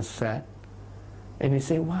prisoners sad. And he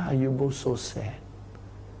said, why are you both so sad?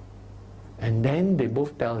 And then they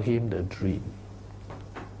both tell him the dream.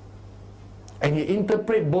 And he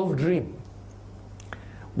interprets both dreams.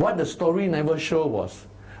 What the story never showed was,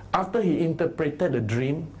 after he interpreted the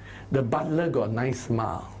dream, the butler got a nice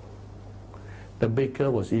smile. The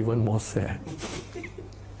baker was even more sad.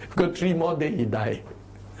 Because 3 more days he died.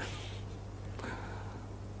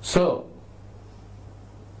 So,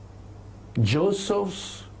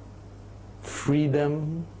 Joseph's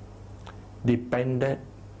freedom depended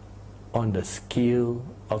on the skill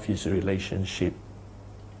of his relationship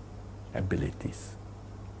abilities.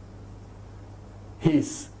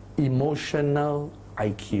 His emotional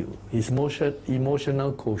IQ, his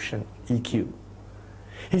emotional quotient, EQ,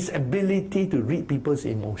 his ability to read people's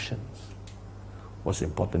emotions was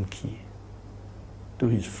important key to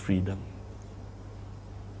his freedom.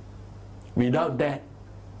 Without that,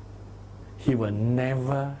 he will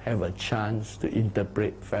never have a chance to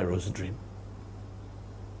interpret Pharaoh's dream.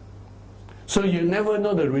 So you never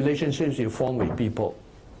know the relationships you form with people.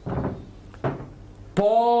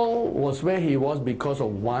 Paul was where he was because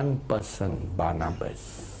of one person,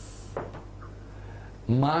 Barnabas.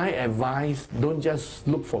 My advice, don't just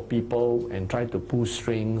look for people and try to pull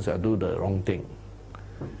strings or do the wrong thing.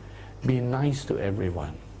 Be nice to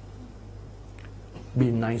everyone. Be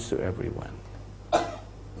nice to everyone.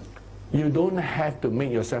 You don't have to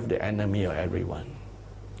make yourself the enemy of everyone.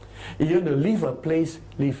 If you want to leave a place,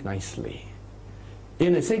 leave nicely. If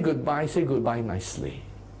you want to say goodbye nicely.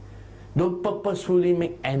 Don't purposefully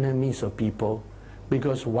make enemies of people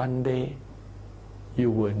because one day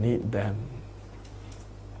you will need them.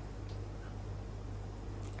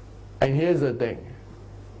 And here's the thing.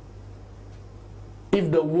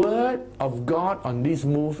 If the Word of God on this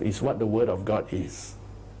move is what the Word of God is,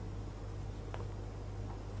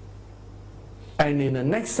 and in the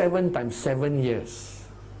next 7 times 7 years,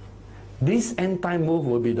 This end time move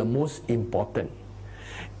will be the most important.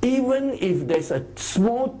 Even if there's a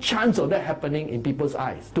small chance of that happening in people's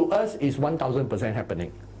eyes, to us it's 1000%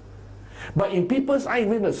 happening. But in people's eyes,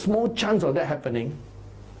 even a small chance of that happening,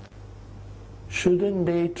 shouldn't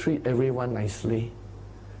they treat everyone nicely?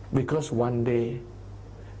 Because one day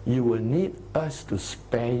you will need us to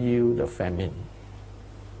spare you the famine.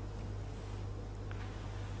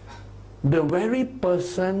 The very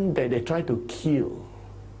person that they tried to kill,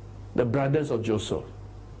 the brothers of Joseph,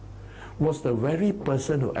 was the very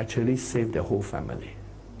person who actually saved the whole family.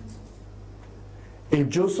 If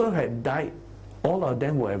Joseph had died, all of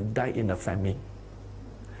them would have died in a famine.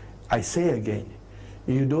 I say again,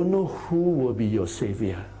 you don't know who will be your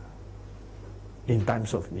savior in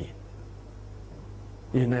times of need.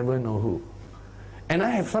 You never know who. And I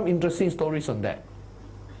have some interesting stories on that.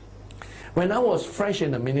 When I was fresh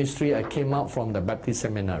in the ministry, I came out from the Baptist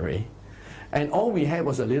seminary, and all we had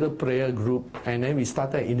was a little prayer group, and then we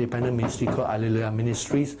started an independent ministry called Alleluia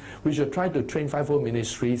Ministries, which will try to train fivefold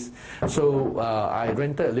ministries. So I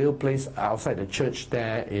rented a little place outside the church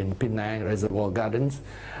there in Penang, Reservoir Gardens,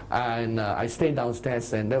 and I stayed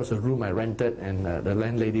downstairs, and there was a room I rented, and the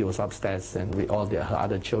landlady was upstairs, and with all her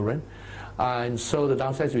other children. And so the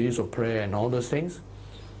downstairs we used to pray and all those things.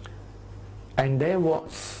 And there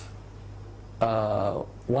was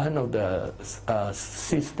one of the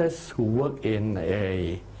sisters who worked in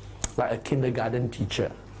like a kindergarten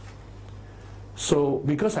teacher. So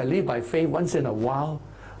because I live by faith, once in a while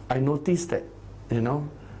I noticed that,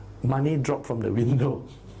 money dropped from the window.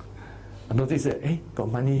 I noticed that, hey, got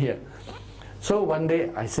money here. So one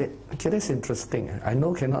day I said, okay, that's interesting. I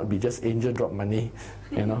know cannot be just angel drop money,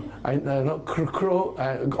 I know crow.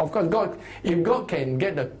 Of course, God, if God can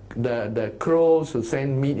get the crows to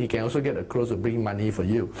send meat, He can also get the crows to bring money for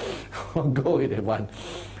you. I'll go with that one.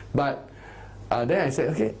 But then I said,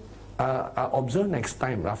 okay, I'll observe next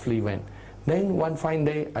time roughly when. Then one fine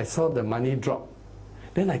day I saw the money drop.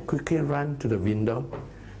 Then I quickly ran to the window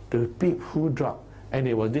to peep who dropped, and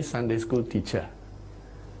it was this Sunday school teacher.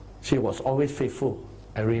 She was always faithful,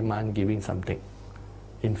 every month giving something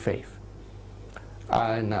in faith.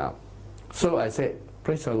 And so I said,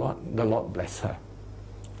 praise the Lord bless her.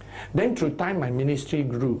 Then through time my ministry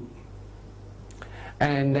grew.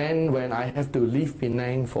 And then when I have to leave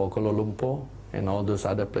Penang for Kuala Lumpur and all those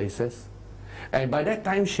other places, and by that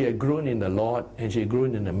time she had grown in the Lord, and she had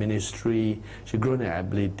grown in the ministry, she had grown in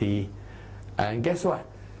ability. And guess what?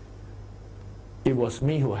 It was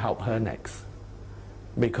me who helped her next.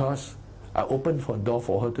 Because I opened the door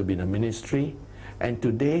for her to be in the ministry, and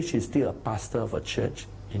today she's still a pastor of a church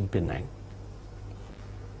in Penang.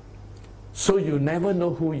 So you never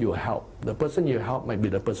know who you help. The person you help might be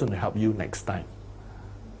the person who help you next time.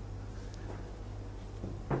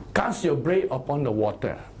 Cast your bread upon the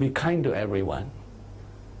water. Be kind to everyone,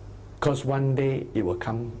 because one day it will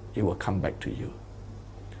come back to you.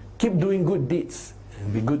 Keep doing good deeds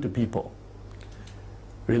and be good to people.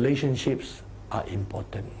 Relationships are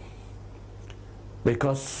important,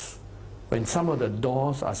 because when some of the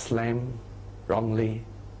doors are slammed wrongly,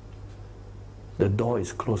 the door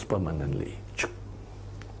is closed permanently.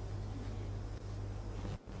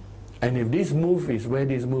 And if this move is where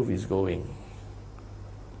this move is going,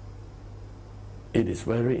 it is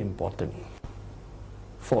very important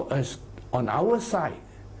for us on our side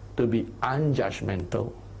to be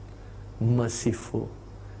unjudgmental, merciful,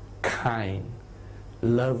 kind,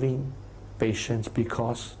 loving, patience,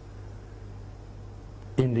 because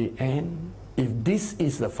in the end, if this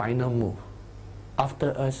is the final move, after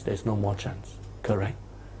us there's no more chance. Correct?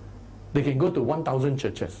 They can go to 1,000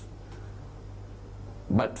 churches,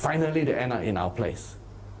 but finally they end up in our place.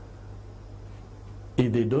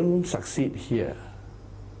 If they don't succeed here,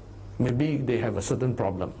 maybe they have a certain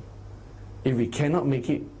problem. If we cannot make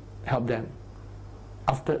it, help them,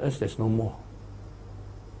 after us there's no more.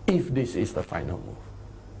 If this is the final move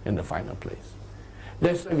in the final place.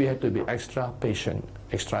 That's why we have to be extra patient,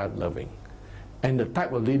 extra loving. And the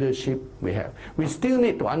type of leadership we have. We still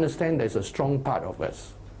need to understand there's a strong part of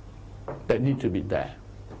us that need to be there.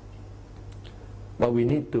 But we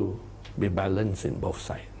need to be balanced in both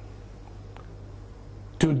sides.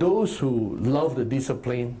 To those who love the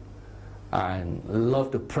discipline and love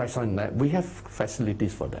to press on that, we have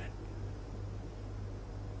facilities for that.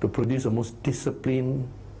 To produce the most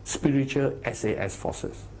disciplined, spiritual SAS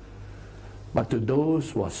forces. But to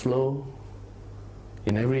those who are slow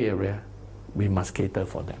in every area, we must cater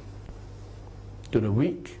for them. To the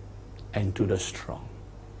weak and to the strong.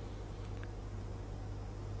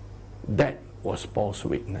 That was Paul's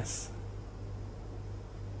weakness.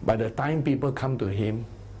 By the time people come to him,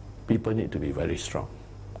 people need to be very strong.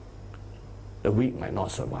 the weak might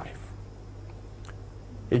not survive.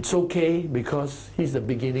 It's okay because He's the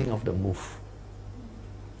beginning of the move.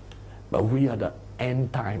 But we are the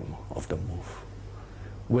end time of the move,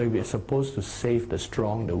 where we are supposed to save the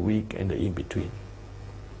strong, the weak, and the in-between.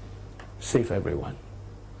 Save everyone.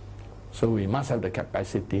 So we must have the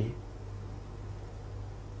capacity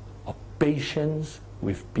of patience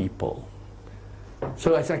with people.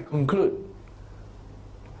 So as I conclude,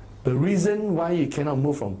 the reason why you cannot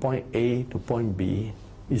move from point A to point B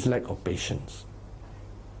is lack of patience.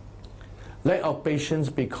 Lack of patience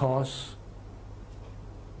because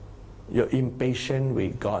you're impatient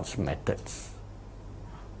with God's methods.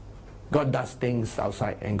 God does things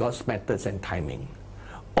outside, and God's methods and timing.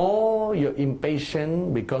 Or you're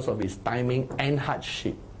impatient because of His timing and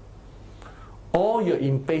hardship. Or you're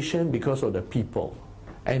impatient because of the people.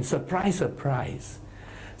 And surprise, surprise,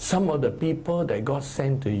 some of the people that God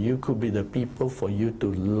sent to you could be the people for you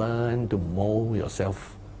to learn to mold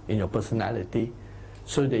yourself in your personality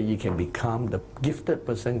so that you can become the gifted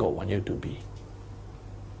person God wants you to be.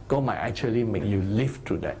 God might actually make you live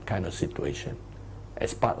through that kind of situation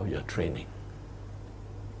as part of your training.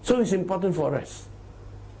 So it's important for us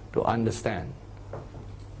to understand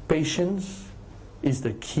patience is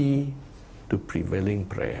the key to prevailing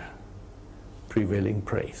prayer, prevailing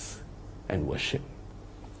praise and worship.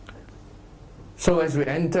 So as we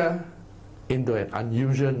enter into an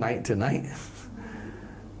unusual night tonight,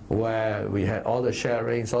 where we had all the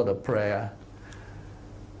sharings, all the prayer,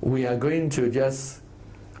 we are going to just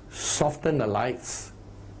soften the lights,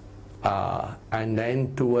 and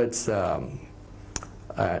then towards, I'm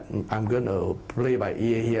going to play by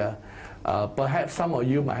ear here. Perhaps some of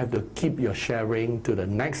you might have to keep your sharing to the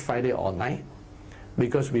next Friday all night,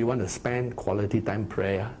 because we want to spend quality time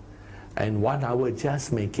prayer, and 1 hour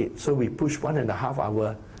just make it. So we push 1.5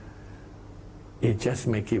 hours, it just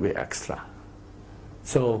make it way extra.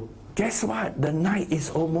 So guess what? The night is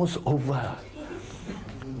almost over.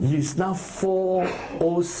 It's now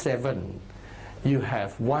 4:07. You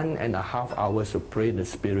have 1.5 hours to pray in the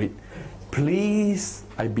Spirit. Please,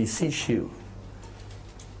 I beseech you,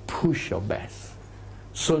 push your best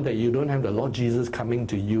so that you don't have the Lord Jesus coming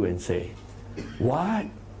to you and say, what?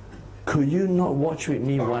 Could you not watch with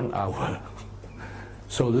me 1 hour?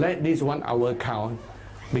 So let this 1 hour count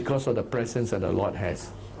because of the presence that the Lord has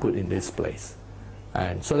put in this place.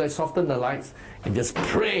 And so let's soften the lights and just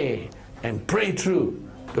pray and pray through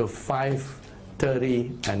to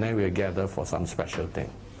 5:30, and then we'll gather for some special thing.